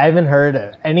 Yeah, I haven't heard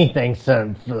of anything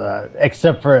since,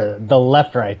 except for the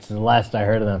Left Rights is the last I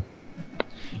heard of them.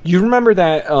 You remember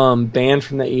that band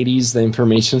from the 80s, the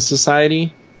Information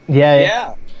Society?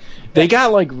 Yeah. They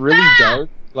got, really dark,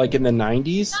 in the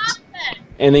 90s.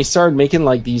 And they started making,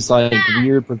 these,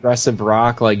 weird progressive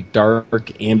rock,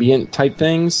 dark ambient type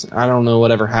things. I don't know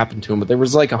whatever happened to them, but there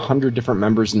was, 100 different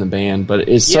members in the band. But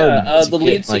it started the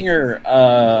lead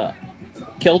singer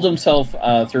killed himself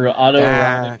through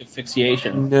autoerotic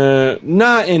asphyxiation. No,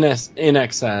 not in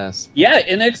excess. Yeah,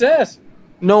 in excess.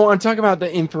 No, I'm talking about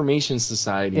the Information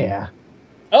Society. Yeah.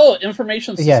 Oh,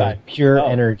 Information Society. Yeah, pure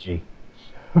energy.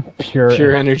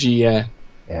 Pure energy, yeah.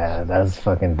 Yeah, that's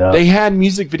fucking dope. They had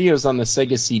music videos on the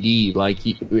Sega CD.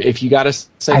 If you got a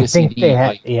Sega CD, they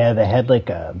had, they had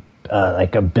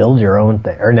a build your own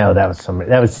thing. Or no, that was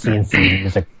CNC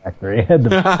Music Factory.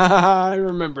 I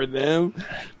remember them.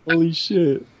 Holy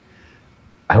shit!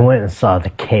 I went and saw the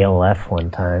KLF one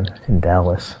time in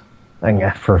Dallas. I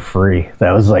got for free.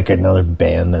 That was another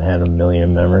band that had 1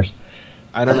 million members.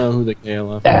 I don't know who the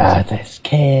KLF is. This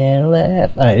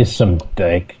KLF. It's some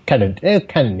kind of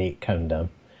neat, kind of dumb.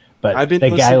 But the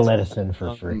guy let us in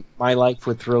for free. My Life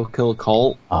with Thrill Kill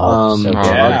Cult.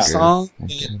 Song.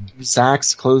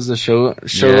 Zach's closed the show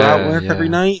out with every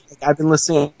night. I've been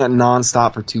listening to it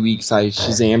nonstop for 2 weeks. I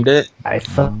Shazammed it. I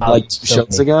saw 2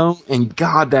 shows ago, and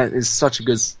God, that is such a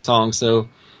good song. So,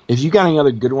 if you got any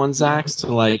other good ones, Zach's, to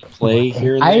play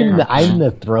here and there, I'm the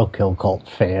Thrill Kill Cult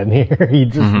fan here.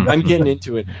 I'm getting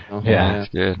into it now. Yeah,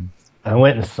 good. I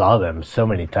went and saw them so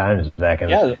many times back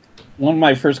in. One of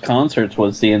my first concerts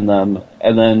was seeing them,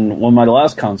 and then one of my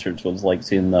last concerts was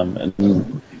seeing them.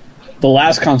 And the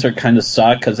last concert kind of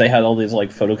sucked because they had all these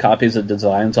photocopies of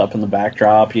designs up in the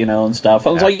backdrop, and stuff. I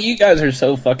was like, you guys are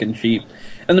so fucking cheap.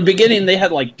 In the beginning, they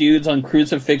had dudes on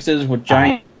crucifixes with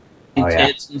giant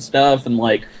tits and stuff, and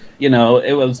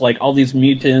it was all these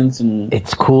mutants. And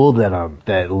it's cool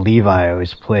that Levi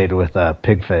always played with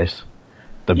Pigface,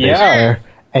 the bass player.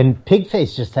 And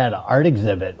Pigface just had an art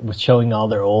exhibit with showing all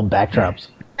their old backdrops.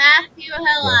 Matthew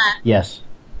Hilla. Yes.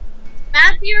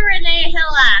 Matthew Renee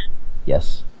Hilla.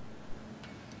 Yes.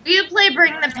 Will you play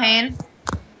Bring the Pain?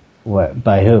 What?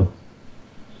 By who?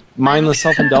 Mindless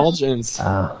Self-Indulgence.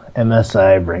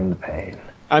 MSI Bring the Pain.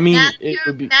 I mean, Matthew, it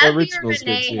would be Matthew original's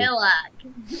Renee good too. Hilla.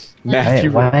 Matthew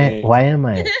Renee. Why am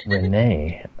I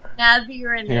Renee? Matthew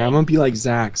Renee. Yeah, I'm gonna be like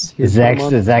Zach's. Zach. I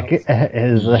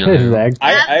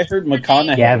heard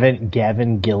McConaughey.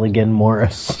 Gavin Gilligan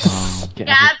Morris.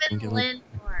 Gavin Lindmore.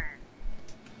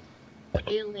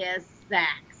 Alias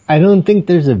Zach. I don't think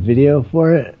there's a video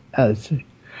for it.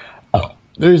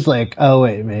 There's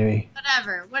maybe.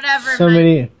 Whatever.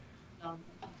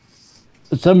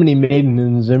 Somebody made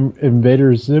an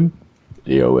Invader Zim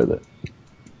video with it.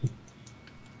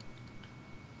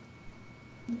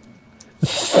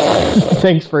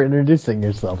 Thanks for introducing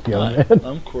yourself, young Hi, man.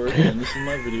 I'm Corey, and this is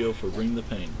my video for Bring the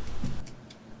Pain.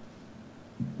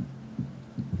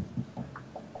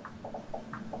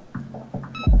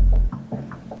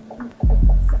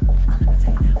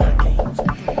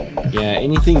 Yeah,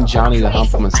 anything Johnny the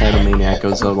Homicidal Maniac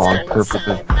goes along perfect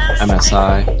with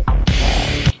MSI.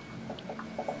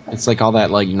 It's like all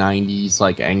that like 90s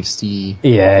like angsty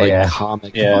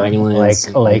comic violence.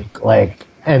 Like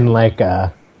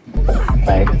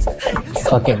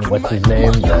fucking what's his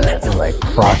name? The, like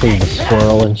Frothy the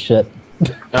Squirrel and shit.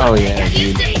 Oh yeah,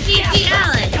 dude.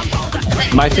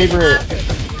 My favorite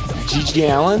G.G.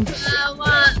 Allen?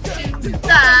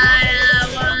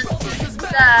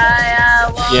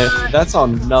 Yeah, that's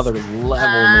on another level,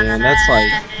 man. That's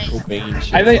like Cobain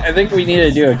shit. I think we need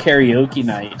to do a karaoke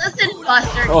night. Listen,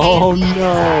 Buster. Oh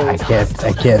no! I can't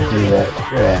do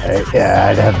that. Yeah,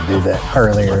 I'd have to do that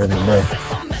earlier in the day.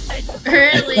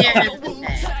 Earlier in the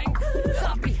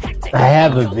day. I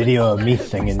have a video of me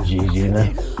singing Gigi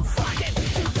now.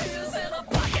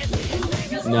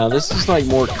 No, this is like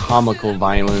more comical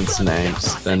violence and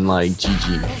angst than like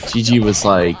Gigi. Gigi was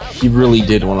like, he really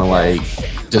did want to like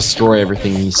destroy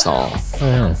everything he saw.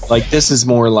 Like this is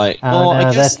more like, well, no, I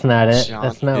guess that's not it. John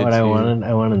That's not did what I too. wanted.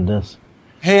 I wanted this.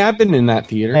 Hey, I've been in that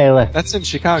theater. Hey, look. That's in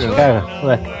Chicago.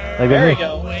 Look at There me. you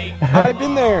go. I've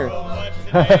been there.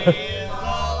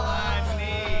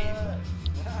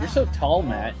 You're so tall,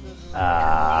 Matt.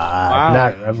 Wow. I'm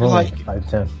You're only like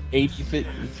 5'10". 80 feet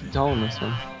tall in this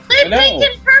one. Play pink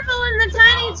and purple in the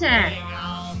tiny tent.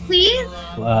 Please?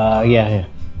 Yeah.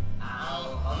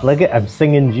 Look at, I'm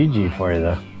singing Gigi for you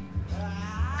though.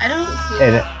 I don't see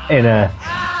You're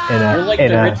like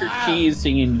the Richard Cheese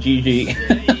singing Gigi.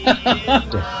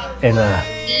 in a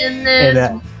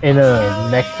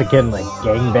Mexican like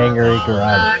gangbanger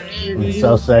garage in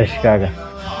Southside Chicago.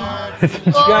 Did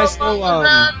you guys know how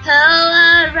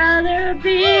I'd rather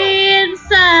be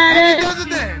inside it.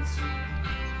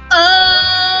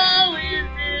 Oh, is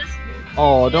this?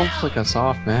 Oh, don't flick us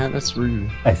off, man. That's rude.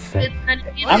 I said.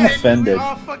 I'm offended.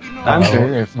 I'm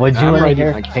sure. What'd you want to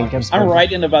hear? I'm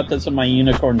writing about this in my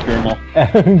unicorn journal.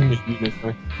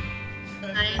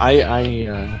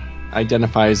 I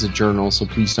identify as a journal, so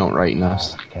please don't write in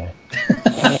us. Okay.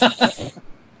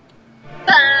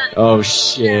 Oh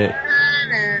shit.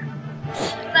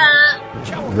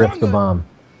 Rip the bomb.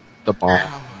 The bomb.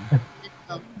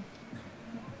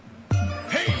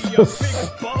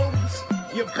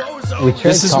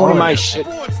 This is one of my shit.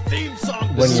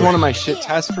 This is one of my shit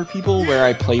tests for people where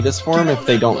I play this for them. If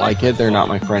they don't like it, they're not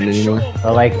my friend anymore.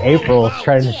 Or like April's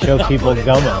trying to show people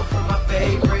Gummo.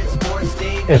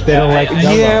 If they don't like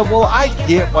Gummo. Yeah, well, I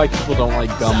get why people don't like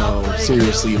Gummo.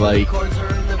 Seriously, like.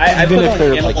 I even put if on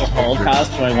they're Animal like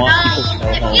Holocaust when I want people to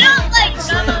go home. You don't like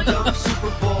Gummo,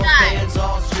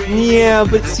 Yeah,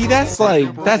 but see, that's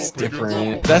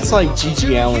different. That's like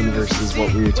G.G. Allen versus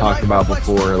what we were talking about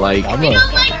before. Like, If you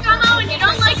don't like Gummo and you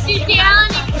don't like G.G. Allen,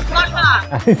 you can fuck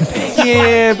off.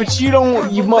 yeah, but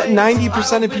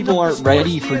 90% of people aren't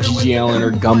ready for G.G. Allen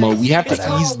or Gummo. We have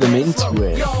to ease them into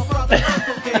it.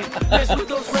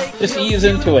 Just ease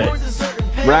into it.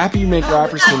 Rappy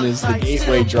McRapperson is the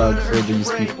gateway drug for these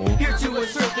people.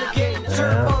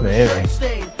 Yeah, maybe.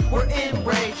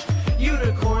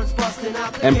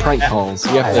 And prank calls.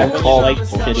 You have to call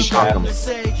people and shock them.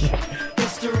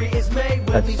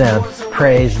 Touchdown.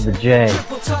 Praise the J.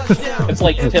 It's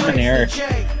like Tim and Eric.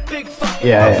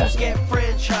 Yeah.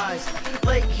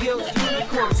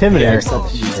 Tim and Eric.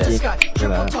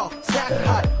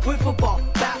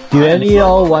 Do any of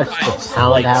y'all watch the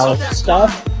Pound House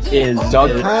stuff? Is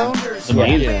Doug Pound?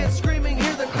 Amazing.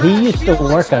 He used to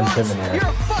work on Tim and Eric.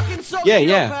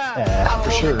 Yeah,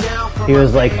 for sure. He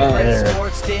was like,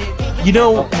 you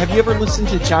know, have you ever listened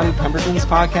to Johnny Pemberton's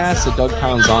podcast, the Doug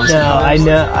Pound's on? No, I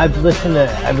know. I've listened to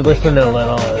a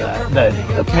little of that,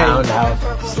 the Pound House.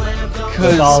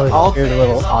 With all his weird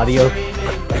little audio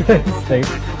things.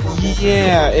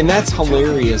 Yeah, and that's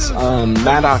hilarious.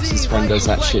 Maddox's friend does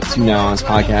that shit too now on his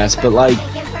podcast. But like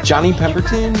Johnny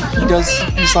Pemberton,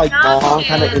 he's like long,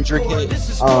 kind of intricate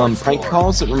prank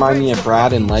calls that remind me of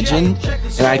Brad and Legend.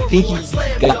 And I think he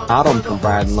got them from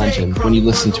Brad and Legend when you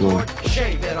listen to him.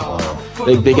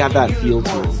 They got that feel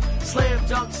to them.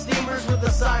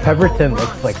 Pemberton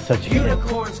looks like such a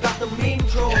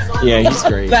Yeah, he's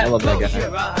great. I love that guy.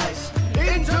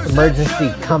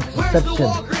 Emergency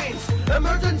contraception.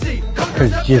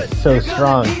 Cause just so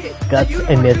strong. Guts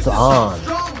and it's on.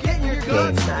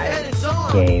 Game night.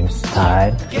 Game's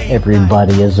tied.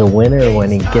 Everybody is a winner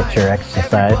when you get your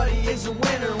exercise.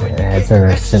 As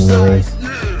our similes.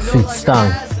 See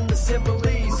stung.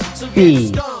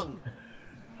 Feed.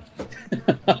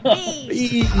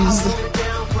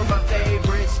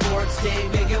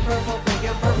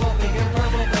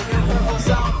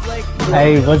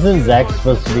 Hey, wasn't Zach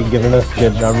supposed to be giving us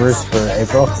good numbers for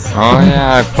April? Oh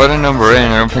yeah, I put a number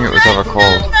in. I don't think it was ever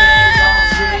called.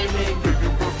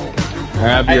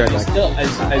 I'll be right back.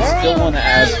 I still want to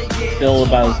ask Phil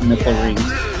about his nipple rings.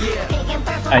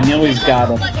 I know he's got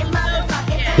them.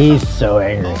 He's so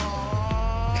angry.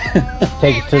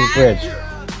 Take it to the bridge.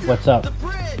 What's up?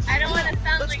 I don't want to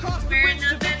sound like I'm swearing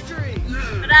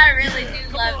nothing, but I really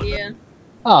do love you.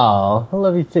 Oh, I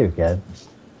love you too, kid.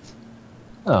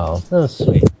 Oh, that was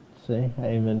sweet. See,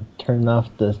 I even turned off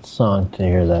the song to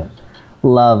hear that.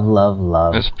 Love, love,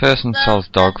 love. This person sells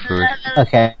dog food.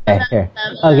 Okay, here.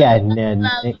 Okay,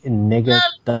 nigga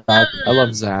dog. I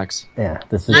love Zach's. Yeah,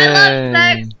 this is. I love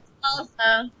sex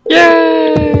also.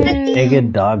 Yay!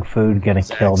 Nigga dog food gonna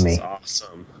kill me.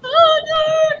 Awesome.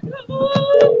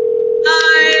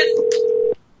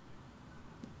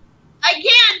 I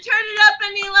can't turn it up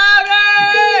any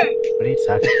louder. What are you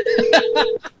talking?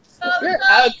 You're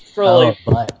out trolling.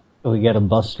 Oh, butt. We got a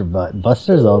Buster butt.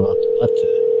 Buster's all about the butt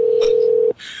today.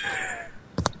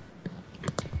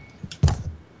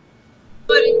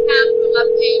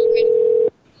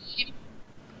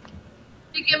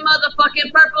 Freaking motherfucking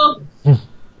purple.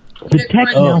 The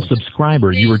text mail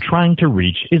subscriber you were trying to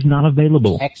reach is not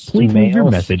available. Please leave your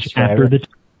message after the.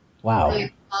 Wow.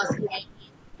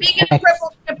 Pink and purple,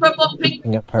 pink and purple, pink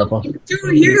and purple.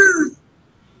 2 years.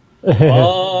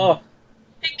 Oh,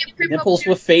 nipples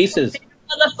with faces.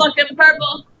 Motherfucking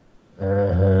purple.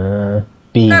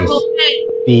 Bees. Purple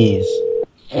pink. Bees.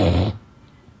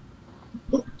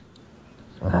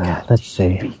 Let's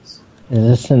see. Is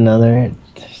this another?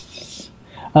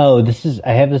 Oh, this is.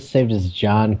 I have this saved as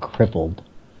John Crippled.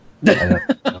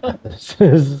 This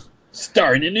is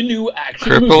starting a new action.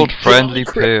 Crippled movie. friendly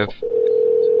pair.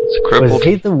 It's crippled. Was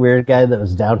he the weird guy that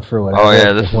was down for whatever? Oh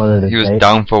yeah, he was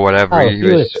down for whatever. Oh, he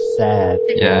was sad.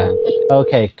 Yeah.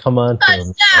 Okay, come on.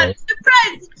 Touchdown,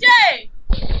 surprise, Jay.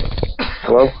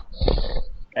 Hello?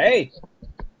 Hey.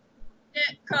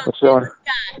 What's going on?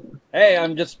 Hey,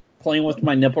 I'm just playing with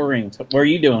my nipple rings. What are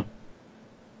you doing?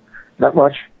 Not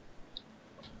much.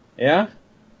 Yeah?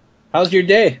 How's your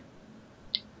day?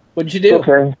 What'd you do?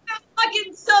 Okay.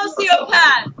 Fucking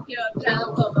sociopath. You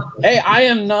know, Hey, I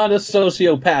am not a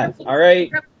sociopath,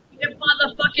 alright?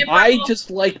 Motherfucking I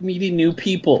just like meeting new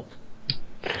people.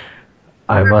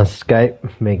 I'm on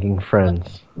Skype making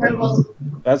friends.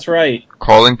 That's right.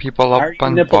 Calling people up How are your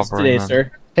and nipples bothering today, them.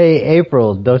 sir? Hey,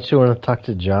 April, don't you want to talk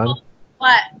to John?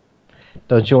 What?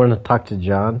 Don't you want to talk to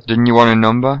John? Didn't you want a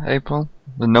number, April?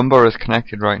 The number is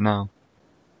connected right now.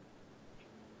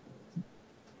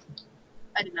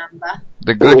 A number.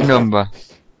 The good number.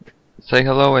 Say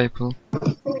hello, April.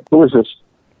 Who is this?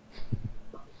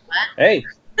 Hey.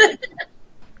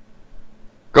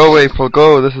 Go, April,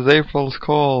 go. This is April's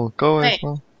call. Go, Wait.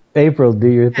 April. April, do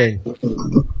your thing.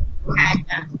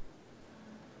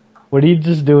 What are you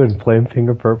just doing? Playing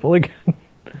Finger Purple again?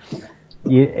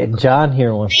 John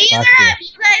here wants to Either talk to you. of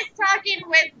you guys talking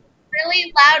with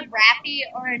really loud rappy,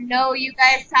 or no, you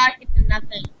guys talking to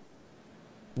nothing.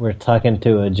 We're talking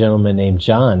to a gentleman named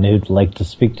John who'd like to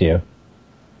speak to you.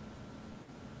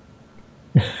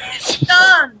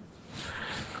 John!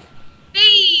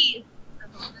 Please!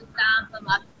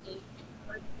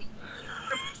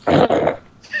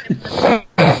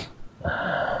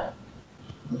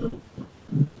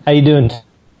 How you doing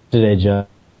today, John?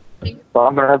 Well,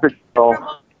 I'm going to have to go.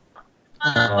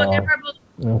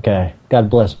 Okay. God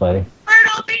bless, buddy.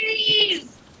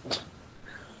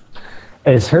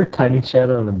 Is her tiny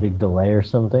chat on a big delay or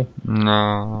something?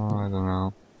 No, I don't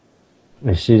know.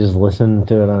 Is she just listening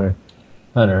to it on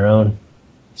her own?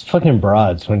 It's fucking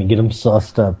broads. When you get them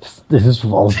sussed up, they just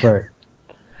fall apart.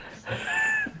 Are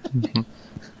you guys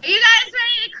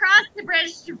ready to cross the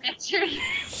bridge to victory?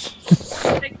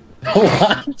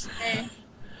 What?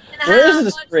 Where is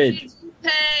this bridge?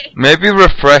 Maybe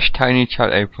refresh Tiny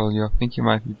Chat, April. I think you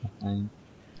might be behind.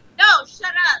 No,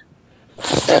 shut up!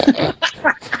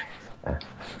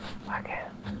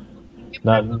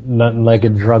 Nothing like a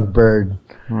drunk bird.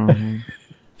 Mm-hmm.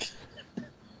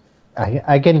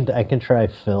 I can try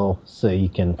Phil so you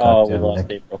can talk to we him. lost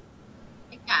Nick. April.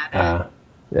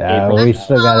 Yeah, April. we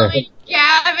still got her. Following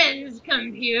Gavin's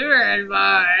computer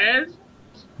advice.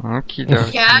 Okie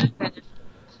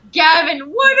Gavin,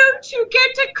 why don't you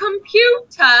get a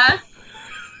computer?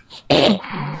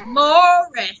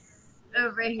 Morris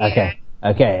over here.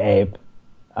 Okay, Abe.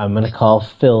 I'm gonna call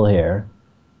Phil here.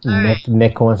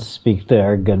 Nick wants to speak to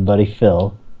our good buddy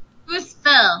Phil. Who's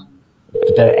Phil?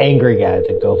 The angry guy,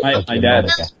 the go My fuck your dad.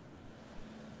 mother guy.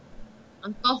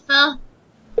 Uncle Phil?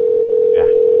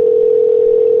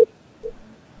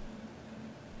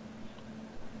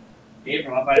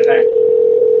 Gabriel, I'll buy it back.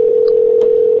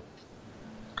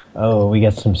 Oh, we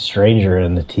got some stranger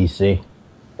in the TC.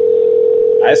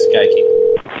 Hi, Skyky.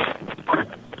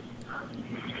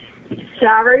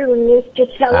 Sorry, we missed your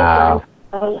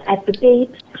telephone at the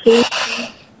beep.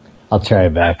 I'll try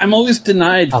it back. I'm always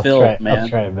denied Phil, man. I'll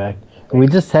try it back. We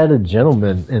just had a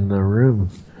gentleman in the room,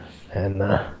 and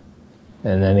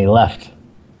then he left.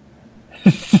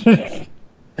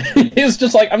 He's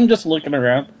just like, I'm just looking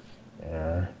around.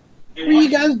 Yeah. What are you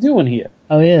guys doing here?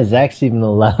 Oh yeah, Zach's even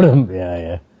allowed him.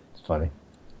 Yeah, it's funny.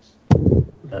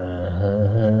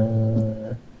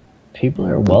 People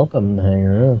are welcome to hang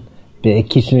around.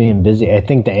 It keeps me busy. I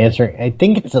think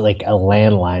it's like a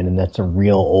landline, and that's a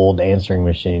real old answering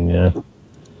machine, you know?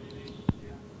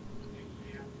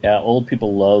 Yeah, old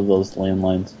people love those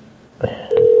landlines.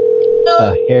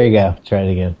 Here you go. Try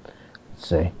it again. Let's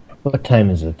see. What time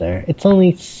is it there? It's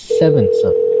only 7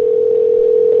 something.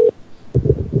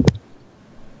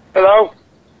 Hello?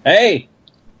 Hey!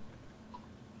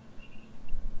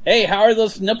 Hey, how are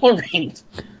those nipple rings?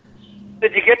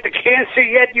 Did you get the cancer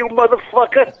yet, you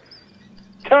motherfucker?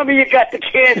 Tell me you got the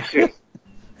cancer.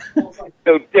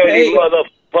 You dirty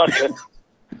motherfucker.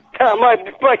 Tell my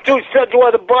two sons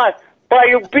want to buy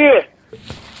you beer.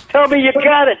 Tell me you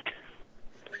got it.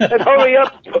 And hurry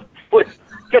up.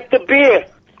 Get the beer.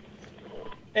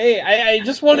 Hey, I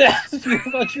just want to ask you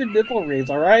about your nipple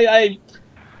rings, alright?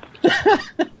 Drop,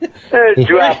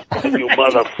 you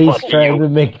motherfucker. He's trying to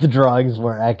make the drawings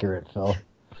more accurate, Phil.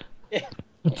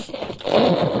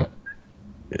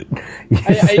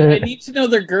 I need to know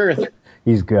their girth.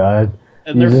 He's good.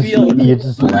 And their feel. You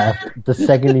just laughed. The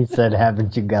second he said,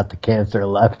 haven't you got the cancer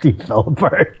left, he fell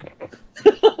apart.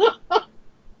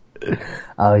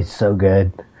 Oh, he's so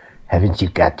good. Haven't you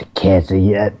got the cancer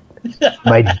yet?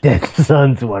 My dead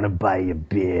sons want to buy you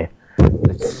beer.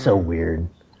 It's so weird.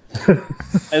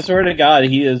 I swear to God,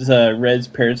 he is Red's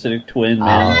parasitic twin,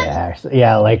 man. Oh, yeah.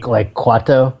 Yeah, like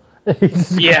Quato.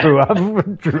 Yeah. Grew up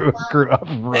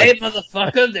right. Hey,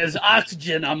 motherfucker, there's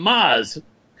oxygen on Mars.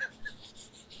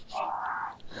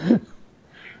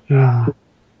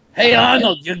 Hey,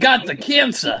 Arnold, you got the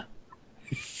cancer.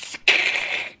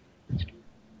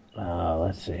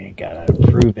 Let's see. Gotta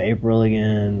approve April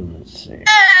again. Let's see.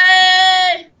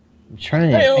 I'm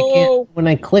trying. I can't. When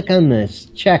I click on this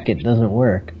check, it doesn't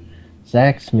work.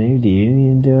 Zach, maybe do you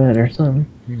need to do it or something?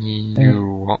 You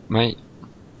what, mate?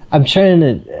 I'm trying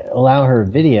to allow her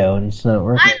video, and it's not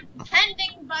working. I'm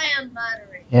pending by a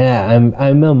moderator. Yeah,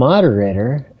 I'm a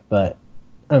moderator, but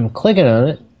I'm clicking on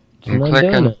it.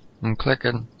 I'm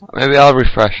clicking. Maybe I'll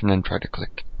refresh and then try to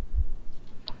click.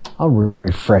 I'll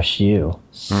refresh you,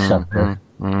 sucker.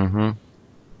 Mm-hmm.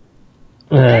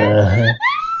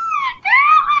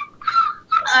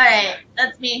 Alright,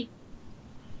 that's me.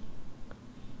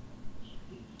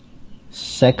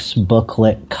 Sex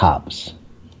booklet cops.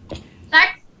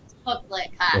 Sex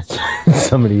booklet cops.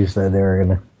 Somebody who said they were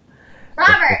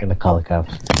gonna call the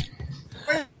cops.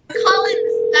 We're calling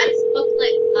the sex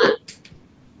booklet cops.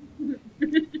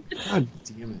 God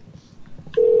damn it.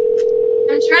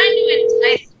 I'm trying to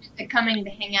entice you into coming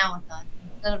to hang out with us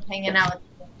instead of hanging out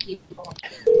with people.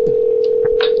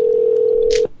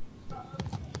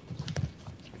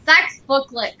 Sex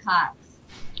booklet cops.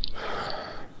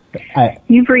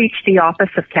 You've reached the office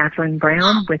of Catherine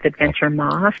Brown with Adventure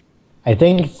Moth. I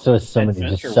think it's just somebody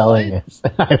just selling it.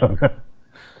 I don't know.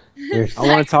 I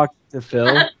want to talk to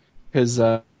Phil because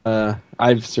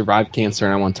I've survived cancer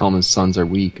and I want to tell him his sons are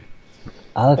weak.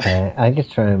 Okay, I can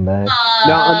try him back.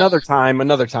 No, another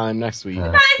time next week.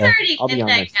 I've already I'll be hit on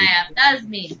that next guy up. That was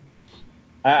me.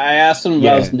 I asked him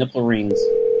about his nipple rings,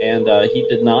 and he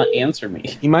did not answer me.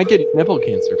 He might get nipple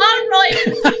cancer. Oh, Roy!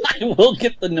 I will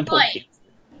get the nipple cancer.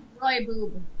 Roy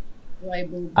Boob. Roy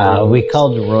Boob. We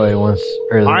called Roy once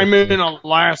earlier. I'm in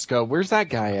Alaska. Where's that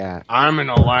guy at? I'm in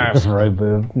Alaska. Roy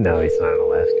Boob? No, he's not in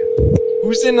Alaska.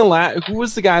 Who's in Alaska? Who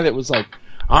was the guy that was like,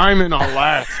 I'm in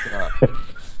Alaska?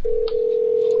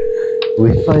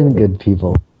 We find good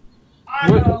people.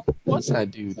 What's that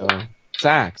dude though?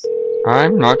 Sax.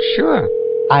 I'm not sure.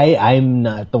 I'm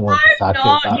not the one to talk to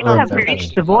about You have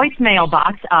reached the voicemail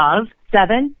box of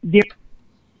 70.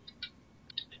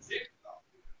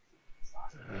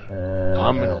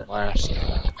 I'm in Alaska.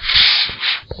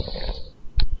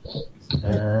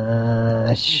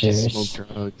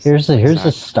 Sure. Here's a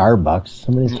Starbucks.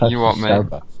 Somebody talk to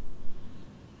Starbucks.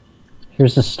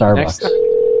 Here's a Starbucks.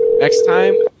 Next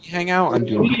time we hang out, I'm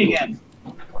doing it.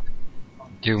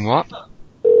 Doing what?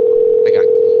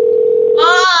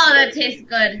 Oh, that tastes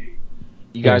good.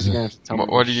 You guys are gonna have to tell me.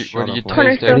 What do you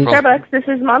Cornerstone Starbucks, this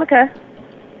is Monica.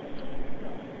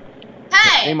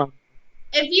 Hey, Mom.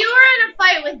 if you were in a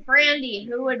fight with Brandy,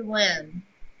 who would win?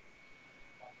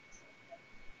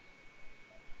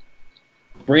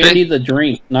 Brandy the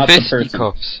drink, not the person.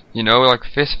 Fisticuffs. You know, like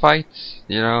fist fights.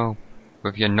 You know,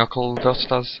 with your knuckle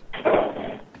dusters.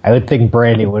 I would think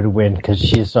Brandy would win because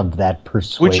she's of that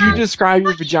persuasion. Would you describe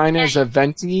your vagina as a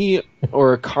venti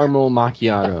or a caramel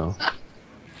macchiato?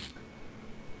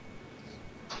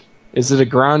 Is it a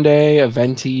grande, a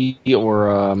venti,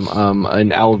 or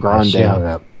an El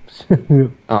Grande?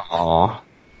 Aww.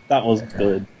 That was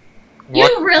good.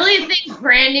 You really think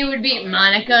Brandy would beat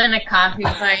Monica in a coffee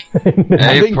fight?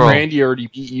 I think Brandy already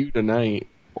beat you tonight.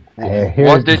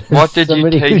 What did you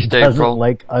taste, doesn't April?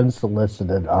 like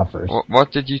unsolicited offers.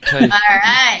 What did you taste?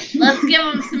 Alright, let's give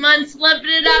him some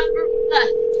unsolicited offers.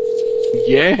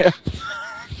 Yeah.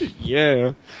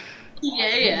 Yeah.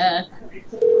 Yeah.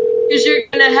 Because you're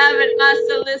going to have an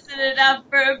unsolicited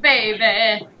offer,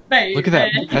 baby. Look at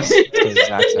that pesto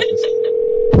Zach's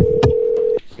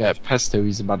Yeah, pesto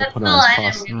he's about to put on his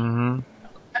pasta. Mm-hmm.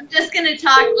 I'm just going to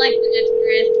talk like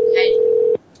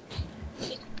the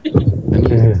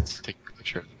Let's take a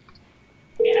picture.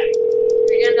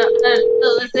 You're going to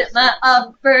unsolicit my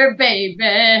offer,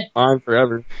 baby. On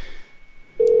forever.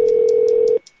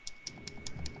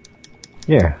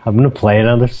 Here, I'm gonna play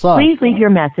another song. Please leave your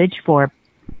message for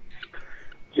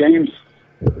James.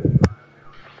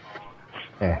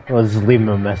 Yeah, well, just leave him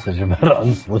a message about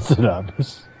unsolicited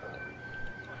offers.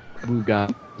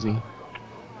 Bugatti.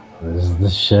 This is the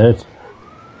shit.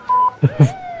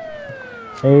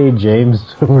 Hey,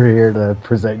 James, we're here to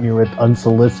present you with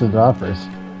unsolicited offers.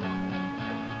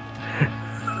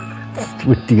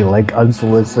 Do you like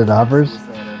unsolicited offers?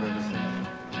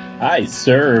 Hi,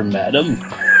 sir, madam.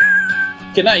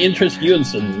 Can I interest you in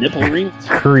some nipple rings?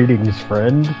 Greetings,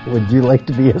 friend. Would you like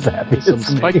to be as happy as Some me?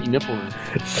 spiky nipple rings.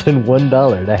 Send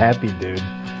 $1 to Happy Dude. Send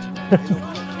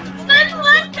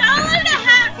 $1 to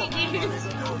Happy Dude.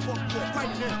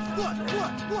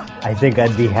 I think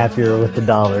I'd be happier with the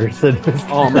 $.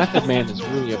 Oh, Method Man is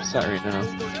really upset right now.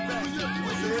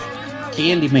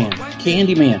 Candyman.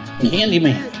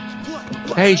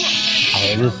 Hey, shh.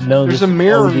 I just know There's this a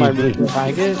mirror in my OD room,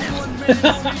 faggot.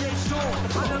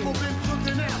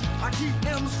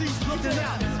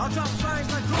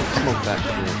 Smoke that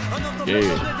shit.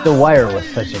 Yeah. The Wire was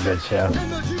such a good show.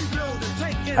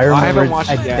 I remember haven't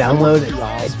watched it yet. I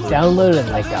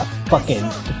downloaded like a fucking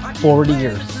 40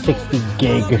 or 60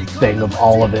 gig thing of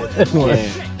all of it.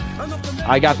 Yeah.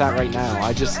 I got that right now.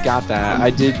 I just got that.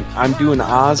 I'm doing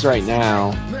Oz right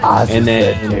now. Oz and is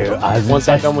then good, too. Oz, once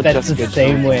I'm done with that's Jessica the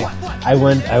same Jones, way. I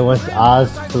went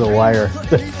Oz to The Wire.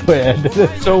 That's the way I did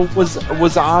it. So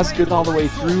was Oz good all the way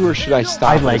through, or should I stop?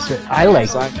 I liked it. I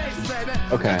liked it.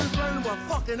 Okay.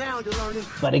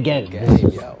 But again,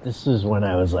 this is when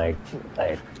I was like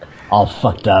all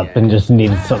fucked up and just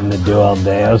needed something to do all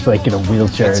day. I was like in a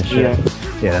wheelchair and shit.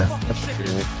 Yeah.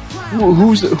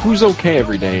 Who's okay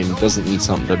every day and doesn't need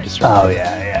something to distract? Oh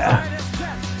yeah.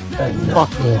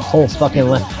 The whole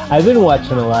fucking I've been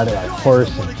watching a lot of that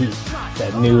Horace and Pete,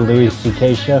 that new Louis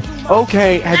C.K. show.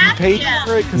 Okay, have you paid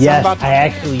for it? Yes, I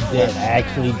actually did.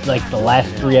 Like the last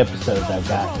 3 episodes I've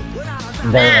got.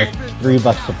 They're like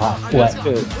 $3 a pop. What?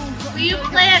 Good. Will you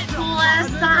play a cool ass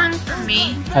song for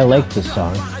me? I like this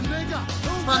song.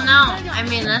 Well, no. I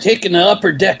mean, that's... Taking the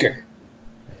upper decker.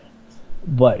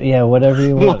 But yeah, whatever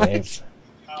you want. Babe.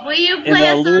 Will you In play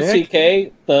a song? Louis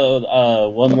C.K.,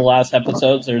 one of the last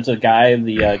episodes, there's a guy,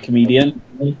 the comedian,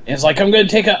 and he's like, I'm going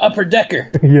to take an upper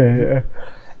decker. Yeah.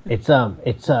 It's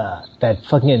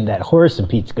that Horace and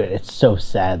Pete's good. It's so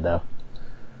sad though.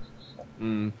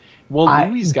 Well,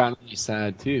 Louis got really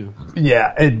sad too.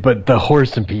 Yeah, but the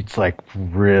Horace and Pete's like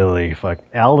really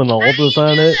Alan Alda's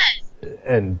on it,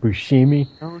 and Buscemi.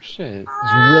 Oh shit!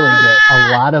 It's really good.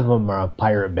 A lot of them are on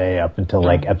Pirate Bay up until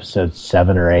like episode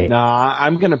 7 or 8. Nah,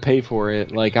 I'm gonna pay for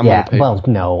it. Like I'm yeah, gonna pay. Well,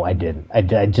 no, I didn't.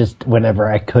 I just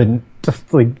whenever I couldn't,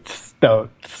 just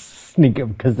don't sneak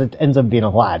them because it ends up being a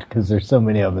lot because there's so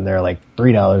many of them. They're like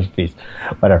 $3 a piece,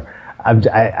 whatever.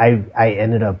 I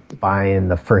ended up buying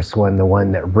the first one, the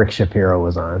one that Rick Shapiro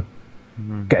was on.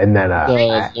 Mm-hmm. And then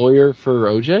the lawyer for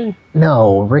OJ?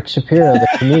 No, Rick Shapiro, the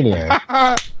comedian.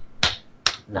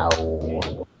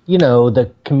 No. You know,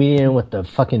 the comedian with the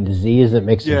fucking disease that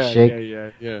makes him shake?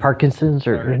 Yeah. Parkinson's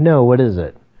or no, what is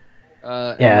it?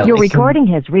 Your recording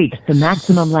has reached the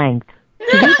maximum length.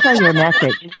 To replay your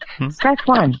message, press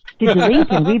 1. To delete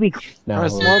and re-record. No,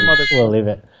 we'll leave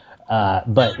it.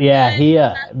 But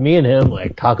yeah, me and him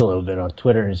like talk a little bit on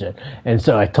Twitter and shit. And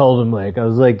so I told him I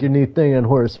was like, your new thing on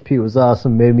Horace P was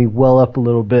awesome, made me well up a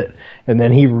little bit. And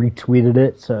then he retweeted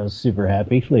it, so I was super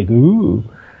happy. Like, ooh,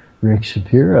 Rick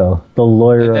Shapiro, the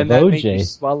lawyer and then of that made you OJ.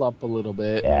 swell up a little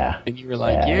bit. Yeah. And you were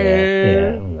like,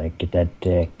 yeah. I'm like, get that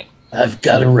dick. I've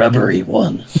got a rubbery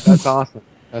one. That's awesome.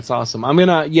 That's awesome. I'm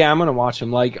gonna watch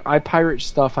him. Like, I pirate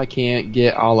stuff I can't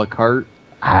get a la carte.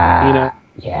 You know.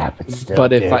 Yeah, but still.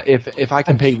 But if I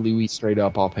can pay Louis straight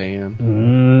up, I'll pay him.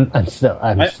 My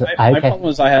problem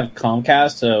is I have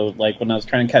Comcast, so like when I was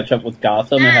trying to catch up with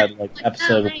Gotham, I had like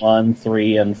episode 1,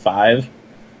 3, and 5.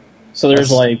 So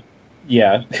there's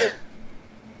yeah.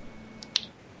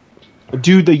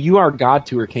 Dude, the You Are God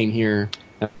tour came here,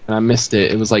 and I missed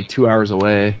it. It was like 2 hours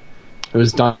away. It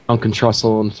was Duncan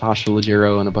Trussell, Natasha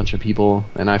Leggero, and a bunch of people,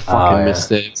 and I fucking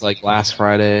missed it. It's like last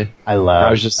Friday. I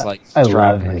was just like, I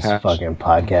love his fucking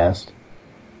podcast.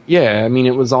 Yeah, I mean,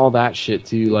 it was all that shit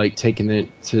too, like taking it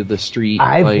to the street.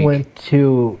 I went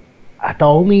to the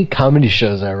only comedy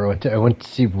shows I ever went to. I went to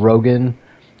see Rogan,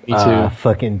 Me too.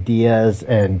 Fucking Diaz,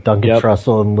 and Duncan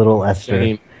Trussell and Little Esther.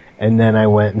 Same. And then I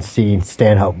went and seen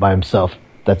Stanhope by himself.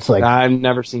 That's like I've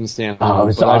never seen Stanhope. Oh, it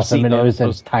was awesome, and it was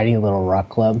a tiny little rock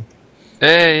club.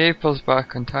 Hey, April's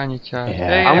back on Tiny Chat. Yeah,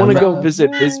 hey, I want to go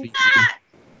visit Bisbee.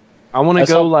 I want to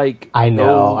go like. I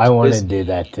know. I want to do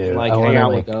that too. Like I hang wanna,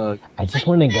 out like, with Doug. I just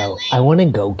want to go. I want to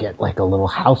go get like a little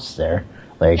house there,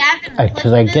 like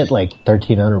because I get like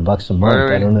 $1,300 a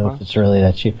month. I don't know if it's really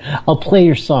that cheap. I'll play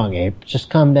your song, Abe. Just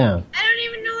calm down. I don't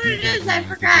even know what it is. I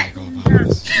forgot.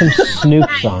 Some Snoop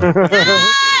song.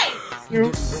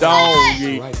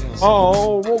 Doggy.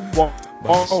 Oh.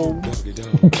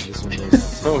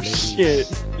 Oh shit!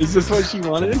 Is this what she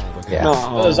wanted? Yeah. No.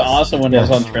 That was awesome when it was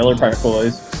on Trailer Park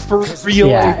Boys. For real,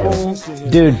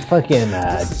 Dude, fucking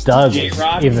Doug is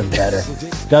even better.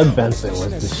 Doug Benson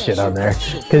was the shit on there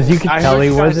because you could tell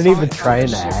he wasn't even trying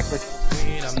to act.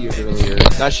 Earlier.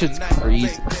 That shit's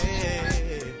crazy.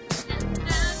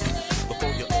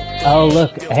 Oh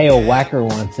look! Hey, a whacker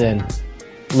wants in.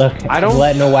 Look, I'm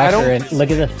letting a whacker in.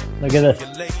 Look at this. Look at this.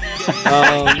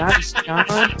 Nice, John.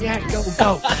 Yeah, go.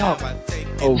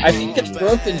 Oh, I think it's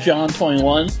broken, John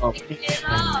 21. It's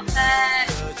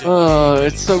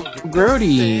so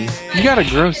grody. You got a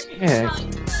gross dick.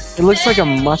 It looks like a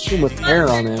mushroom with hair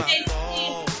on it.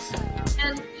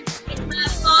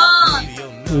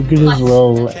 Look at his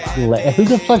little leg. Who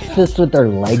the fuck sits with their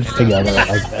legs together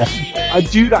like that?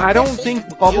 Dude, I don't think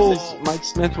Bubbles Mike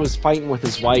Smith was fighting with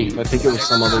his wife. I think it was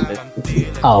some other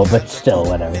bitch. Oh, but still,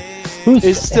 whatever.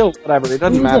 It's still whatever. It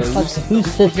doesn't matter. Who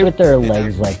sits with their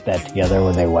legs like that together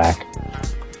when they whack?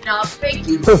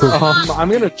 I'm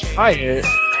gonna try it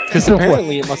because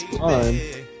apparently it must be fun.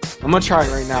 I'm gonna try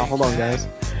it right now. Hold on, guys.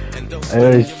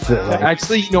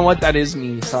 Actually, you know what? That is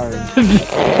me. Sorry.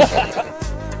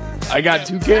 I got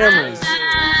two cameras.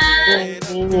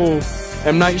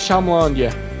 M. Night Shyamalan,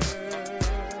 yeah.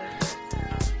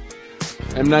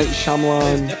 M. Night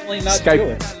Shyamalan.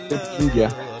 Skype.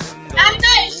 Yeah. M.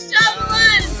 Night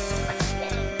Shyamalan.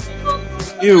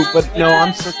 Ew, but no,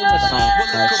 I'm circling the song.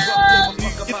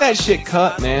 Get that shit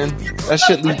cut, man. That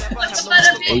shit leads to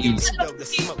 80s.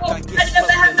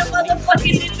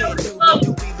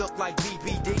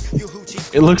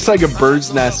 It looks like a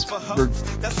bird's nest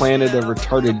planted a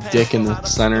retarded dick in the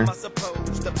center.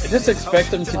 I just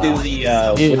expect them to do the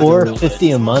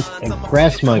 $4.50 a month and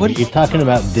Grass Monkey. You're talking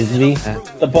about Disney?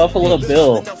 The Buffalo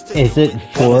Bill. Is it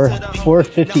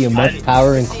 $4.50 a month,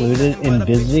 power included in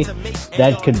Disney?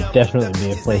 That could definitely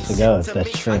be a place to go if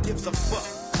that's true.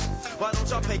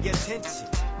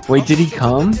 Wait, did he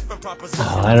come?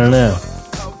 Oh, I don't know.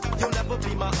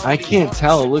 I can't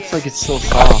tell. It looks like it's still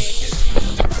soft.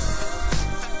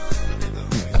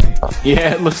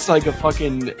 Yeah, it looks like a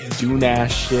fucking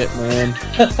Dune-ass shit, man.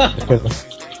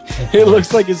 It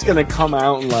looks like it's gonna come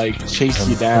out and, like, chase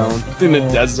you down in the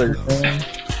desert.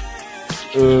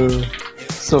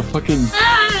 So fucking...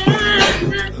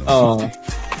 Oh.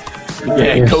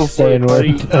 Yeah, go for it,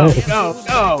 buddy. Go.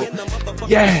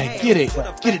 Yeah, get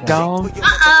it, dog.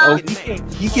 Oh,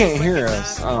 he can't hear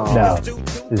us. Oh. No,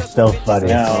 it's still funny.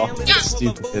 No, it's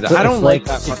stupid. I don't like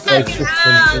that.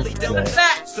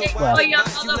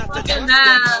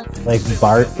 Like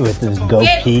Bart with his go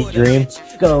pee dream.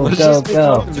 Go.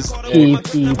 Pee.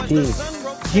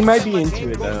 He might be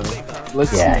into it though. Let's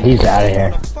see. He's out of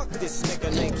here.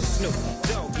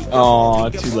 Oh,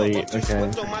 too late.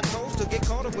 Okay.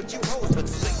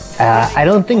 I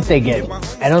don't think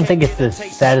it's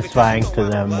as satisfying to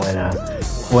them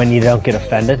when you don't get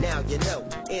offended.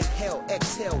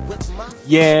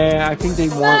 Yeah, I think they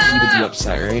want you to be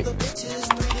upset, right?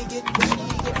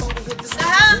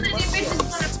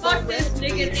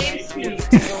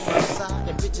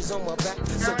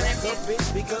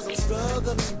 because I'm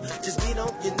struggling. Just get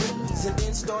on your knees and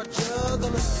then start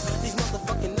juggling. These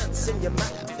motherfucking nuts in your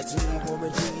mouth. It's me,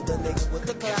 Warren G, the nigga with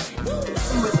the clout.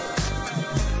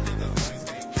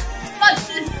 What's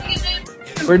this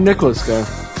name? Where'd Nicholas go?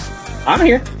 I'm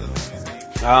here.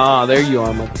 Ah, there you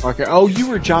are, motherfucker. Oh, you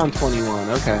were John 21.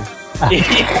 Okay.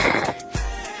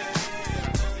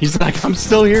 He's like, I'm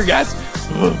still here, guys.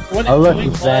 Oh look,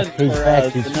 he's back. He's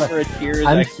back. He's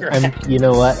back. You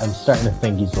know what? I'm starting to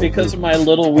think he's because of my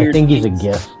little weird. I think he's a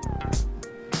GIF.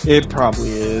 It probably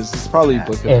is. It's probably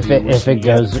Book of If You. it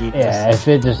goes, if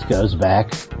it just goes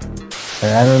back, or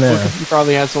I don't know. Book of You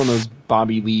probably has one of those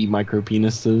Bobby Lee micro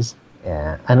penises.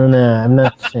 Yeah, I don't know. I'm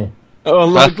not saying. Oh,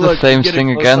 look, That's the same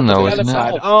thing again, though, isn't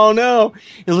it? Oh no!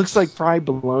 It looks like fried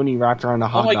bologna wrapped around a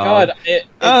hot Oh my dog. god! It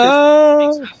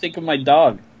just makes me think of my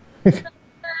dog.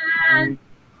 Wait.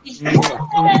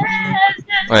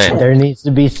 There needs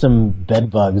to be some bed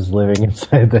bugs living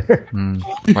inside there.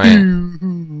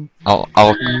 Wait.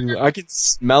 I can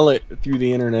smell it through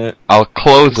the internet. I'll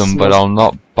close him, but I'll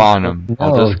not ban him.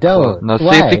 I'll just don't. No, see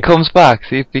Why? if he comes back.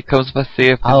 See if he comes back. See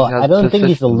if he has I don't think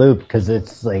he's a persistence. loop because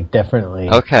it's like definitely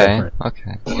Okay. different.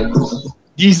 Okay.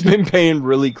 He's been paying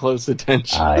really close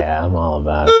attention. Oh yeah, I'm all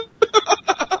about it.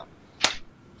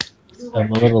 I'm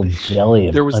a little jelly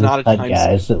of There was not a uncut time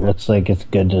guys. It looks like it's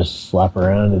good to slap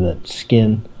around in that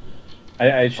skin.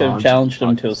 I should have challenged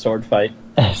him to a sword fight.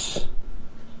 Yes.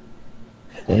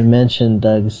 They mentioned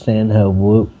Doug Stanhope.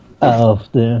 Whoop. Oh,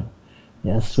 yeah.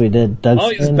 Yes, we did. Doug Oh,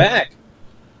 he's Stanhope. back.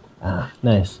 Ah,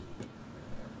 nice.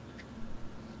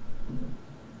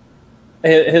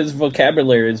 His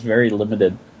vocabulary is very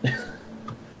limited.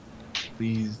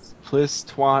 Please, pliss,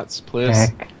 twats,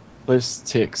 pliss,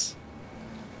 ticks.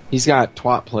 He's got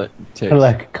twat ticks.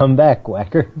 Like, come back,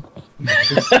 Whacker.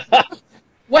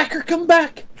 Whacker, come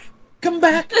back! Come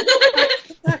back!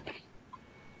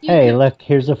 Hey, look,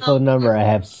 here's a phone number I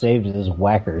have saved as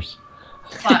Whackers.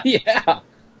 Yeah.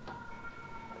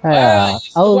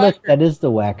 Oh, look, that is the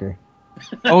Whacker.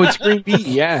 Oh, it's Green Beat,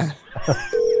 yeah.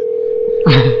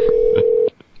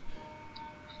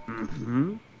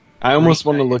 I almost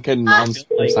want to look at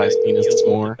non-circumcised penis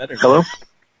more. Hello?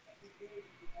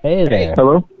 Hey there.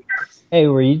 Hello? Hey,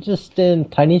 were you just in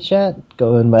Tiny Chat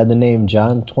going by the name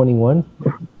John21?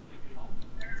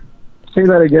 Say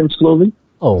that again slowly.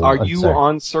 Oh, Are I'm you sorry.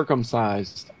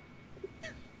 uncircumcised?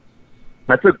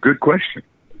 That's a good question.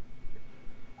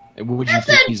 Would you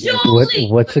think he's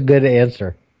What's a good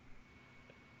answer?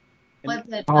 What's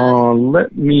it?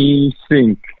 Let me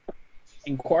think.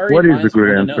 Inquiry What is a minds good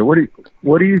wanna answer? know.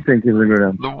 What do you think is a good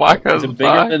answer? The Whacker's Is it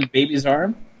bigger than baby's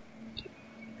arm?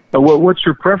 What's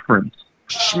your preference?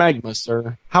 Schmegma,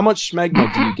 sir. How much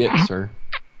schmegma do you get, sir?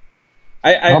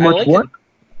 How much like what?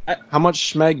 How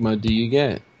much schmegma do you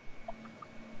get?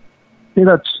 Say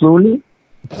that slowly.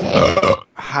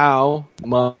 How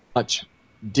much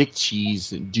dick cheese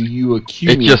do you It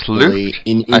accumulate just looped.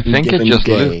 in I any think it given just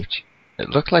day? looped. It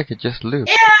looked like it just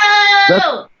looped. Ew!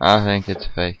 I think it's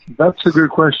fake. That's a good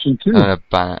question too. I'm gonna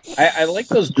ban it. I like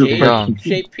those Good question.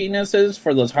 J-shaped penises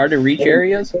for those hard to reach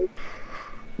areas.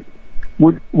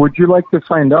 Would you like to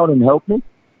find out and help me?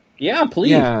 Yeah,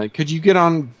 please. Yeah, could you get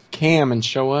on cam and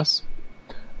show us?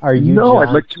 Are you No, John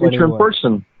I'd like to meet you in 21?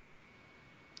 person.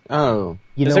 Oh.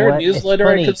 You Is know there a what? It's newsletter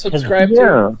I funny, could 'cause- subscribe to?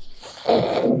 Yeah.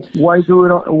 Why do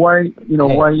it? Why Hey,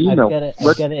 why email?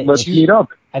 Let's meet up.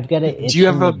 I've got it. Do you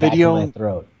have a video? In my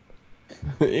throat.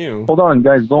 Ew. Hold on,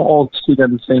 guys. Don't all speak at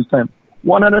the same time.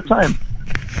 One at a time.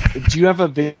 Do you have a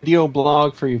video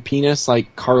blog for your penis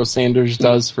like Carl Sanders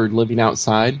does for living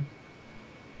outside?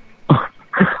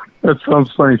 That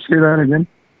sounds funny. Say that again.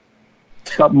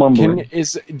 Stop mumbling.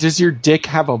 Does your dick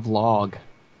have a vlog?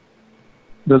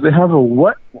 Does it have a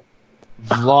what?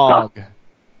 Vlog.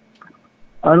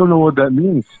 I don't know what that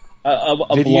means. A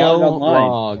Video blog online.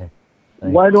 blog.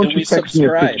 Why don't Can you we text me a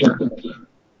subscribe? picture?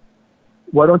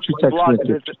 Why don't you text me a Blog is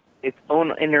picture? its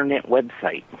own internet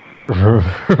website.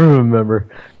 Remember,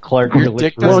 Clark. Your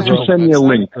dick Why don't you send me a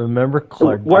link? Remember,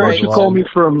 Clark. Why don't you call me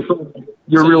from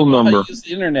your real you know how to number? use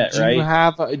the internet, Do right?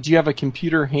 you have a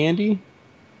computer handy?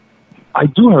 I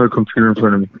do have a computer in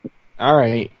front of me. All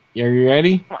right. Are you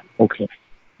ready? Okay.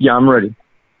 Yeah, I'm ready.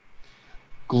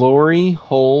 Glory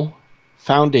Hole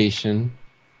Foundation.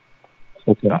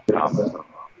 Okay.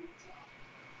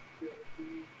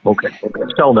 Okay.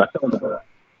 Spell that.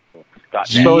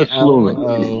 Spell it slowly.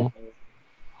 GLO.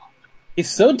 He's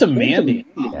so demanding.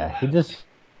 Yeah, he just.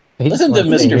 Listen to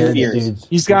wants Mr. hear Fierce. dudes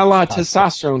He's got a lot of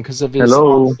testosterone because of his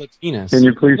Hello. penis. Can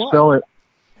you please spell it?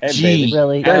 Hey, G. baby.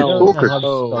 Really? Guys, I don't know focus. how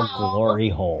to spell glory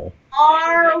hole.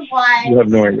 R-Y. You have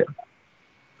no idea.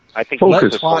 I think Focus.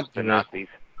 he's supposed to Nazis.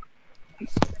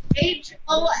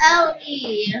 HOLE.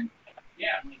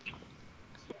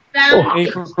 Oh,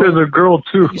 there's a girl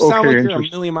too. You sound okay, like you're a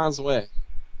interesting. million miles away.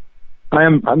 I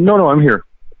am. No, I'm here.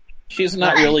 She's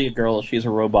not really a girl. She's a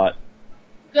robot.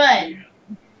 Good.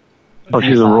 Oh,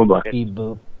 she's a robot. Beep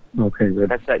boop. Okay, good.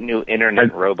 That's that new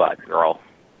internet robot girl.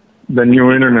 The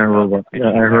new internet robot. Yeah,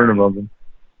 I heard about them.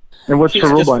 And what's She's her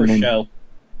just robot for name? show.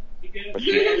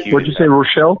 What'd you say,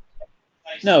 Rochelle?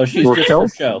 No, she's Rochelle?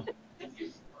 just for show.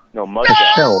 No,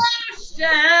 Mugshot. Rochelle.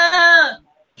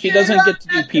 She doesn't get to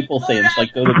do people things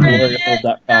like go to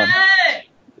gloryhole.com.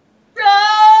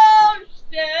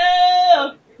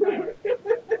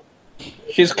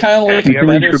 She's kind of like You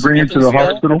think we should bring her to the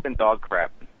hospital? Dog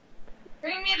crap.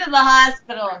 Bring me to the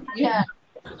hospital. Yeah.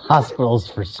 Hospitals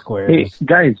for squares. Hey,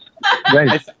 guys.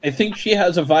 I think she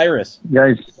has a virus.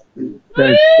 Guys.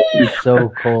 So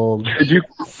cold. Could you?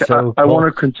 So I cold. want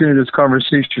to continue this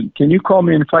conversation. Can you call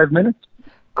me in 5 minutes?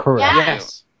 Correct.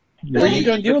 Yes. What are you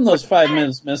going to do in those 5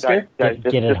 minutes, mister? Get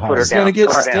it hard. He's gonna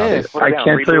get stiff. I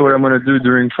can't tell you what I'm going to do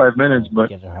during 5 minutes, but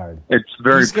it's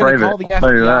very He's gonna private. call the I'll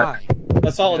tell you that. FBI.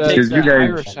 That's all it Because takes. you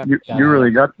guys, you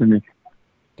really got to me.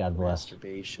 God bless.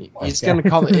 He's gonna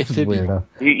call it amphibian. Weirdo.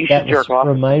 You That should jerk was, off.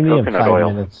 remind me of coconut 5 oil.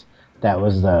 minutes. That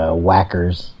was the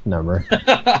Whackers number. He's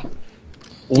a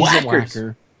Whackers.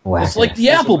 whacker. It's like the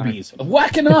Applebee's of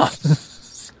whacking off.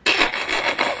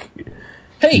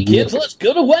 Hey kids, let's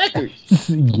go to Whackers.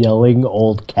 Yelling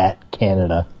old cat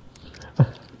Canada.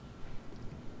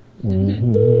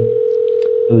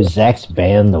 Ooh, Zach's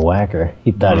banned the Whacker.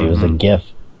 He thought he was a GIF.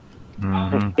 He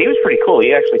was pretty cool.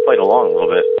 He actually played along a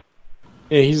little bit.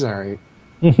 Yeah, he's alright.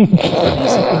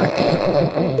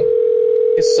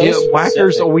 It's so Whackers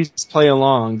specific. always play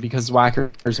along because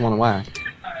whackers want to whack.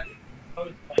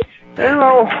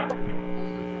 Hello.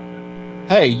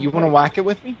 Hey, you want to whack it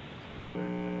with me?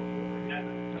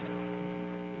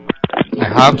 I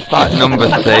have that number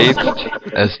saved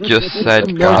as just said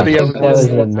Nobody God. ever That was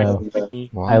does. a no.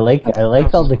 I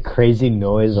like all the crazy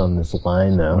noise on this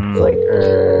line though. It's like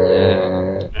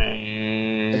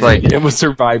It's like It was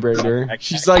her vibrator.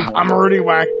 She's like, I'm already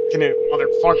whacking it,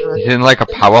 motherfucker. he's in like a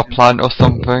power plant or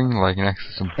something, like next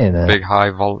to some In a- big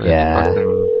high voltage. Yeah.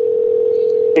 fucking-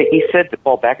 He said to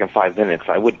call back in 5 minutes.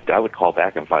 I would call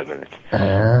back in 5 minutes. I'm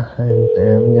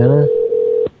gonna.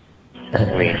 I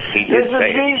mean, he This did is say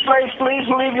it. G's place. Please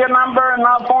leave your number and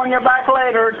I'll phone you back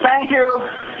later. Thank you.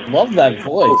 Love that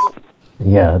voice.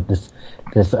 Yeah, this.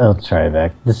 I'll try it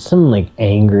back. This is some like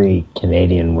angry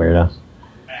Canadian weirdo.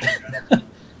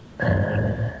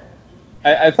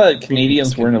 I thought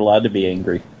Canadians weren't allowed to be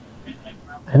angry.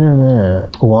 I don't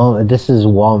know. This is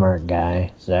Walmart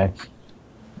guy, Zach.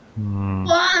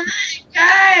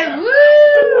 Guy,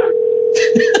 woo!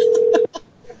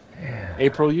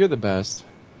 April, you're the best.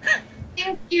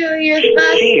 Thank you. You're the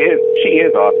best. She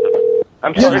is awesome.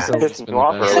 I'm sorry She's for always pissing been you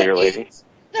off the best. earlier, lady.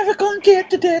 Never gonna get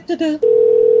to death to death.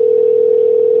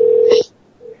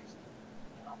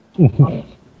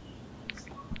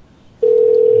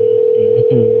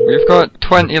 We've got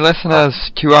 20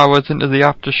 listeners 2 hours into the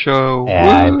after show.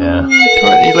 Yeah, I Woo! know.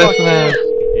 20 listeners.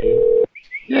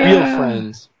 Real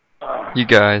friends. You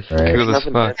guys, Right. cool as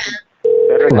fuck.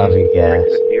 Better than Love you guys.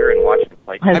 drinking a beer and watching the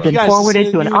fight. Have Has you been guys forwarded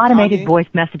seen to the an new automated Kanye? voice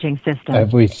messaging system.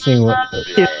 Have we seen what?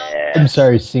 I'm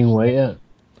sorry, seen what yet?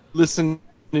 Listen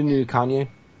to new Kanye.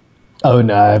 Oh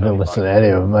no, I haven't listened to any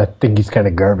of them. I think he's kind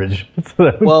of garbage.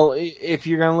 Well, if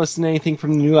you're gonna listen to anything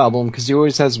from the new album, because he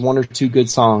always has 1 or 2 good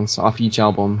songs off each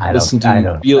album, listen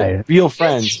to Real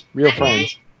Friends. Real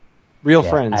Friends. Real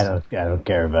Friends. I don't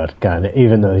care about Kanye,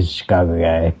 even though he's a Chicago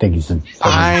guy. I think he's a.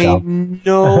 I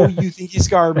know you think he's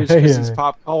garbage because he's Yeah.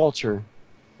 pop culture,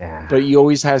 Yeah. but he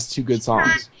always has 2 good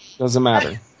songs. Doesn't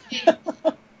matter.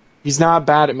 He's not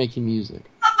bad at making music.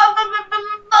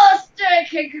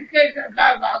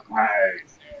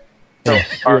 So,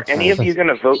 are any of you going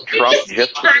to vote Trump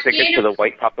just to stick it to the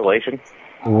white population?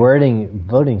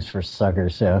 Voting's for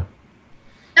suckers. So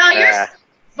No, you're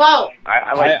vote.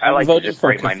 I like to voted just for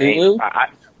write my Cthulhu. name.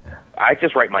 I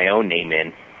just write my own name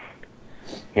in.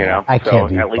 You know, I can't so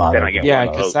be at least bothered. then I get Yeah,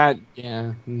 one because vote. that.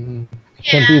 Yeah. Mhm. I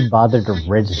can't be bothered to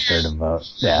register to vote.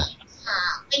 Yeah,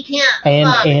 I can't.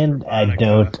 and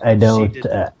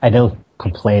I don't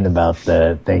complain about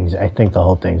the things. I think the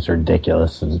whole thing's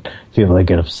ridiculous, and people that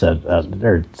get upset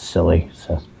they're silly.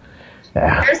 So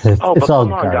yeah, it's But all come on,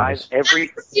 garbage. guys!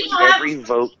 Every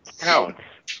vote counts.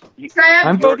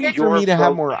 I'm voting for your me to have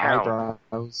vote more counts.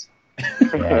 eyebrows.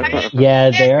 Yeah,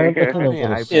 they are looking a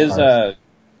little Is sparse.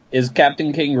 Is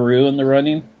Captain Kangaroo in the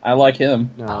running? I like him.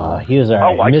 He was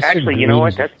alright. Oh, Mr. actually, you know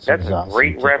what? Green That's Jeans a was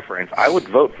great awesome, too. reference. I would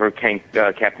vote for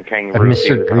Captain Kangaroo.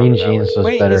 Mr. Green Jeans was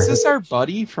Wait, better. is this our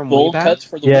buddy from way Gold back? cuts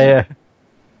for the Yeah.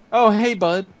 Oh, hey,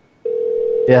 bud.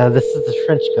 Yeah, this is the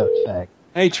trench coat fact.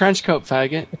 Hey, trench coat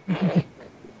faggot.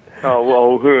 Oh,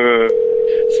 well,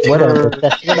 Whatever,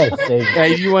 that's what I say.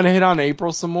 Hey, do you want to hit on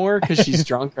April some more? Because she's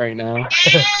drunk right now.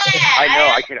 I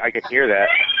know. I could hear that.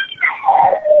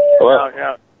 What?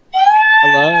 No.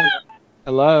 Hello?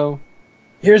 Hello?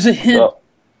 Here's a hint.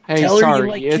 Hey, Tell her you sorry.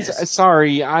 like It's Kiss.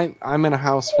 sorry. I'm in a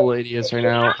house full of idiots right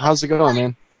now. How's it going,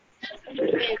 man?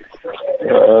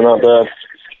 Not bad.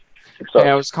 Hey,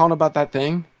 I was calling about that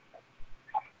thing.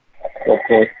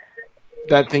 Okay.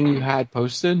 That thing you had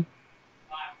posted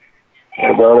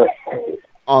What about it?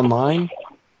 online.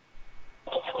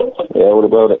 Yeah, what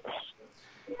about it?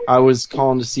 I was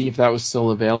calling to see if that was still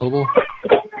available.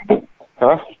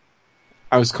 Huh?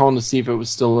 I was calling to see if it was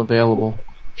still available.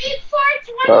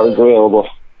 Not available.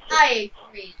 I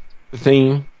agree. The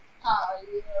thing Oh,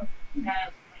 you.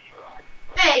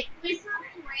 Hey, we saw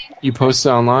you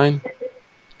posted online.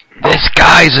 This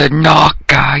guy's a knock,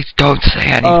 guys. Don't say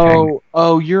anything.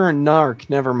 Oh, you're a narc.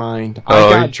 Never mind. Oh,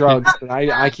 I got drugs, but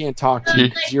I can't talk to you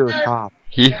because you're a cop.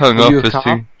 He hung Are you up a as cop?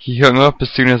 soon. He hung up as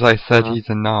soon as I said he's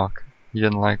a knock. He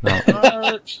didn't like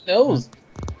that. knows?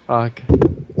 Fuck.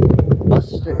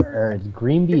 Buster or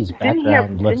Greenbee's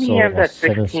background looks Didn't a he have little that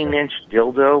sinister. 16-inch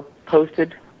dildo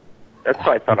posted? That's what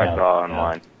I thought I saw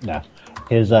online. No.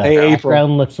 His Hey, April.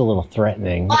 background looks a little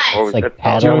threatening. Oh, It's like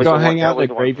that's- Do you want paddles. to go hang out in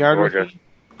the graveyard with me?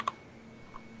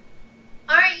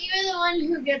 Aren't you the one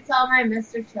who gets all my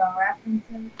Mr. Chill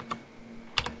references?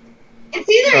 It's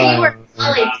either you or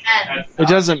Polly 10. It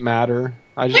doesn't matter.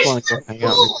 I just want to go hang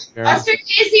out in the graveyard. Buster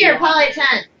Casey or Polly 10?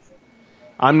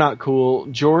 I'm not cool.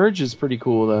 George is pretty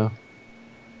cool though.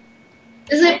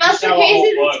 Is it Buster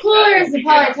Casey that's cool or is it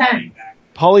Polly 10?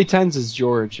 Polly Tens is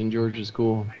George, and George is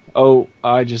cool. Oh,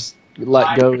 I just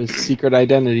let go his secret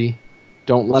identity.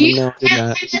 Don't let him know I did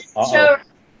that. Show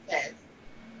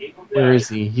Where is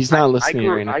he? He's not listening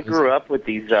right now. I grew up with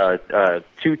these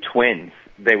two twins.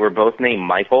 They were both named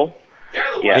Michael.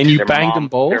 Yeah, And you their banged mom- them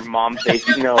both? Their mom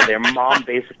basically, their mom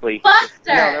basically. No,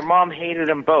 their mom hated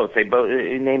them both. They both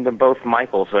named them both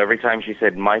Michael. So every time she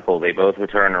said Michael, they both would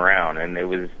turn around, and it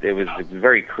was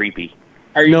very creepy.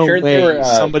 Are you no sure way. they were?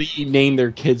 Somebody named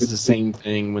their kids the same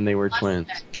thing when they were twins.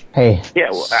 Hey. Yeah,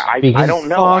 well, I don't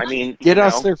know. I mean, get you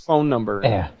us know. their phone number.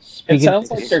 Yeah. It sounds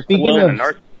like they're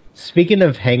Speaking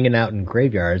of hanging out in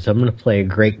graveyards, I'm going to play a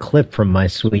great clip from My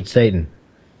Sweet Satan.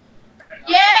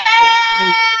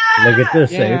 Look at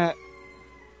this, Yeah.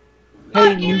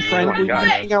 Hey, new friend, Oh my will you God.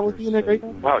 hang out with me in a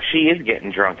graveyard? Wow, she is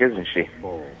getting drunk, isn't she?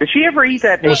 Did she ever eat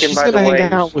that Well, bacon, she's by the gonna way?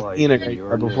 hang out with me in a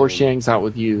graveyard before she hangs out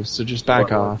with you, so just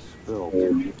back off.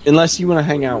 Unless you want to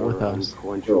hang out with us.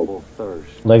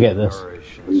 Look at this.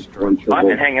 I've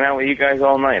been hanging out with you guys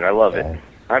all night. I love it.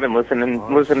 I've been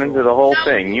listening to the whole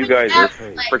thing. You guys are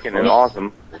freaking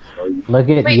awesome. Look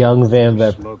at young Van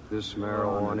Bepp.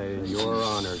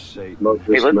 Hey,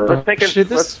 let's make Shit,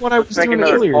 this is what I was make doing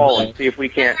another earlier call today. and see if we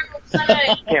can't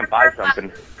buy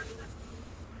something.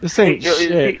 This ain't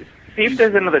Hey, shit. see if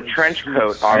there's another trench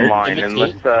coat online, and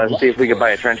let's see if we can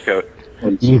buy a trench coat.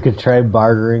 You could try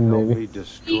bartering, maybe.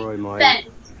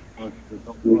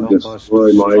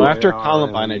 Well, after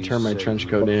Columbine, I turned my trench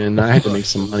coat in. I had to make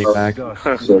some money back. I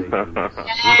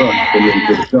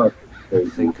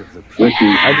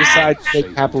decided to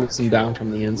take capitalism down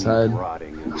from the inside.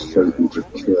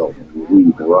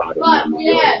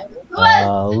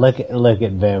 Look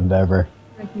at Van Bever.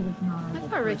 I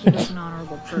thought Ricky was an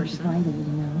honorable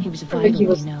person. He was vital, you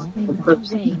know.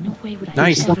 No way would I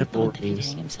Nice ever nipple thought that he rings.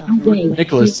 did himself.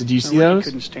 Nicholas, did you see those?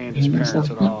 Couldn't stand his parents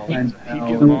at all. He'd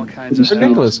give them all kinds of Where'd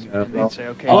Nicholas stuff. go? They'd say,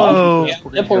 okay, Oh, we're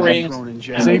gonna nipple have you rings. thrown in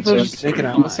jail. Is April just making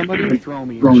out with somebody? Throw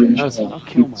me in jail. I'll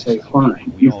kill myself.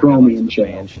 Fine, you throw me in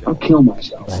jail. I'll kill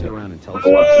myself. Sit around and tell us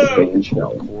Go up about to the bench,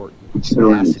 sit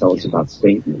around and tell us about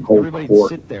Satan and hold Everybody court,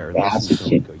 sit there and ass listen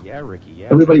to him kick. go, yeah, Ricky, yeah.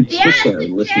 Everybody sit there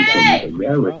and listen to him. Go,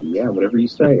 yeah, Ricky, yeah, whatever you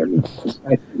say. I mean, this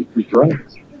guy, he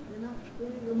drinks.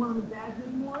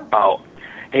 Oh,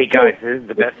 hey guys, this is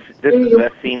the best. This is the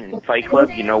best scene in Fight Club.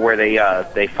 You know where they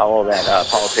follow that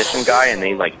politician guy and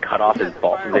they like cut off his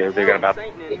balls. They're about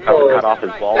to cut off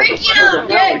his balls.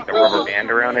 Like the rubber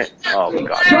band around it. Oh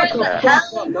god.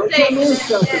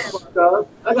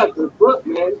 I got the book,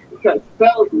 man. You got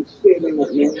spells and shit in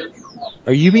it, man.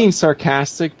 Are you being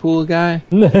sarcastic, pool guy?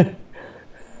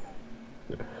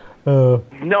 No,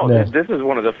 No. this is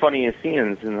one of the funniest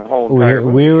scenes in the whole entire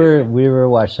movie. We were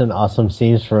watching awesome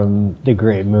scenes from the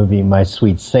great movie My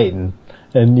Sweet Satan,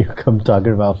 And you come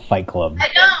talking about Fight Club.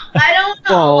 I don't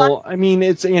know. Well, I mean,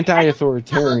 it's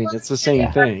anti-authoritarian. It's the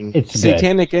same thing. It's good.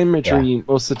 satanic imagery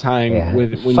most of the time.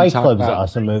 When Fight you talk Club's an about,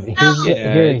 awesome movie.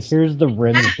 Yeah, Here's the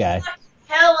Rims guy.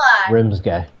 Hella. Rims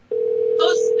guy.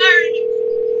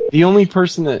 the only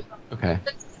person that. Okay.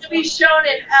 It's to be shown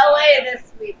in LA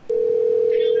this week.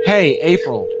 Hey,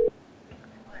 April.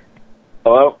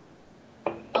 Hello?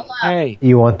 Hey.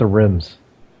 You want the rims?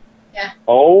 Yeah.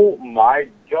 Oh my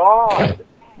god.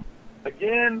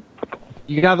 Again?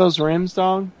 You got those rims,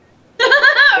 dog?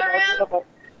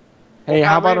 Hey,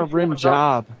 how about a rim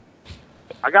job?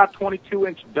 I got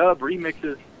 22-inch dub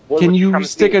remixes. Can you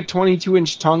stick a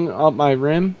 22-inch tongue up my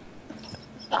rim?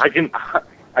 I can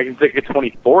stick a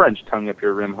 24-inch tongue up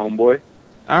your rim, homeboy.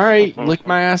 All right, lick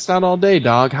my ass out all day,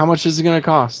 dog. How much is it gonna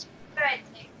cost?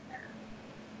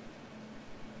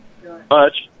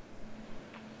 Much.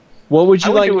 What would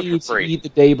you I would like do it me for to free. eat the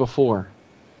day before?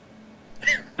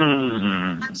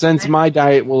 Since my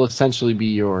diet will essentially be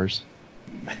yours.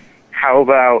 How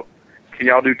about, can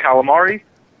y'all do calamari?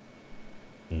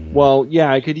 Well,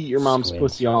 yeah, I could eat your mom's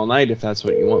pussy all night if that's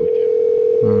what you want me to.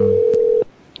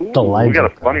 Ooh, we got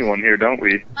a funny one here, don't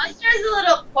we? Buster's a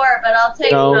little poor, but I'll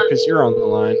take No, some. because you're on the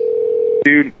line.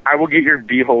 Dude, I will get your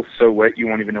beehole so wet you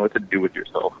won't even know what to do with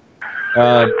yourself.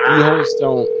 Beeholes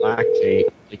don't lactate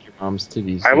like your mom's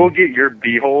titties. I will get your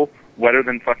beehole wetter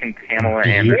than fucking Pamela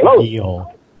Anderson.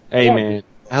 Beehole. Hey, man.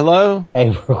 Hello? Hey,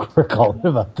 we're calling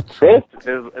about the truck.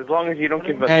 As long as you don't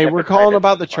give us Hey, we're calling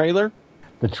about the trailer?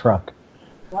 The truck.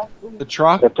 The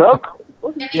truck? The truck?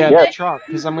 Yeah, Yes. the truck,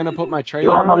 because I'm going to put my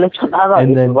trailer on.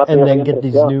 And then get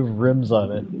these new rims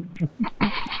on it.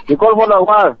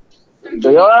 I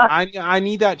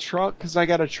need that truck because I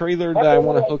got a trailer that I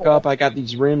want to hook up. I got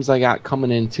these rims I got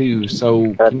coming in too.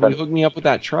 So can you hook me up with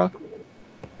that truck?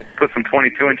 Put some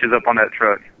 22 inches up on that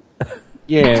truck.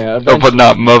 Yeah. Open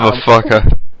that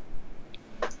motherfucker.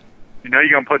 You know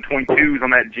you're going to put 22s on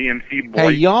that GMC, boy.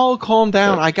 Hey, y'all calm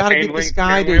down. I got to get this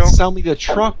guy to sell me the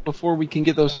truck before we can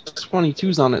get those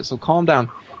 22s on it. So calm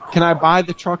down. Can I buy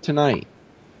the truck tonight?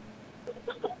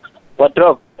 What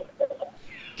truck?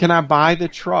 Can I buy the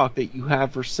truck that you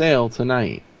have for sale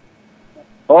tonight?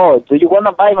 Oh, do you want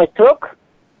to buy my truck?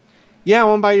 Yeah, I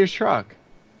want to buy your truck.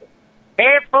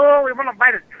 Hey, fool, we want to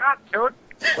buy the truck, dude.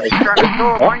 What you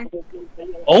trying to do,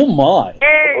 man? Oh my.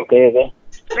 Hey, okay.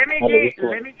 let me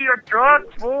get your truck,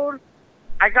 fool.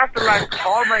 I got to, like,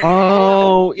 call my...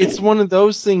 Oh, it's one of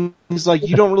those things like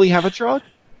you don't really have a truck?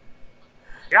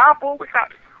 Yeah, fool, we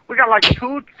got like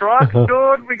 2 trucks,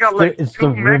 dude. We got like It's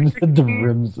 2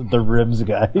 the rims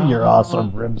guy. You're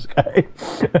awesome, rims guy.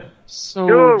 So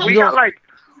Dude, we got a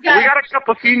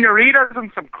couple senoritas and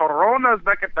some Coronas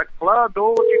back at the club, dude.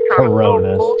 What you trying Coronas.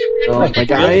 to do, fool? Oh my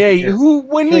god! Hey,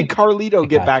 when did Carlito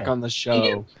get back on the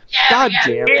show? God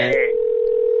damn it!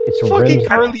 It's fucking rims.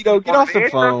 Carlito, get off the For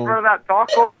phone. that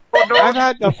taco, dude. I've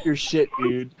had enough of your shit,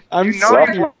 dude. I'm You know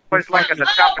sorry. you was like a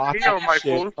Tapatio, my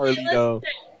fool. Carlito.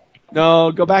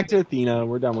 No, go back to Athena.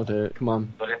 We're done with it. Come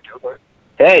on.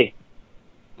 Hey.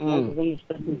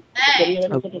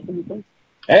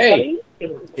 Hey.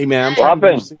 Hey, man, I'm trying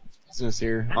to do some business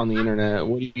here on the internet.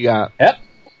 What do you got? Yep.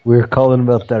 We're calling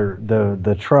about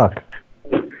the truck.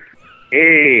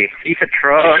 Hey, he's a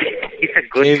truck. He's a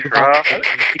good truck.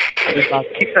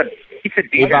 He's a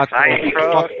decent sized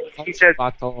truck. He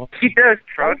does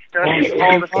truck stuff. He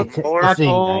hauls the floor. He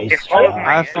hauls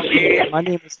my shit. My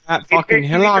name is Matt fucking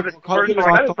Hillock.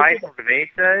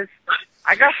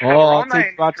 I got Oh, Corona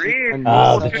and trees.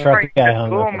 The truck guy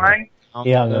hung up. man.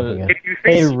 He hung up again. If you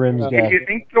Hey, think, rims guy. if you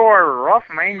think you're rough,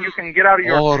 man, you can get out of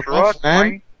your truck,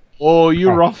 man. Oh, you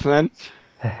rough, man.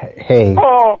 Hey,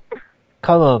 Oh,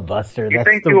 come on, Buster. You That's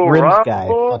think the you're rims rough, guy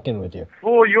fool? fucking with you.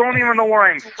 fool, you don't even know where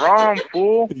I'm from,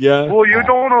 fool. Yeah. Fool, you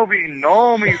don't even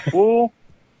know me, fool.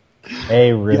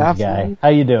 Hey, rims guy. How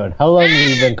you doing? How long have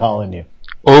you been calling you?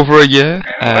 Over a year.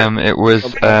 It was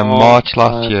March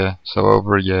last year, so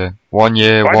over a year. 1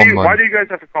 year, Why 1 do month. you guys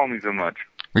have to call me so much?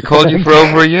 We called you for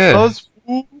over a year. That's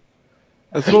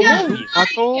what we do.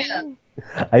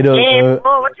 I don't Hey, know.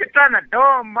 fool, what you trying to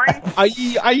do, man? I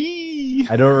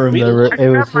don't remember. It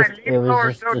was my just. It lips are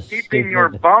was so just a deep in your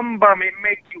stupid. bum, it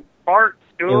makes you fart,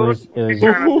 dude. It was What you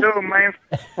trying to do, man?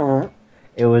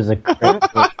 It was a. Got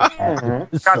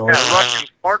that Russian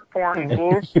fart porn,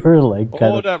 fool. You were like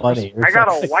kind of funny. or I got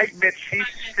a something. white bitch, she's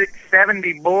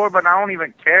 670, boy, but I don't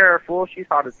even care, fool. She's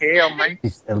hot as hell, man.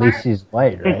 At least she's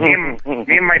white, right? Me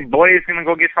and my boys gonna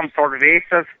go get some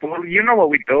cervezas, fool. You know what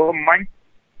we do, man.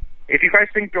 If you guys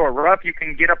think you're rough, you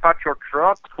can get up out your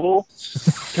truck, fool.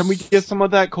 Can we get some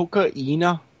of that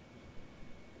cocaine?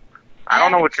 I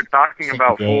don't know what you're talking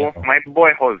about, fool. My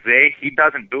boy Jose, he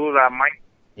doesn't do that, Mike.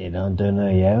 You don't do no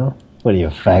yo? What are you,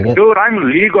 a faggot? Dude,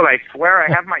 I'm legal, I swear. I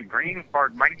have my green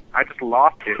card, Mike. I just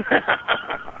lost it.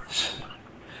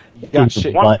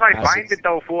 Once I find it,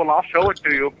 though, fool, I'll show it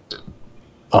to you.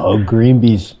 Oh,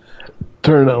 Greenbees.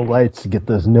 Turn on lights to get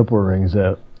those nipple rings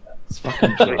out. Is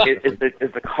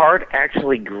the card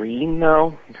actually green,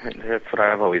 though? That's what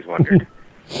I've always wondered.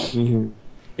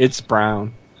 It's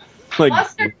brown. Like,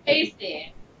 Buster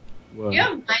Casey, do you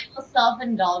have mindless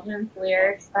self-indulgence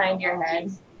lyrics behind your head?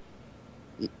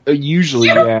 Usually,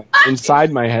 yeah.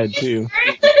 Inside my head, too.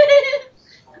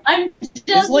 I'm just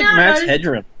It's like not Max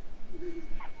understanding.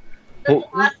 Headroom.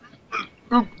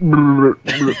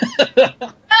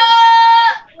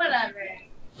 Whatever.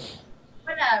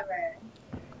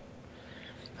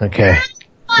 Okay.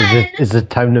 Is it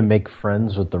time to make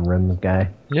friends with the rims guy?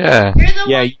 Yeah.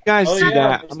 Yeah, you guys see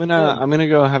that. I'm gonna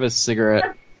go have a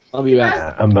cigarette. I'll be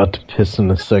back. I'm about to piss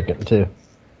in a second too.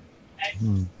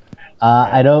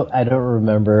 I don't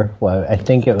remember. Well, I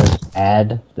think it was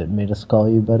Ad that made us call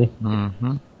you, buddy.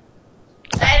 Mm-hmm.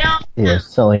 You're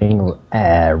selling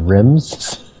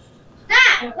rims.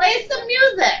 Matt, play some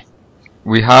music.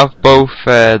 We have both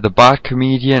the bad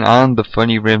comedian and the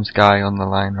funny rims guy on the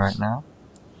line right now.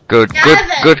 Good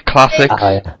classic,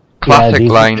 classic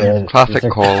line, classic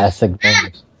call. Classic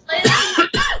names.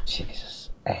 Jesus.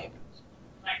 Hey.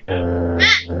 I'm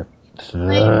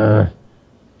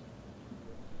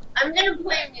gonna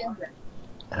play music.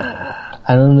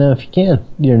 I don't know if you can.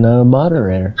 You're not a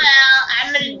moderator. Well,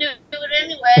 I'm gonna do it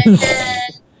anyway.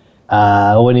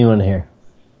 What do you want to hear?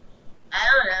 I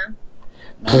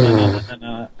don't know.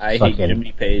 No. I hate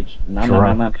Jimmy Page. No.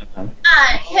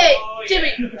 I hate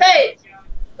Jimmy Page.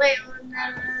 Wait, no.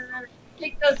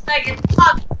 Take those seconds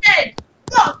off the stage.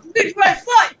 Fuck, bitch, my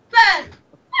foot, bad.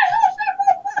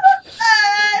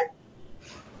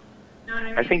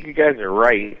 I think you guys are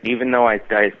right, even though I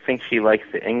think she likes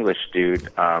the English dude.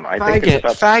 I think it's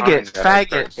about time that I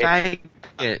start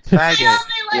faggot.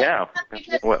 Yeah.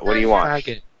 What do you want?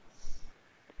 Faggot.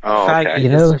 Oh, okay. You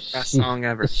know, It's the best song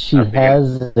ever. She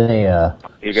has a.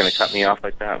 You're gonna cut me off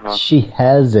like that, huh? She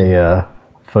has a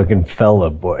fucking fella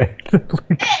boy.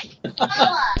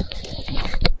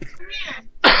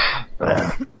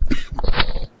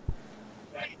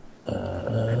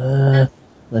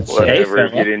 Let's see. Whatever.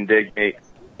 If you didn't dig me,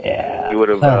 yeah, you would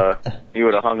have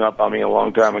hung up on me a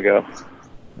long time ago.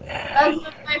 That's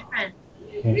my friend.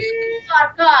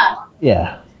 Fuck off.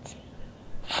 Yeah.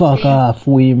 Fuck off,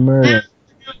 we murder.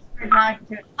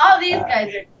 All these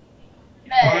guys are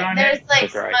good. There's like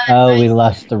some other We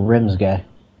lost the rims guy.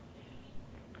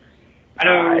 I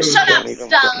know. Shut up,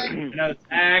 Stalin. I know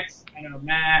Zax. I know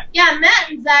Matt. Yeah, Matt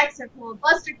and Zax are cool.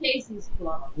 Buster Casey's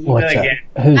cool. What's up?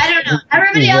 I don't know.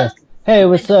 Everybody else. Hey,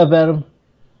 what's up, Adam?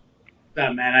 What's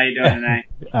up, man? How you doing tonight?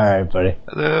 Alright, buddy.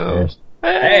 Hello.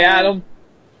 Hey, Adam.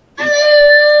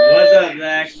 What's up,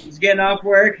 Zach? Just getting off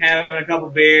work, having a couple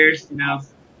beers,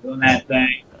 doing that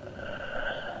thing.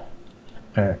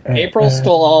 April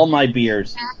stole all my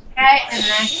beers.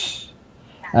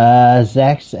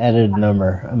 Zach's added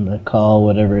number. I'm gonna call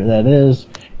whatever that is.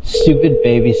 Stupid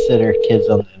babysitter kids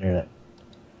on the internet.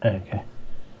 Okay.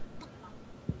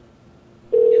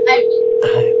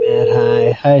 Hi, Matt.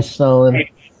 Hi. Hi, Stalin.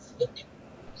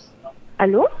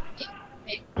 Hello?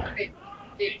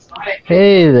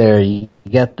 Hey there. You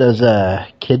got those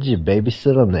kids you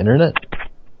babysit on the internet?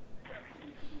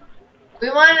 We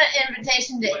want an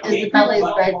invitation to Isabella's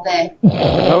birthday.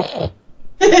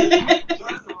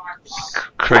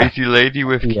 Crazy lady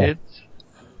with kids.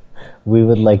 We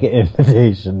would like an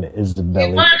invitation to Isabella's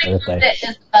We want to birthday. come to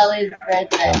Isabella's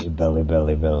birthday.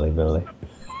 Belly.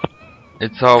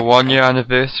 It's our 1 year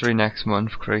anniversary next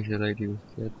month, Crazy Lady with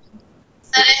Kids.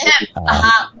 Set a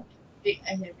hip.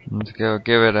 Let's go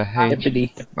give it a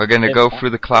hit. We're gonna go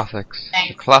through the classics.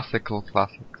 The classical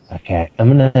classics. Okay, I'm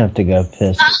gonna have to go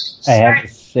piss. I have to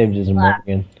save as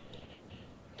Morgan.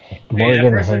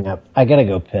 Morgan, hang up. I gotta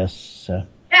go piss, so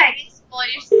Yeah, he's cool.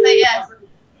 You should say yes.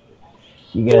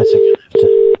 you guys are gonna have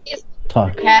to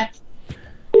talk. Okay.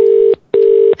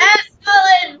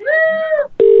 Excellent! Woo!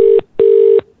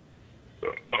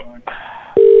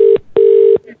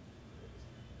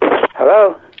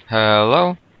 Hello?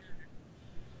 Hello?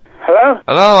 Hello?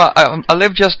 Hello, I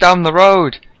live just down the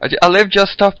road. I live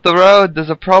just off the road. There's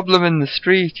a problem in the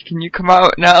street. Can you come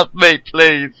out and help me,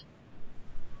 please?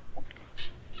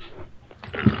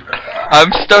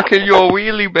 I'm stuck in your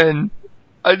wheelie bin.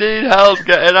 I need help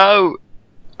getting out.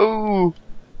 Ooh.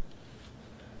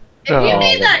 If you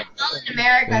made that call in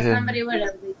America, somebody would have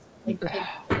at least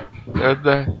They're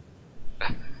there.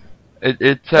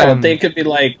 It's they could be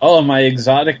like, oh, my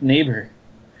exotic neighbor.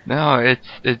 No,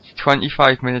 it's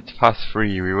 25 minutes past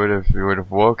 3. We would have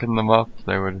woken them up.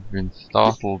 They would have been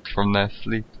startled from their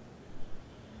sleep.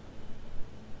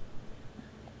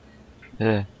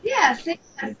 Yeah. Yeah, see,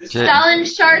 Stalin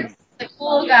Shark's the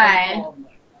cool guy. You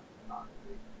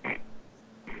know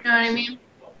what I mean?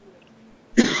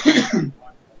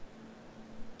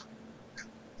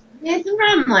 Nathan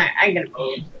Remler, I gotta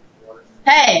pee.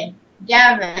 Hey,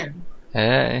 Gavin.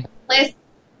 Hey.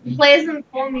 Play some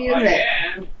cool music.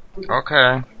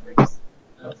 Okay.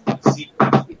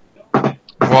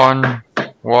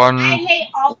 One. I hate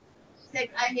all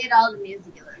music. I hate all the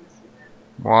music.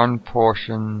 One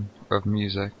portion of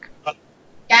music.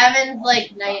 Gavin's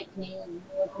like 19.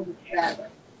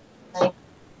 Like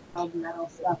all the metal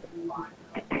stuff.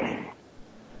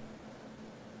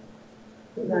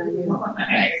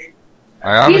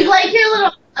 He's like your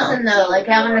little cousin though. Like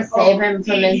I want to save him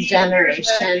from his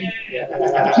generation.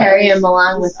 Carry him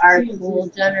along with our cool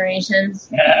generation.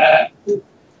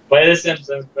 Play the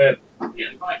Simpsons, but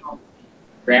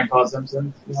Grandpa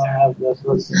Simpson.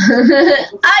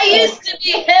 I used to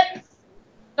be hip,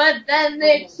 but then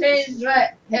they changed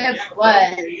what hip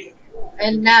was.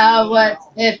 And now what's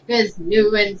hip is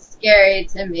new and scary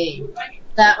to me.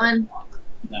 That one?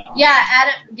 No. Yeah,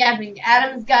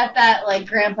 Adam's got that, like,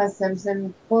 Grandpa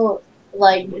Simpson quote,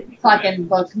 like, fucking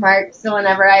bookmark. So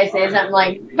whenever I say something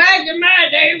like, back in my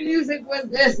day, music was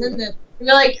this and this,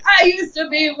 you're like, I used to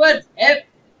be what's hip.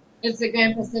 It's a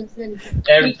Grandpa Simpson.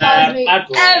 He calls me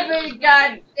every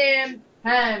goddamn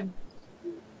time.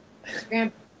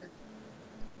 Grandpa.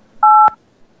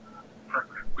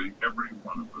 Practically every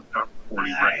one of the top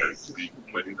 40 records being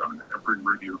played on every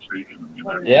radio station in the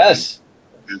United Yes. States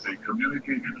is a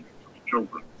communication to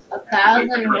children.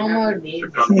 1,000 homo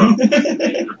needs. To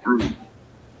groove.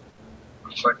 The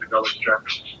psychedelic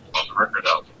chapters on the record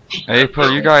album.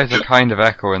 April, you guys are kind of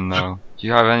echoing though. Do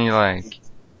you have any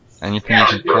anything you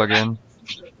can plug in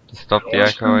to stop the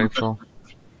echo, April?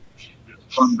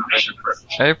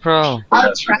 April!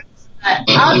 I'll try.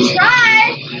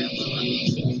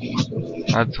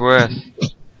 That's worse.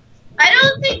 I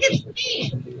don't think it's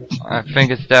me. I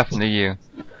think it's definitely you.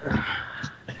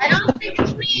 I don't think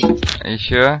it's me. Are you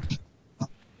sure?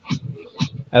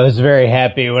 I was very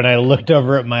happy when I looked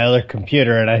over at my other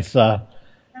computer and I saw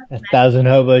 1,000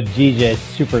 Hobo GJ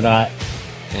Supernaut.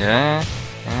 Yeah?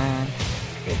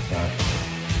 Good song.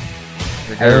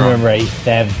 I remember I used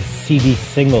to have the CD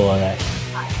single on that.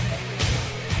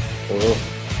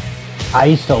 I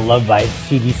used to love buying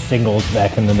CD singles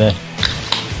back in the day.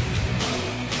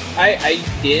 I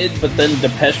did, but then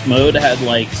Depeche Mode had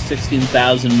like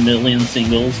 16,000 million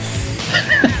singles.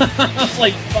 I was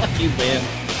like, fuck you, man.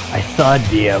 I saw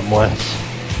DM once,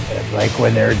 like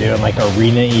when they were doing like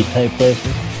arena-y type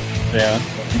places. Yeah.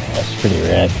 That's pretty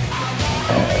rad.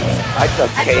 I saw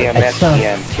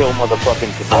KMFDM kill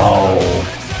motherfucking today. Oh,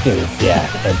 dude, yeah.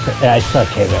 I saw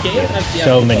KMFDM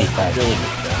so many times. Really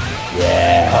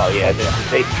yeah. Oh yeah,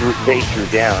 they threw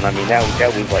down. I mean, that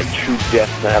was like true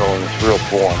death metal in its real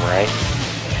form, right?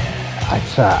 I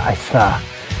saw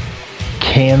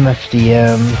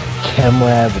KMFDM,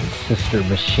 ChemLab, and Sister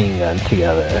Machine Gun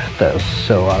together. That was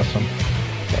so awesome.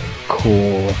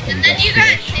 Cool. And then you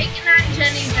got taken on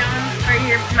Jenny Jones, or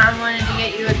your mom wanted to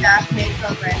get you a goth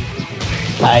makeover.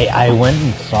 I went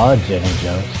and saw Jenny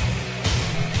Jones.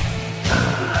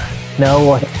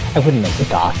 No, I wouldn't make a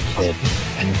goth kid.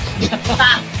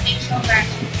 Goth makeover.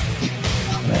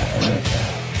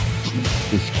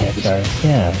 These cats are,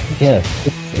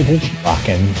 it is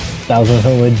fucking 1,000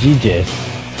 Homo GJs.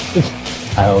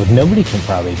 Oh, nobody can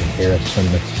probably even hear us from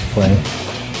this playing.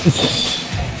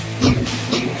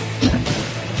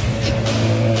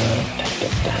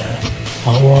 I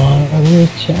wanna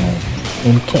reach out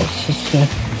and touch the sky.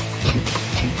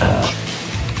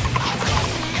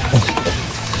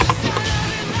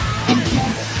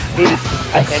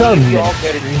 I saw you all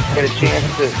get a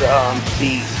chance to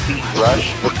see Rush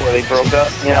before they broke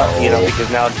up, you know, because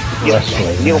now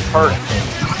Neil Peart.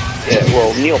 Yeah,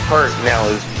 well, Neil Peart now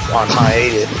is on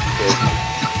hiatus.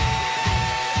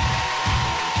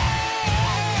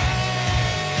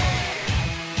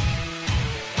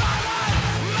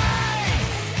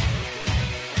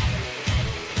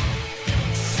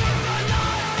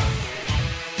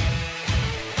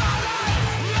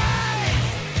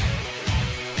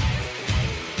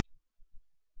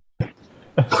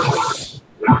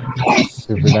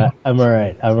 Super. I'm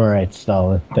alright,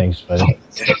 Stalin. Thanks, buddy.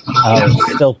 I'm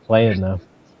still playing though.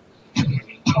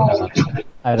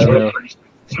 I don't know.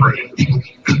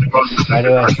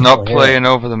 Not playing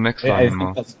over the mixer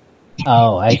anymore.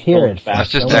 Oh, I hear it. That's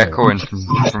just echoing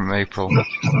from April.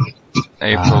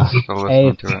 April's still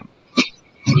listening to it.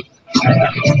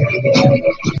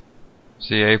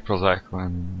 See, April's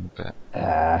echoing a bit.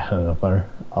 Hung up on her.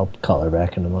 I'll call her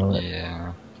back in a moment.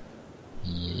 Yeah.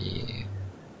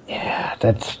 Yeah,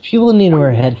 that's... People need to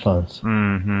wear headphones.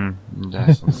 Mm-hmm.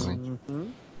 Definitely.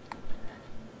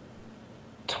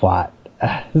 Twat.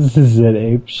 This is it,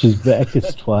 Ape. She's back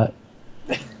as twat.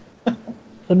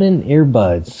 Put in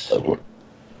earbuds.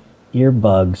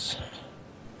 Earbugs.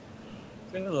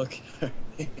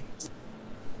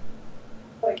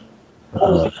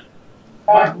 Look.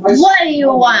 What do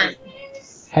you want?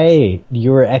 Hey,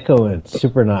 you were echoing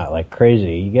Supernaut like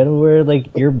crazy. You gotta wear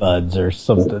like earbuds or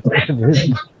something. I don't.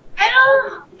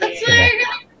 That's why I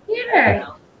got a computer.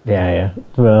 Yeah.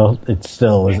 Well, it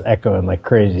still was echoing like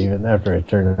crazy even after it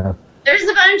turned off. There's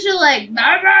a bunch of like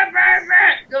bah, bah, bah,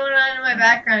 bah, going on in my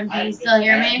background. Can you still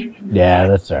hear me? Yeah,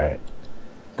 that's alright.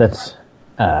 That's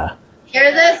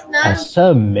Hear this? No. I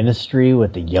saw Ministry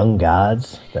with the Young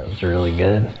Gods. That was really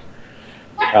good.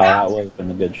 Oh, that would have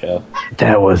been a good show.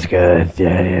 That was good.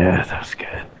 Yeah, that was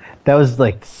good. That was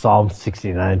like Psalm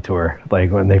 69 tour, like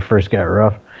when they first got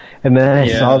rough. And then I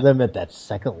saw them at that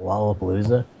second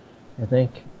Lollapalooza, I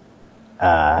think.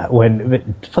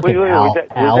 When fucking Al,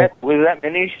 was that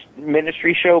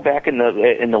ministry show back in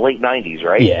the late 90s,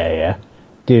 right? Yeah.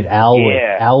 Dude,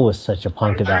 Al was such a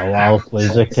punk at that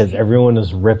Lollapalooza because everyone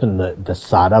was ripping the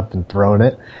sod up and throwing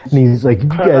it. And he's like, if you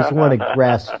guys want a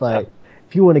grass fight,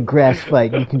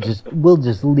 we'll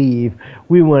just leave.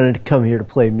 We wanted to come here to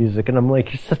play music. And I'm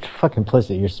like, you're such a fucking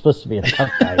pussy. You're supposed to be a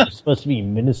tough guy. You're supposed to be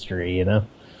ministry, you know?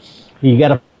 You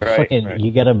got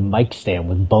you got a mic stand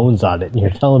with bones on it, and you're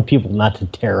telling people not to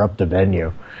tear up the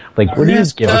venue. Like, what do you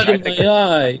give a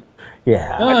shit?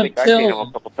 Yeah, I think I've seen him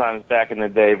a couple times back in the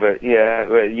day, but you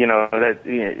know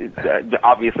that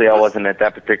obviously I wasn't at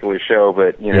that particular show,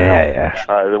 but you know,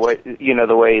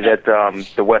 the way that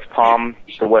the West Palm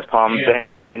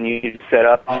thing you set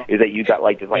up is that you got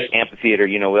like this like amphitheater,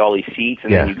 you know, with all these seats,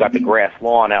 and then you got the grass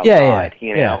lawn outside,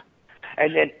 you know.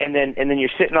 And then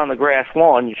you're sitting on the grass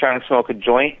lawn, you're trying to smoke a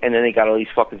joint, and then they got all these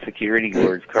fucking security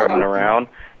guards coming around,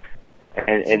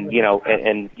 and you know,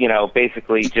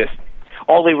 basically just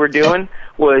all they were doing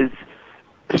was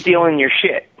stealing your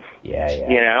shit. Yeah.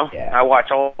 You know, I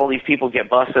watch all these people get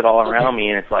busted all around me,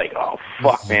 and it's like, oh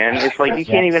fuck, man! It's like you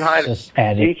can't even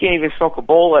you can't even smoke a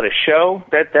bowl at a show.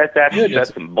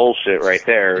 That's some bullshit right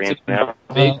there. You know,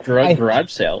 big drug garage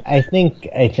sale. I think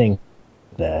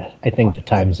the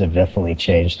times have definitely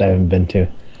changed. I haven't been to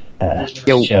a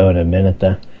show in a minute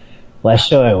though. Last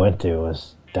show I went to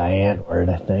was Diane Ward,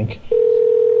 I think.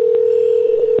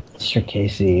 Mr.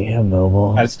 Casey,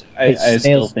 Mobile. I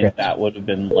still think that would have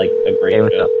been like a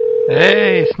great show.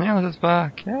 Hey, Snails is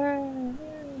back. Hey.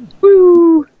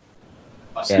 Woo!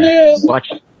 Yeah.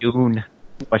 Watch Dune.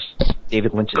 Watch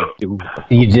David Lynch's Dune.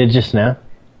 You did just now?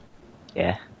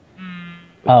 Yeah.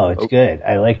 Oh, it's good.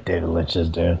 I like David Lynch's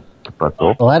Dune.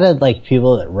 A lot of like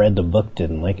people that read the book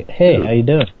didn't like it. Hey, how you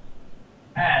doing?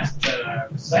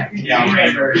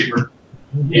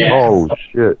 Oh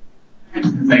shit!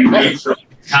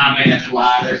 Comment a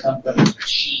lot or something.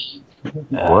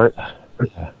 What?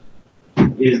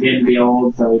 He's getting to be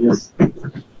old, so we just.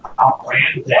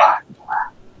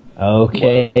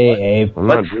 Okay, Abe.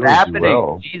 What's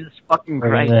happening? Jesus fucking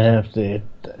Christ! We're gonna have to.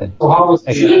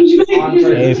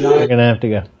 Abe, we're gonna have to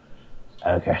go.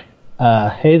 Okay.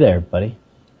 Hey there, buddy.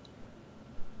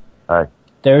 Hi.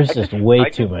 There's just way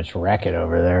too much racket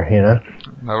over there, you know?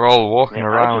 They're all walking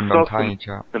around on Tiny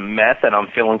Chat. The meth, and I'm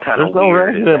feeling kind of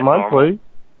weird. There's no racket at my normal? place.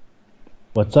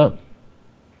 What's up?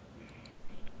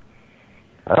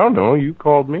 I don't know. You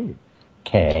called me.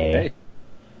 Okay.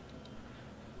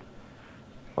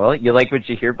 Well, you like what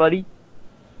you hear, buddy?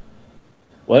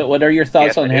 What are your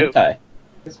thoughts on hentai?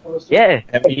 Yeah.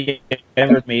 Have you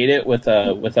ever made it with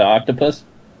an octopus?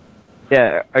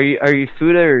 Yeah. Are you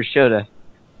Fuda or Shota?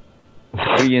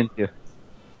 What are you into?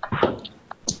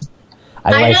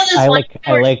 I like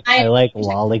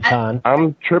Lolicon.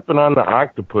 I'm tripping on the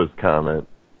octopus comment.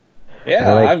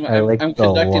 Yeah, I'm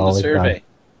conducting the survey.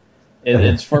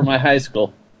 It's for my high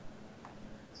school.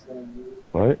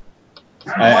 What?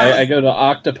 I go to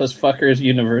Octopus Fuckers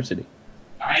University.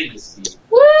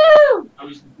 Woo!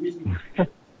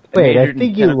 Wait, I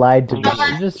think you lied to me.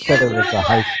 You just said it was a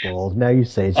high school. Now you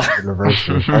say it's a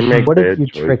university. What have you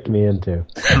tricked me into?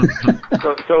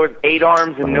 So it's 8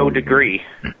 arms and no degree,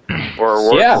 or a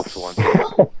worthless one.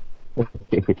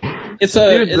 It's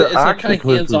a kind of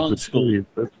hands-on school.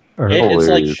 It's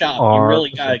like shop. You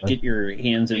really gotta get your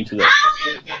hands into it.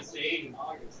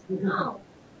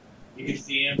 You can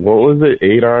see him. What was it?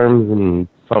 8 arms and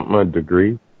something a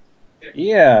degree?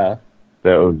 Yeah.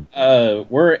 That was.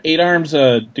 We're 8 arms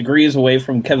degrees away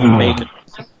from Kevin Bacon.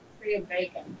 Free of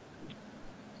bacon.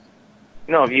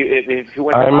 No, if you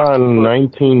went. I'm on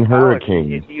 19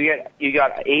 Hurricanes. You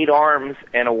got 8 arms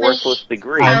and a worthless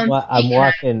degree. I'm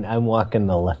walking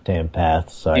the left-hand path.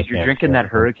 So Did you drinking that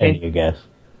Hurricane? You guess.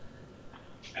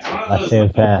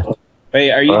 Left-hand path.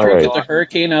 Wait, are you drinking the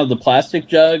Hurricane out of the plastic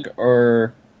jug,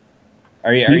 or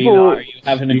are you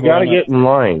having a? You gotta get in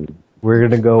line. We're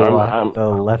gonna go walk the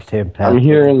left-hand path. I'm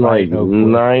hearing like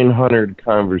 900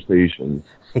 conversations.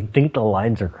 I think the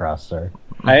lines are crossed, sir.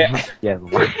 I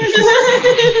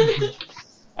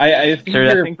think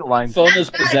your phone is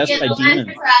possessed by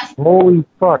demons. Holy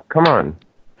fuck, come on.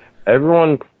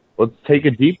 Everyone, let's take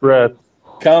a deep breath.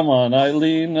 Come on,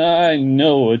 Eileen, I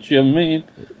know what you mean.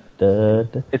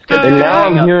 It's good. And now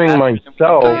I'm hearing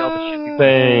myself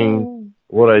saying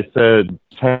what I said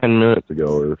 10 minutes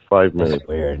ago or 5 minutes. That's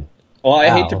weird. Well, I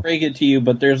hate to break it to you,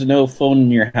 but there's no phone in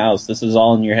your house. This is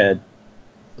all in your head.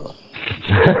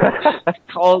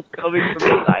 Calls coming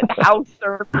from inside the house,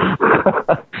 sir.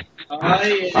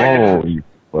 Oh, you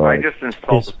fuck. I just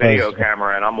installed the video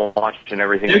camera and I'm watching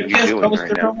everything that you're doing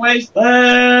right now.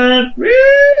 Wasteland.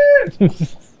 You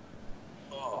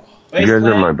guys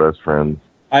are my best friends.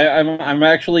 I'm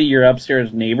actually your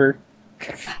upstairs neighbor,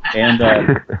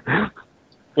 and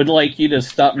would like you to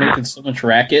stop making so much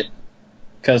racket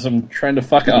because I'm trying to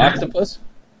fuck an octopus.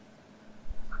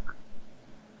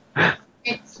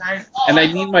 And I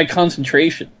need my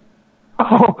concentration.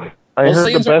 Oh, I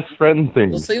heard the best friend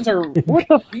thing. Those things are... What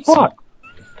the fuck?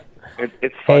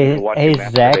 It's fun to watch him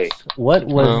Zach, masturbate. what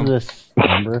was this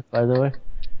number, by the way?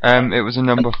 It was a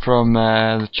number from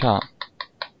the chat.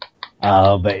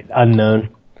 Oh, but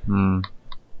unknown. You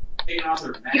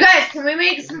guys, can we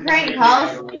make some prank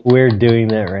calls? We're doing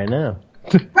that right now.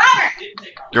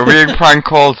 You're being prank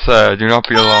called, sir. Do not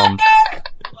be alarmed.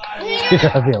 Do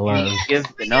not be alarmed. Give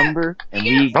the number, and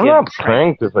we. I'm not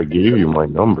pranked if I gave you my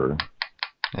number.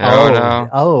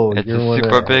 Oh, it's you're a one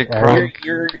super of, big prank.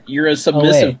 You're a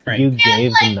submissive prank. You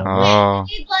gave the number. Oh.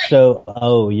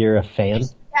 So, you're a fan?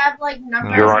 Have like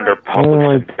numbers. You're under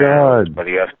public surveillance by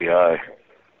the FBI.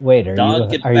 Wait, are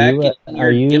Dog, get back in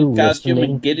your gimp costume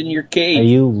and get in your cage. Are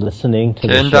you listening to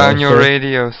the show? Turn down your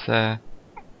radio, sir.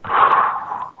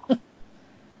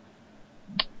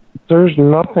 There's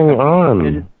nothing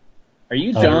on. Are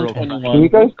you John 21? Can you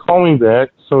guys call me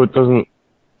back so it doesn't...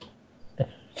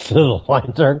 So the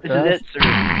lines aren't This is it,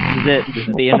 sir. This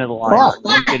is the end of the line. It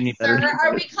won't get any better.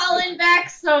 Are we calling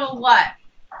back? So what?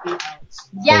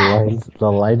 Yeah.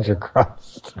 The lines are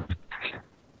crossed.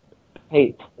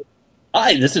 Hey.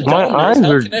 Hi, this is My John. eyes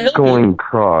How are can I help going you?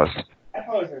 crossed.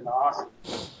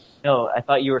 No, I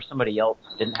thought you were somebody else.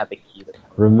 Didn't have the key.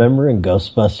 Remember in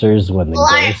Ghostbusters when the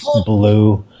ghost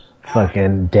blew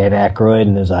fucking Dan Aykroyd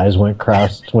and his eyes went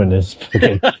crossed when his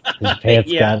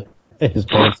pants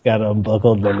got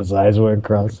unbuckled and his eyes went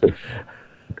crossed?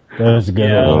 That was a good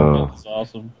one. That was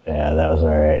awesome. Yeah, that was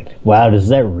alright. Wow, does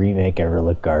that remake ever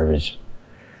look garbage?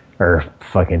 Or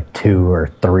fucking 2 or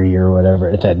 3 or whatever.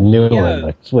 It's that new one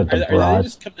that's with the Are they broad.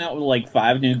 just coming out with like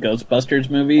 5 new Ghostbusters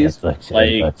movies? That's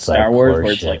like Star Wars,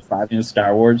 where it's like 5 new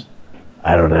Star Wars?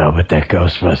 I don't know, but that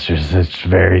Ghostbusters, it's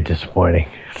very disappointing.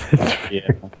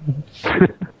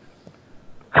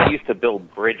 I used to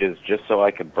build bridges just so I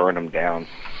could burn them down.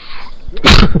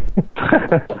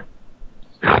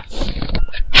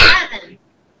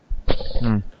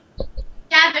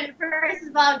 Gavin, first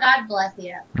of all, God bless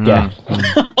you. Yeah.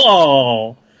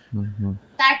 Oh.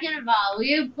 Second of all, will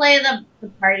you play the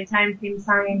party time theme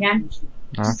song again?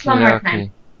 Just one more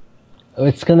time. Oh,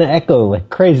 it's gonna echo like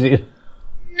crazy.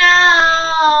 No,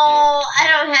 I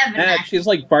don't have Matt, she's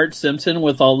like Bart Simpson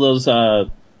with all those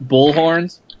bull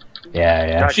horns.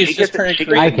 Yeah. She's just trying to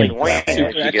create like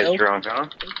super She gets echo. drunk, huh?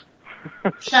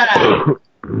 Shut up.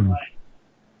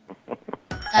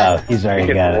 Oh, he's already It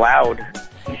got gets it. loud.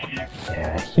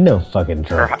 Yeah, you know fucking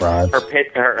drunk broads. Her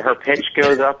pitch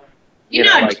goes up. You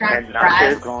know like drunk 10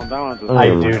 broads.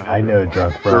 notches. I know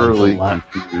drunk broads a lot.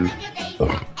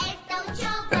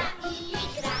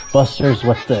 Busters,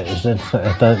 what the is it?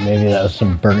 I thought maybe that was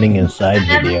some burning inside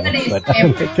video, but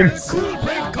I'm making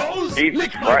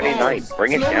Jesus, Friday night.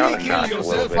 Bring it down a notch a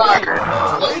little bit. Wait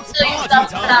till you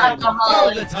stop with alcohol.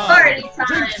 It's party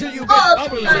time. All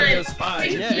the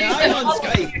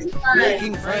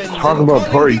time. Talk about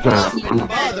party time.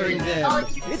 Bothering them.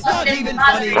 It's not even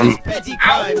funny, these petty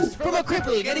crimes. From a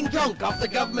cripple getting drunk off the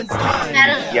government's time.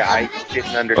 Yeah, I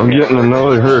didn't understand. I'm getting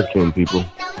another hurricane, people.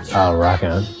 Oh, rock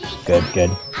on. Good.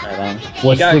 Right on.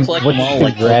 What's gotta the collect them all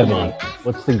like gravity? Pokemon.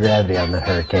 What's the gravity on the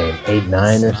hurricane?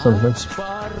 8-9 or something?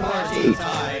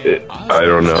 I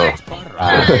don't know.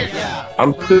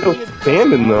 I'm still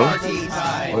standing though.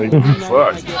 Like,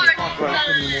 fuck.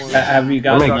 Have you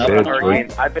guys?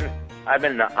 I've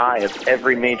been in the eye of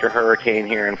every major hurricane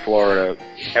here in Florida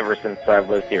ever since I've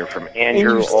lived here, from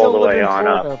Andrew all the way on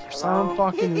up. For some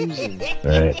fucking reason.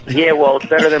 Right. Yeah, well, it's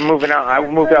better than moving out. I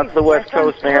moved out to the West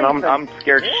Coast, man. I'm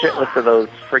scared shitless of those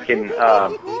freaking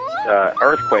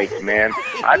earthquakes, man.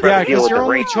 I'd rather deal with the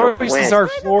only rate of the choices wind. are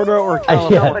Florida or Yeah,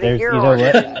 California. there's, you know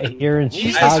what? Here in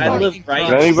Chicago. If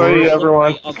anybody ever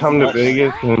wants to come to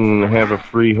Vegas and have a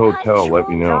free hotel, let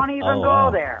me know. Don't even go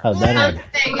there. How'd that end?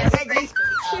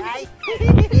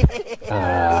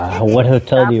 What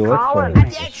hotel do you work for?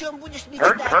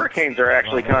 Hurricanes are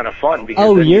actually kind of fun because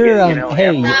Oh, then you're you get, you know,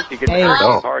 hey, afterwards you get hey,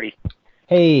 the party.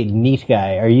 hey, neat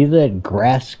guy. Are you the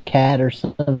grass cat or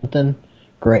something?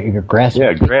 Grass.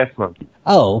 Yeah, grass monkey.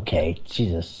 Oh, okay.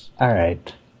 Jesus. All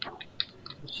right.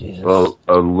 Jesus. Well,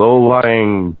 a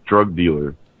low-lying drug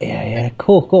dealer. Yeah.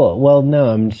 Cool. Well, no,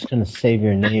 I'm just gonna save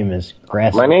your name as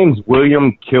grass. My name's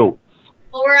William Kilt.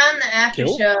 Well, we're on the after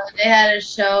show. They had a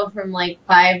show from like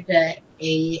 5 to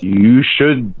 8. You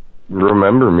should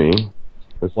remember me.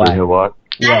 Mr. Hillock.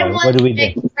 Adam what do we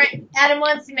do? Adam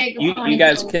wants to make a You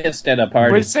guys kissed at a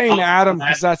party. We're saying Adam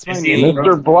because that's my name.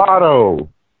 Mr. Blotto.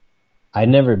 I've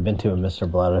never been to a Mr.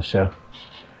 Blotto show.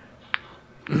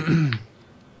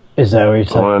 Is that what you're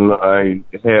talking? When I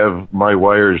have my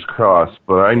wires crossed,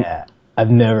 but I've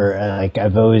never,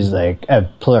 I've always, I've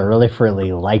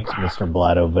proliferally liked Mr.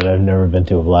 Blotto, but I've never been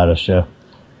to a Blotto show.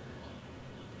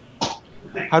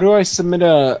 How do I submit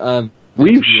a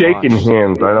we've shaken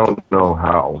hands. I don't know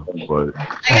how, but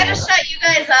I gotta shut you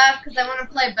guys off because I want to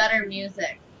play better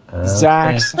music.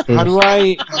 Zax,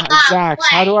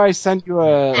 how do I send you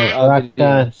Rock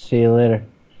on. See you later.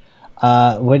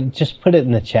 Just put it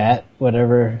in the chat,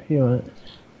 whatever you want.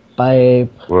 Bye.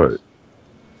 What?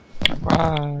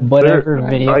 Whatever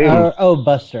video. Oh,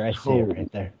 Buster, I see it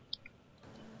right there.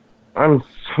 I'm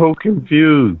so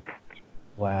confused.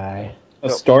 Why? A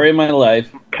story of my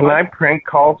life. Can I prank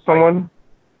call someone?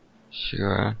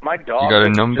 Sure. My dog You got a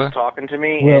was number? just talking to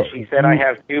me, Well, and she said I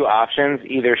have two options: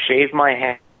 either shave my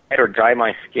head or dye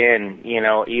my skin. You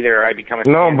know, either I become a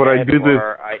No, but I skinhead do this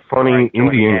or I funny join a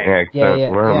Indian gang.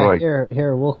 accent where I'm like,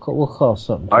 Here, we'll call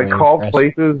something. I call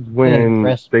places when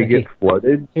press they get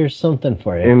flooded, Here's something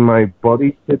for you. and my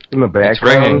buddy sits in the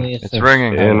background, It's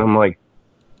ringing. and I'm like,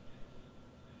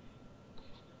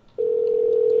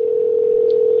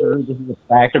 This is a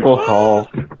practical call.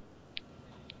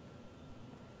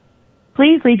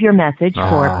 Please leave your message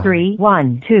for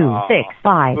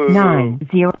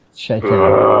 3126590. Should I tell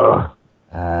you?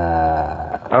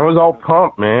 I was all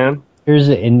pumped, man. Here's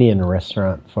an Indian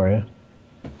restaurant for you.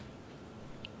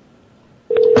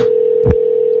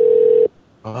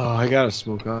 Oh, I gotta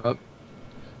smoke up.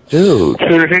 Dude.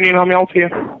 Sir, Indian, how may I help you?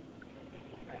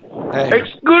 Hey.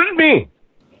 Excuse me.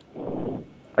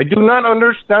 I do not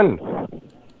understand.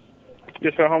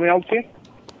 Yes, sir, how may I help you?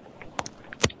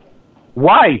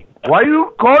 Why? Why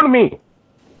you call me?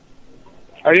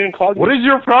 I didn't call you. What is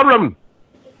your problem?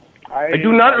 I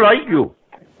do not like you.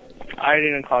 I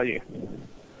didn't call you.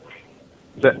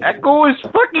 The echo is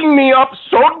fucking me up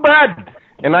so bad,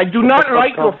 and I do not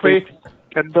like your face.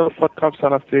 Get the fuck up,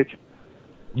 son of a bitch.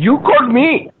 You called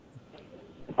me.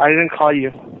 I didn't call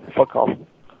you. Fuck off.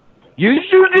 Yes,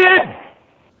 you did.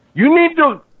 You need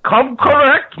to come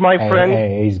correct, my friend.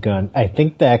 Hey, he's gone. I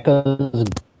think the echo is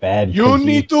bad. You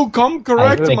need to come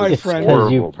correct, my friend.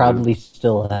 Because you probably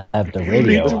still have the You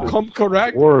radio need to on. come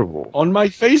correct. Horrible. On my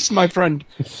face, my friend.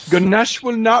 Ganesh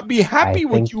will not be happy I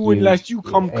with think you unless you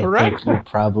come I correct. think you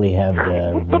probably have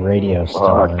the radio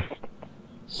still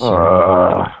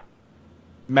on.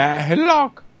 Matt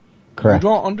Hillock. Correct. You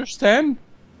don't understand?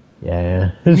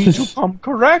 Yeah. You need to come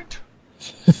correct.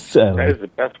 So, That is the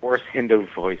best, worst Hindu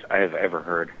voice I have ever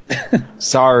heard.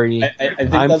 Sorry. I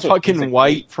think I'm that's what fucking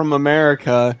white from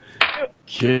America.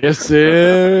 Kiss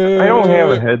it. I don't have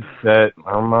a headset.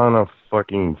 I'm on a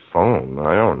fucking phone.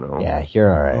 I don't know. yeah,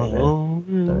 you're alright, Oh,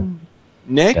 man.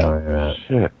 Nick? Don't worry about it.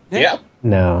 Shit. Yeah.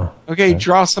 No. Okay,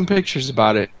 draw some pictures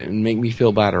about it and make me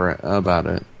feel better about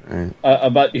it. All right.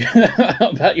 About your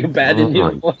about your bad Oh Indian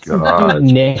my voice. god.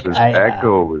 Nick, This I-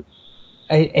 echo is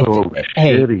so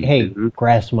shitty, hey, dude.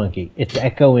 Grass Monkey, it's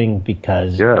echoing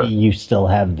because Yeah. you still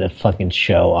have the fucking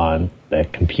show on the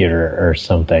computer or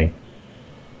something.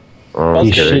 Okay.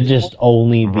 You should just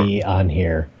only be on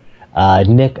here.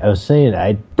 Nick, I was saying,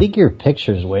 I think your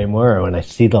picture's way more when I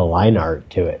see the line art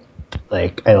to it.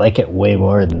 Like, I like it way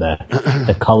more than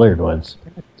the colored ones.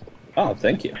 Oh,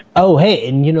 thank you. Oh, hey,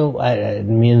 and you know,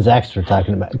 me and Zax were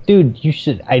talking about, dude, you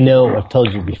should, I know I've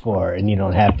told you before, and you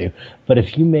don't have to, but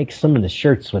if you make some of the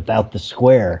shirts without the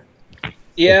square.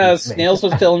 Yeah, Snails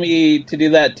was telling me to do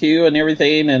that too and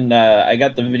everything, and I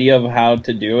got the video of how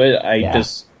to do it.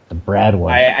 The Brad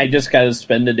one. I just got to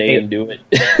spend a day and do it.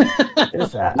 I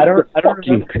don't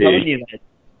remember telling you that.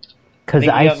 Because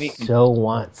I so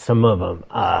want some of them.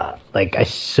 But I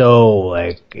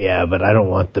don't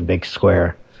want the big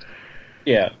square.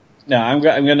 Yeah. No, I'm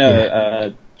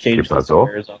gonna change the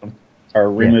squares on them.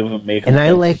 Or remove them, make them. And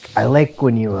I like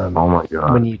when you, oh my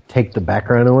God. when you take the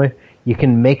background away, you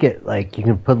can make it like, you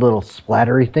can put little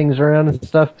splattery things around and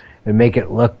stuff and make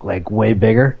it look like way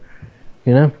bigger,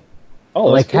 you know? Oh,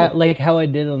 like that's cool. how I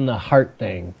did on the heart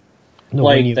thing.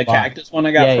 Like the cactus one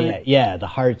I got from you? Yeah, the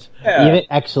hearts. Yeah. Even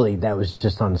actually, that was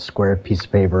just on a square piece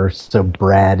of paper, so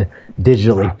Brad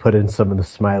digitally put in some of the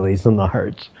smileys and the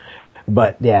hearts.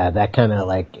 But yeah, that kind of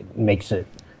like makes it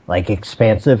like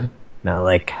expansive, not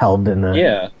like held in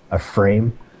a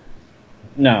frame.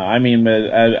 No, I mean,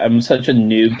 I'm such a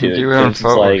noob to it. 'Cause it's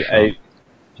like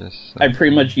I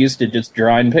pretty much used to just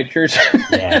drawing pictures.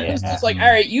 It's just like,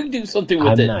 all right, you do something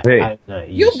with I'm it. not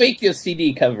You'll make your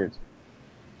CD covers.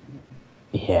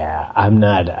 Yeah, I'm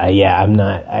not.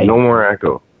 No more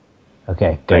echo.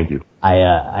 Okay, good. Thank you.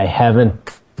 I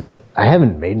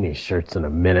haven't made any shirts in a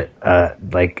minute. I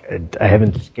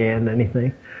haven't scanned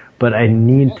anything, but I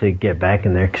need to get back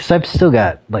in there because I've still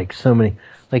got like so many.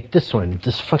 Like this one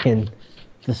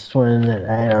that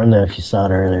I don't know if you saw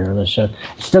it earlier on the show.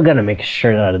 I still got to make a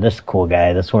shirt out of this cool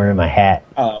guy that's wearing my hat.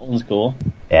 Oh, that one's cool.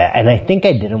 Yeah, and I think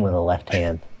I did him with a left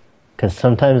hand. Because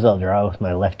sometimes I'll draw with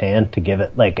my left hand to give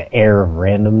it like an air of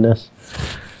randomness.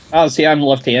 Oh, see, I'm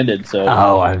left-handed, so.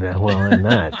 Oh, I'm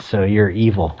not. So you're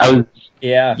evil.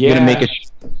 Yeah. You're gonna make a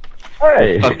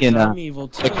Hey. fucking.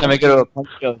 Next time I go to a punk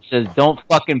show, it says, "Don't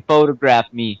fucking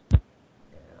photograph me."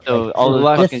 So all the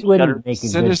fucking wouldn't make a good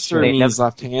Sinister shirt. means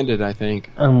left-handed, I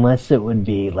think. Unless it would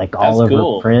be like That's all over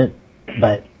cool. print,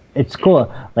 but it's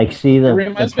cool. Like, see It the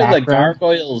reminds me of the background?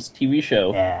 Gargoyles TV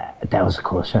show. Yeah, that was a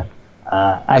cool show.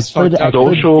 That's I put fucked up.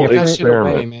 Social Get that shit away,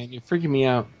 experiment. man. You're freaking me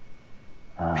out.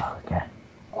 Oh, okay.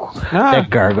 Nah. That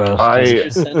gargoyle.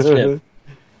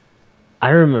 I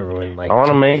remember when like I want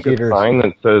to make a computers- sign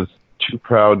that says "Too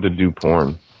proud to do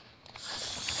porn"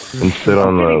 and sit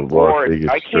on the Las Bored. Vegas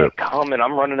I Strip. can't come, and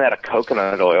I'm running out of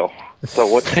coconut oil. So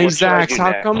what? Hey, what should I Zach, do how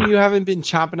next? come you haven't been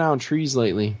chopping down trees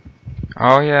lately?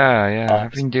 Oh yeah.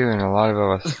 I've been doing a lot of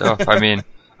other stuff. I mean,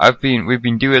 we've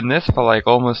been doing this for like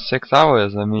almost 6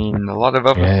 hours. I mean, a lot of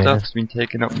other stuff's been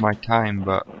taking up my time,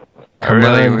 but I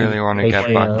really want to get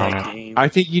back on it. I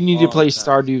think you need to play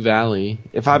Stardew Valley.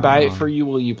 If I buy it for you,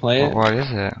 will you play it? What is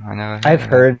it? I never. I've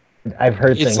heard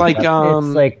It's things like about-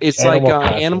 it's like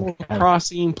Animal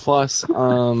Crossing plus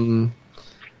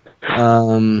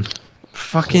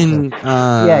fucking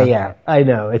yeah, I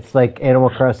know. It's like Animal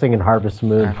Crossing and Harvest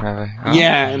Moon.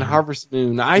 yeah, and Harvest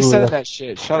Moon. I said that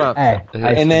shit. Shut up. Hey,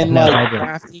 and then no, like I didn't.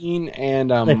 crafting and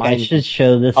Look, I mining. should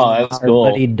show this Oh, to that's our cool.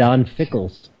 buddy Don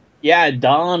Fickles. Yeah,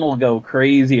 Don will go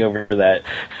crazy over that.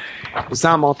 It's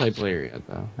not multiplayer yet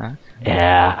though.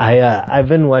 Yeah, I've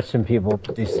been watching people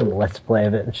do some Let's Play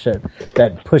of it and shit.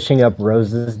 That Pushing Up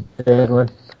Roses did one.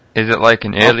 Is it like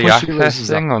an early push your access roses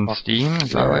thing up. on Steam?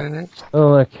 Is that what it is? Oh,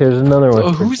 look, here's another one.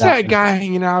 Oh, for who's that guy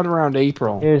hanging out around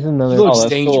April? Here's another He looks Oh,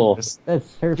 that's cool. dangerous.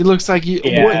 That's her. He looks like he.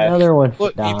 Yeah. What? Another one for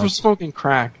Look, Don. April's smoking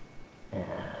crack.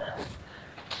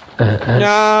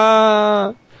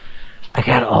 Nah. I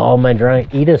got all my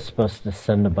drawings. Ida's supposed to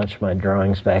send a bunch of my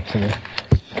drawings back to me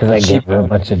because I gave her a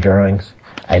bunch of drawings.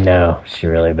 I know she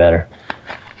really better.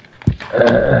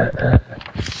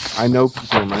 I know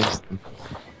people nice.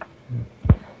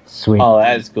 Sweet. Oh,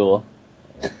 that's cool.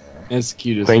 It's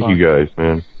cute as Thank fuck. you guys,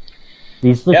 man.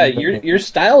 These look Yeah, your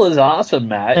style is awesome,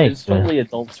 Matt. Thanks, It's totally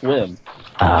Adult Swim.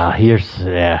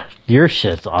 your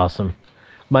shit's awesome.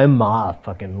 My ma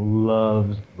fucking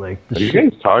loves like the Are you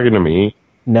shit. guys talking to me?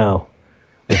 No.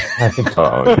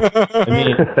 Oh, I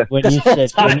mean, when you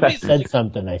said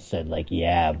something, I said like,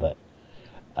 yeah, but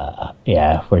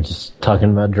yeah, we're just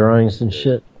talking about drawings and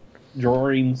shit.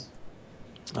 Drawings.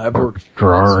 I've worked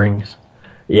Drawings.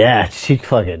 Yeah, she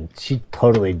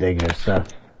totally digs her stuff.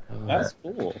 That's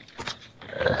cool.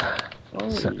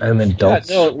 So I'm adult.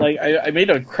 Yeah, no, like I made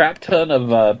a crap ton of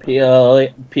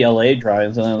PLA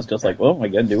drawings, and I was just like, "What am I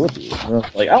gonna do with these?" And I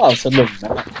was like, "Oh, I'll send them."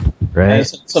 Right. I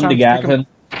sent some to Gavin.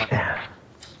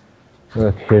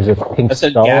 Look, here's a pink I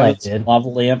sent stall I Gavin did. some lava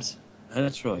lamps.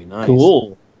 That's really nice.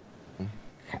 Cool.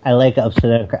 I like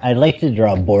upside down. I like to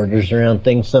draw borders around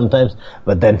things sometimes,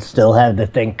 but then still have the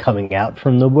thing coming out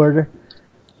from the border.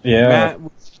 Yeah. Matt,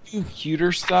 would you do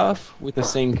cuter stuff with the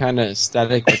same kind of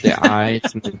aesthetic with the eyes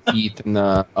and the teeth and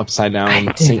the upside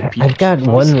down St. Peter. I've got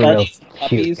one real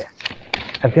cute.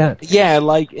 Yeah,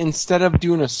 like instead of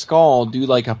doing a skull, do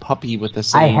like a puppy with the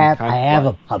same. I have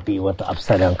a puppy with the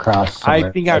upside down cross. I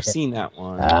think I've seen that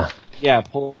one. Yeah,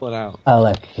 pull it out. Oh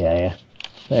look, yeah.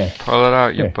 There. Pull it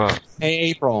out, you butt. Hey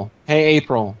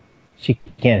April. She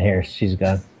can't hear. She's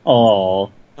gone.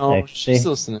 Oh. Oh, she's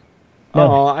listening.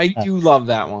 No. Oh, I do love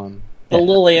that one. The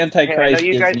little Antichrist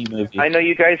Hey, Disney movie. I know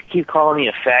you guys keep calling me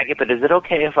a faggot, but is it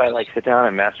okay if I like sit down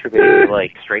and masturbate to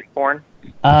like straight porn?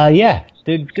 Yeah,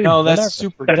 dude. No, that's whatever.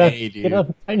 super Get on- gay, dude. Get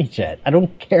on Tiny Chat. I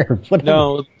don't care. Whatever.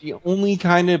 No, the only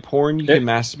kind of porn you can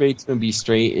masturbate to and be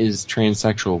straight is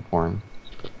transsexual porn.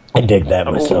 I dig that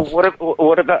myself. What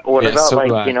about Yeah, so like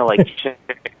do I. you know like chick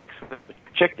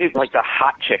like the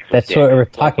hot chicks? with That's dicks. what we're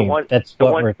Like, talking. That's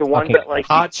what we're the ones talking that like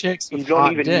hot chicks you with don't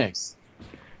hot even dicks.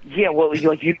 Yeah, well,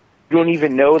 you don't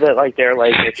even know that like they're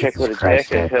like a chick with a Christ,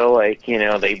 dick until like you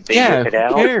know they Yeah, rip it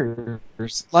out. who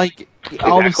cares? Like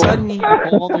all of a sudden you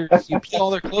peel all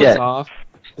their clothes Yeah. off.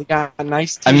 They got a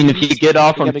nice. I mean, if you titties, get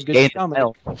off they on got a good gay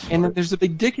stomach, and then there's a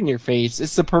big dick in your face.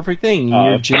 It's the perfect thing. Oh.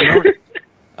 You're Jim.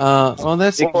 Oh,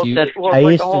 that's cute. Well, I it's like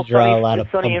used the to whole draw Sunny, a lot of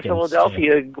Sunny in pumpkins,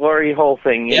 Philadelphia glory hole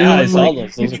thing. You Yeah, know? I saw Like,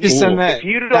 those. Those You are just cool. send that. If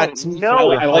you that don't to me.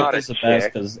 know I it's like not this a the best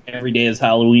chick, because every day is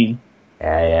Halloween.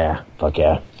 Yeah. Fuck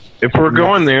yeah. If we're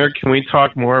going there, can we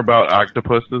talk more about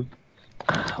octopuses?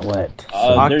 What? There's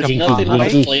Octopus. nothing on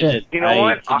the planet. you know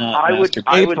what? cannot I would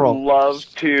April. love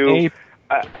to.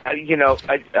 You know,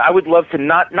 I would love to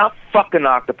not fuck an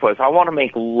octopus. I want to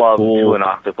make love to an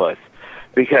octopus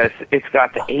because it's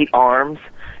got the 8 arms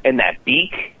and that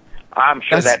beak. I'm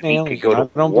sure That's that beak alien. could go I to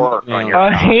don't work believe on in your A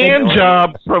cock, hand you know?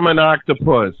 job from an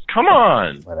octopus. Come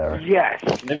on. Whatever. Yes.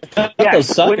 Those Yes.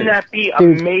 suckers. Wouldn't that be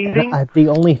Dude, amazing? the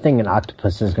only thing an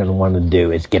octopus is going to want to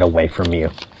do is get away from you.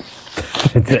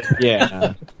 That's it.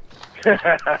 Yeah.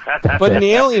 But an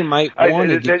alien might want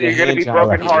to Then get you're the going to hand be job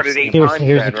broken out of hearted your 8 skin. times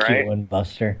Here's then, a cute right? one,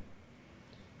 Buster.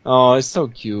 Oh, it's so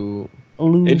cute.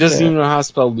 It doesn't even know how to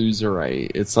spell loser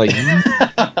right. It's like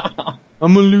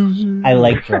I'm a loser. I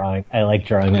like drawing. I like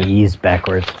drawing the E's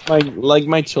backwards. Like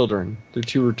my children. They're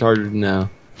too retarded now.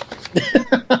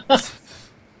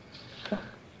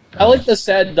 I like the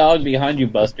sad dog behind you,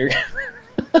 Buster.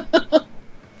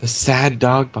 The sad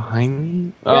dog behind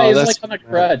me? Yeah, he's that's like on a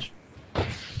crutch.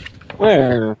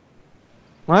 Where?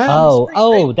 What?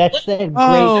 Oh, that's that great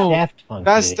Daft Punk.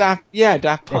 That's video. Daft. Yeah,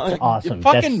 Daft Punk. That's awesome.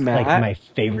 Fucking That's Matt. like my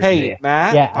favorite. Hey, video.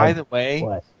 Matt. Yeah, by the way,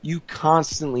 what? you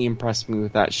constantly impress me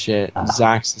with that shit.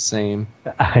 Zach's the same.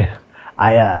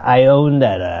 I own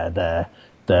that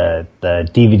the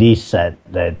DVD set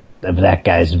of that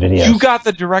guy's videos. You got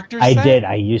the director's I set? did.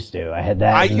 I used to. I had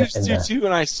that. I in the- used in to the- too,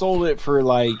 and I sold it for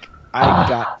like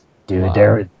got. Dude,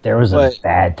 there was a But-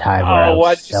 bad time where I was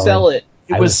why'd you sell it?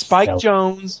 It I was Spike selling-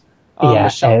 Jones, Yeah,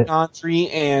 Michelle and- Gondry,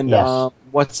 and Yes.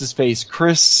 what's his face,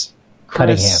 Chris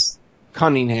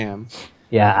Cunningham.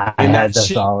 Yeah, I And had that those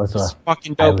shit all as well. was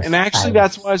fucking I dope. was- And actually,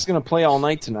 that's what I was gonna play all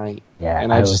night tonight. Yeah,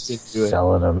 and I just didn't do it.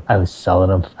 selling them. I was selling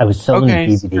them. I was selling Okay,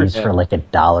 DVDs screw for it. like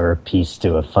 $1 a piece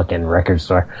to a fucking record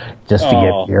store just to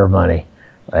Oh. get your money.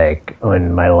 Like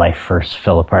when my life first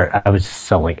fell apart, I was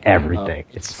selling everything.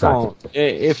 It sucked.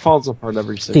 It falls apart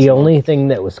every 6 The months. only thing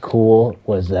that was cool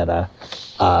was that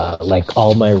like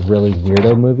all my really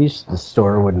weirdo movies, the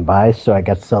store wouldn't buy, so I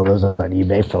got to sell those on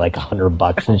eBay for like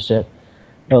 $100 and shit.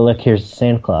 Oh look, here's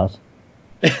Santa Claus.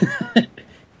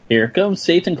 Here comes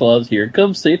Satan Claus. Here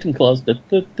comes Satan Claus. Da,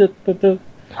 da, da, da, da.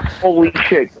 Holy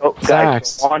shit. Oh, guys,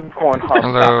 Facts. on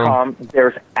Pornhub.com,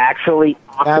 there's actually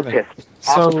octopus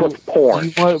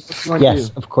porn. What you want Yes,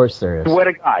 to do? of course there is. Swear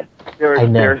to God. I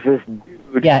know. There's this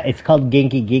dude. Yeah, it's called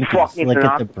Ginky Ginky. Fucking Look an at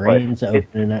the octopus. brains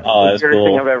opening up. Oh, the that's weirdest thing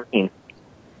cool. I've ever seen.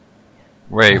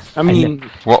 Wait, I mean,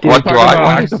 what dude, do talk I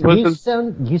about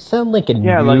want? You sound like a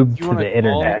Yeah, noob like, you to wanna the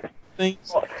internet.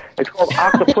 things? It's called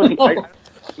octopus.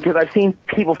 Because I've seen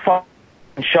people fuck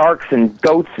sharks and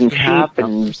goats and sheep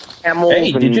and camels.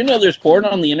 Hey, and did you know there's porn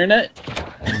on the internet?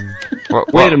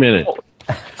 Wait a minute.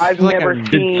 I've Like never a-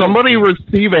 seen. Did somebody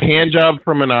receive a hand job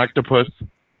from an octopus?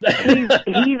 He's,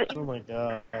 Oh my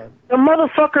god. the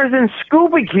motherfucker's in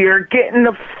scuba gear getting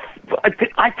the.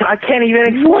 I can't even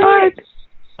explain it.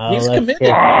 Oh, He's let's committed.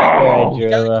 get Oh, you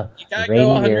Drilla, gotta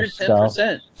go reindeer skull,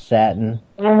 110%. satin.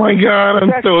 Oh my god,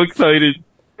 I'm so excited.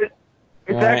 It's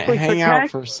Alright, actually hang out spectacular.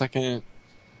 for a second.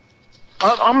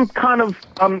 I'm kind of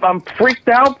I'm freaked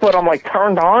out, but I'm like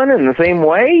turned on in the same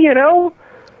way, you know.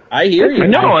 I hear you.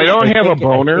 No, I don't have a think- I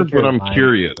boner, think but you're I'm lying.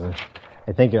 curious.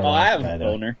 I think you're Oh, I lying. have a by the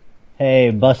way. boner. Hey,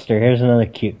 Buster, here's another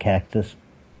cute cactus.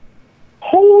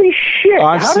 Holy shit! Oh,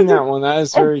 I've How seen does that one. That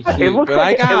is very God, it cute. looks But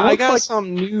like- I it got looks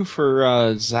something new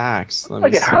for Zach's. Let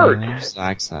like me it see. hurts.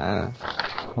 Zach's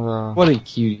what a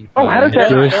cutie. Oh, how does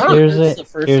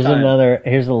that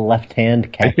Here's a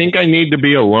left-hand cat I think I need to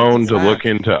be alone to look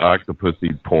into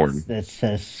Octopussy porn. that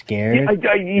says scared.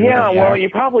 Yeah, well, you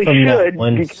probably From that should.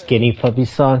 one Skinny Puppy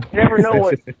song. You never know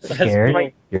what. Scared.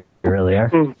 Like, You really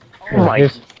are. oh my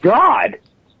God!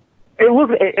 It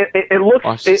looks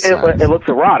it looks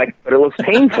erotic, but it looks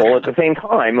painful at the same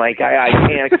time. Like I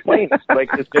can't explain it. Like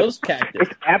it's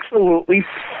absolutely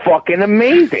fucking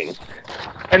amazing.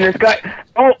 And this guy,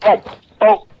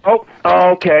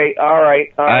 okay, all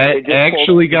right. I it just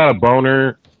actually got a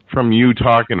boner from you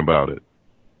talking about it.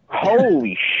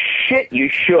 Holy shit, you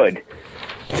should.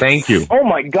 Thank you. Oh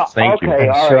my god. Thank you. Okay,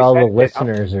 I'm all sure right. all the That's it.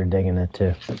 listeners are digging it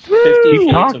too. 50 Shades of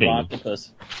talking.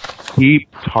 Octopus. Keep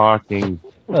talking.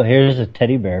 Well, here's a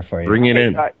teddy bear for you. Bring it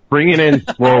in. Bring it in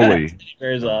slowly.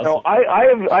 Very awesome. No, I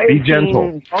have Be seen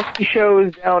gentle. donkey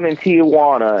shows down in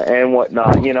Tijuana and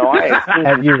whatnot. You know, I have seen,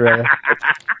 Have you really?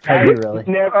 Have you really?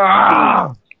 never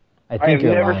I I think have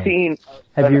you're never lying. seen.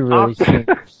 Have you really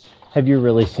octopus. seen? Have you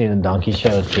really seen a donkey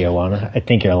show at Tijuana? I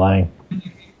think you're lying.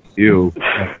 You.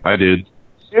 I did.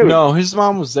 No, his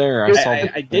mom was there. I saw.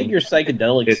 I dig your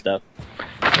psychedelic stuff.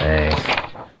 Hey.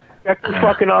 Check the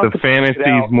fucking The octopus fantasy's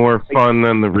out. more fun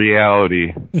than the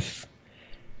reality.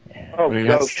 Oh,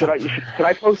 so should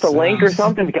I post a link or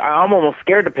something? I'm almost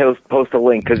scared to post a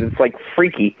link because it's like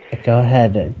freaky. Go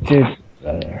ahead, dude.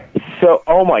 So,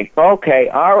 okay,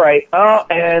 all right. Oh,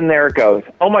 and there it goes.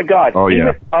 Oh my God. Oh,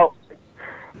 yeah. Oh,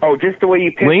 just the way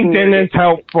you picked LinkedIn is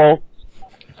helpful.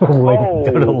 Go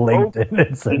to LinkedIn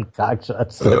and send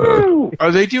cockshots.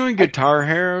 Are they doing Guitar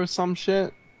Hero or some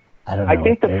shit? I don't know. I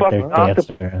think the fucking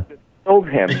octopus killed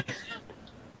him.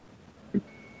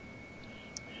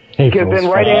 Because then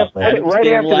right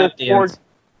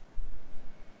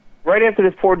after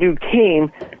this poor dude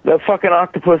came, the fucking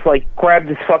octopus like grabbed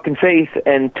his fucking face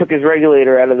and took his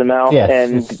regulator out of the mouth, Yes,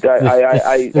 and this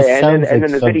sounds then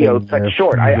like the video something cut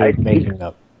short. I making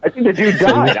up. think the dude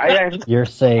died. You're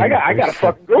saying I gotta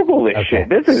fucking Google this shit.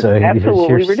 This is so absolutely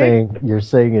you're ridiculous. you're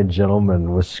saying a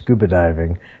gentleman was scuba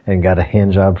diving and got a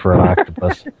hand job for an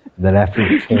octopus. Then after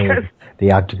he came,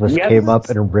 the octopus Yes. came up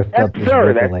and ripped up his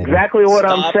Sir, that's regulator. exactly what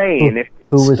I'm saying. If,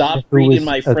 Stop reading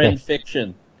my friend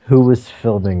fiction. Who was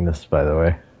filming this, by the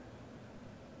way?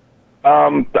 I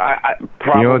You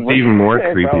know what's even more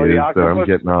creepy probably is the that I'm octopus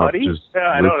getting off buddy? just Yeah,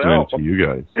 I don't listening know. to you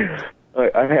guys.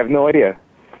 I have no idea.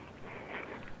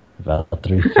 About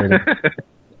 3:30.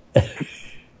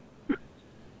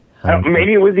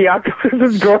 Maybe it was the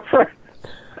octopus's girlfriend.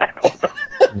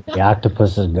 The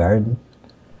octopus's garden.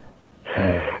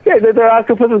 Yeah, the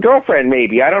octopus's girlfriend,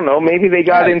 maybe. I don't know. Maybe they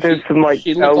got into some like,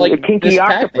 looked like kinky Miss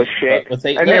octopus Pac-Man, shit, but with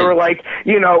 8 and they were legs.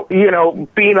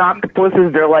 like, being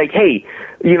octopuses, they're like, hey,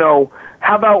 how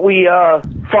about we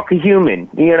fuck a human,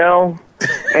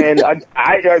 And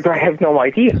I have no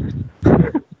idea.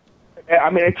 I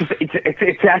mean, it's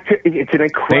an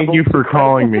incredible. Thank you for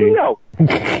calling me. video.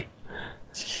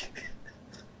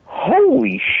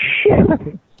 Holy shit!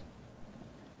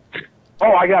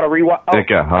 Oh, I gotta rewatch. It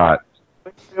got hot.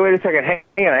 Wait a second.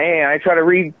 Hang on. I try to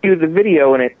redo the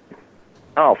video and it.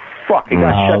 Oh fuck! It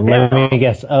got shut down. Let me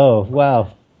guess. Oh,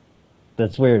 wow.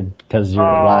 That's weird because you're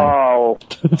live. Oh,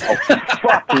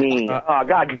 fuck me! Oh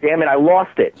god damn it! I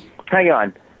lost it. Hang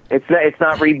on. It's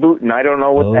not rebooting. I don't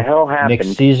know what the hell happened.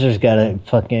 Nick Caesar's got a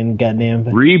fucking goddamn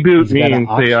Reboot he's me got and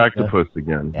an say oxygen. octopus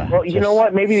again. Well, you know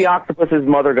what? Maybe the octopus's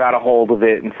mother got a hold of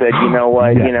it and said, you know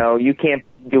what? You can't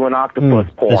do an octopus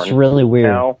porn. That's really weird.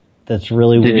 You know? That's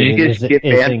really Did weird. you just get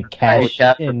Is banned in from cash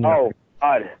in Oh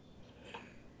God!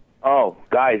 Oh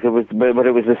guys, it was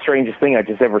the strangest thing I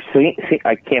just ever seen.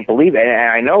 I can't believe it.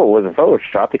 And I know it wasn't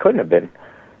photoshopped. It couldn't have been.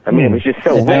 I mean, it was just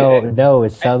so weird. No,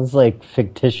 it sounds like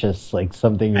fictitious, like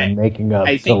something you're making up.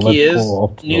 I to think look he is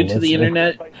cool new to the listener.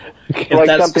 internet. If Like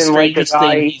that's the something like a strangest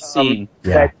guy thing he's seen.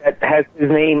 that has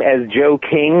his name as Joe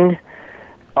King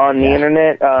on the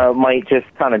internet might just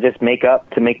kind of just make up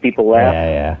to make people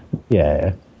laugh.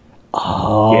 Yeah.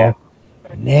 Oh, Yeah.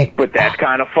 Nick. But that's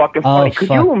kind of fucking Oh, funny. Could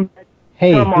fuck. you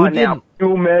Hey, come who on now? did- Can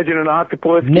you imagine an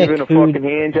octopus Nick, giving a who- fucking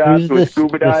hand job who's to a this-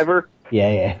 scuba this- diver?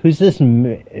 Yeah. Who's this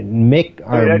Mick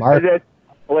or That's Mark?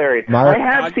 hilarious. Mark-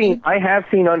 I have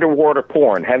seen underwater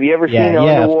porn. Have you ever seen Yeah, of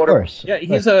underwater? course. Yeah,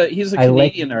 he's a I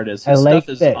like- Canadian artist. I His like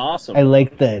stuff is that. awesome. I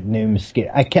like the new mosquito.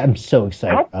 I'm so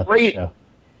excited How about great- the show.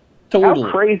 Totally.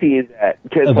 How crazy is that?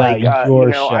 Because About like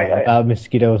your show, about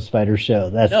Mosquito Spider Show.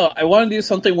 That's No, I want to do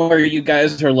something where you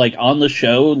guys are like on the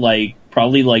show, like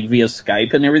probably like via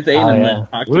Skype and everything, Oh, and yeah. then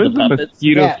talk What to is the the puppets.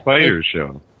 Mosquito Yeah, Spider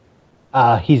show?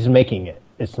 He's making it.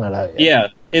 It's not out yet. Yeah,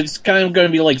 it's kind of going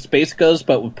to be like Space Ghost,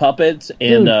 but with puppets.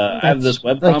 And Dude, I have this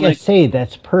webcomic. Like I say,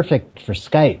 that's perfect for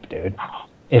Skype, dude.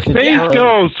 If it's Space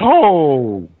Ghost,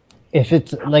 ho! If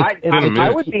it's like,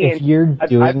 if you're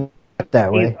doing it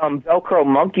that way. These Velcro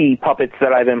monkey puppets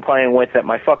that I've been playing with that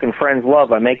my fucking friends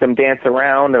love. I make them dance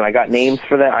around, and I got names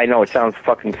for that. I know it sounds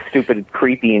fucking stupid and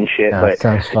creepy and shit, No, but it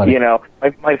sounds funny. you know,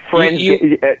 my friends,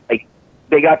 like,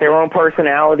 they got their own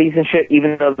personalities and shit,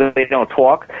 even though they don't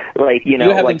talk. Like, you know,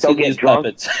 You haven't like they'll seen get these drunk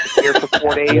puppets. here for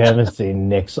 4 days. You haven't seen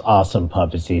Nick's awesome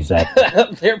puppets he's at.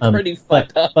 They're pretty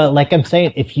fucked up. But like I'm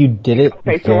saying, if you did it,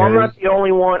 Okay, so I'm not the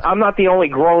only one. I'm not the only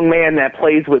grown man that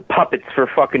plays with puppets for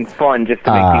fucking fun, just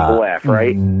to make people laugh,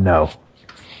 right? No.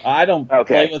 I don't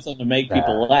play with them to make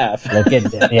people laugh. Look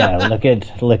at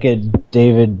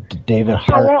David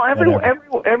Hart. Well,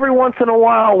 every once in a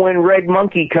while, when Red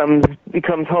Monkey comes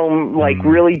home like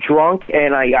really drunk,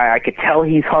 and I could tell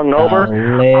he's hungover.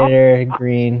 Later,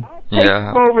 Green. Take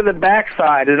him over the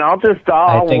backside, and I'll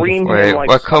ream him like.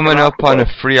 We're coming up on a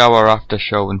 3-hour after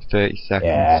show in 30 seconds,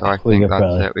 Yeah, so I we think could that's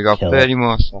probably it. We got kill 30 it.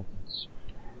 more seconds.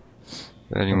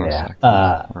 30 more seconds.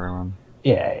 Everyone.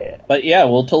 Yeah. But yeah,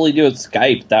 we'll totally do it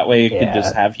Skype. That way, it could Yeah.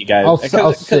 just have you guys. I'll sit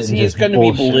Because and he's just going to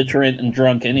be bullshit. belligerent and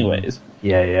drunk, anyways.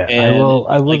 Yeah. And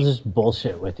I will just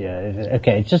bullshit with you.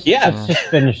 Okay, let's just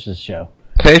finish the show.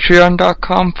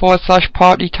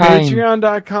 Patreon.com/party time.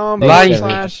 Patreon.com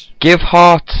Like, give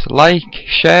hearts, like,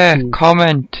 share,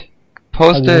 comment,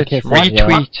 post Hug and it, kiss,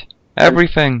 retweet, yeah.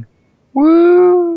 everything. Woo!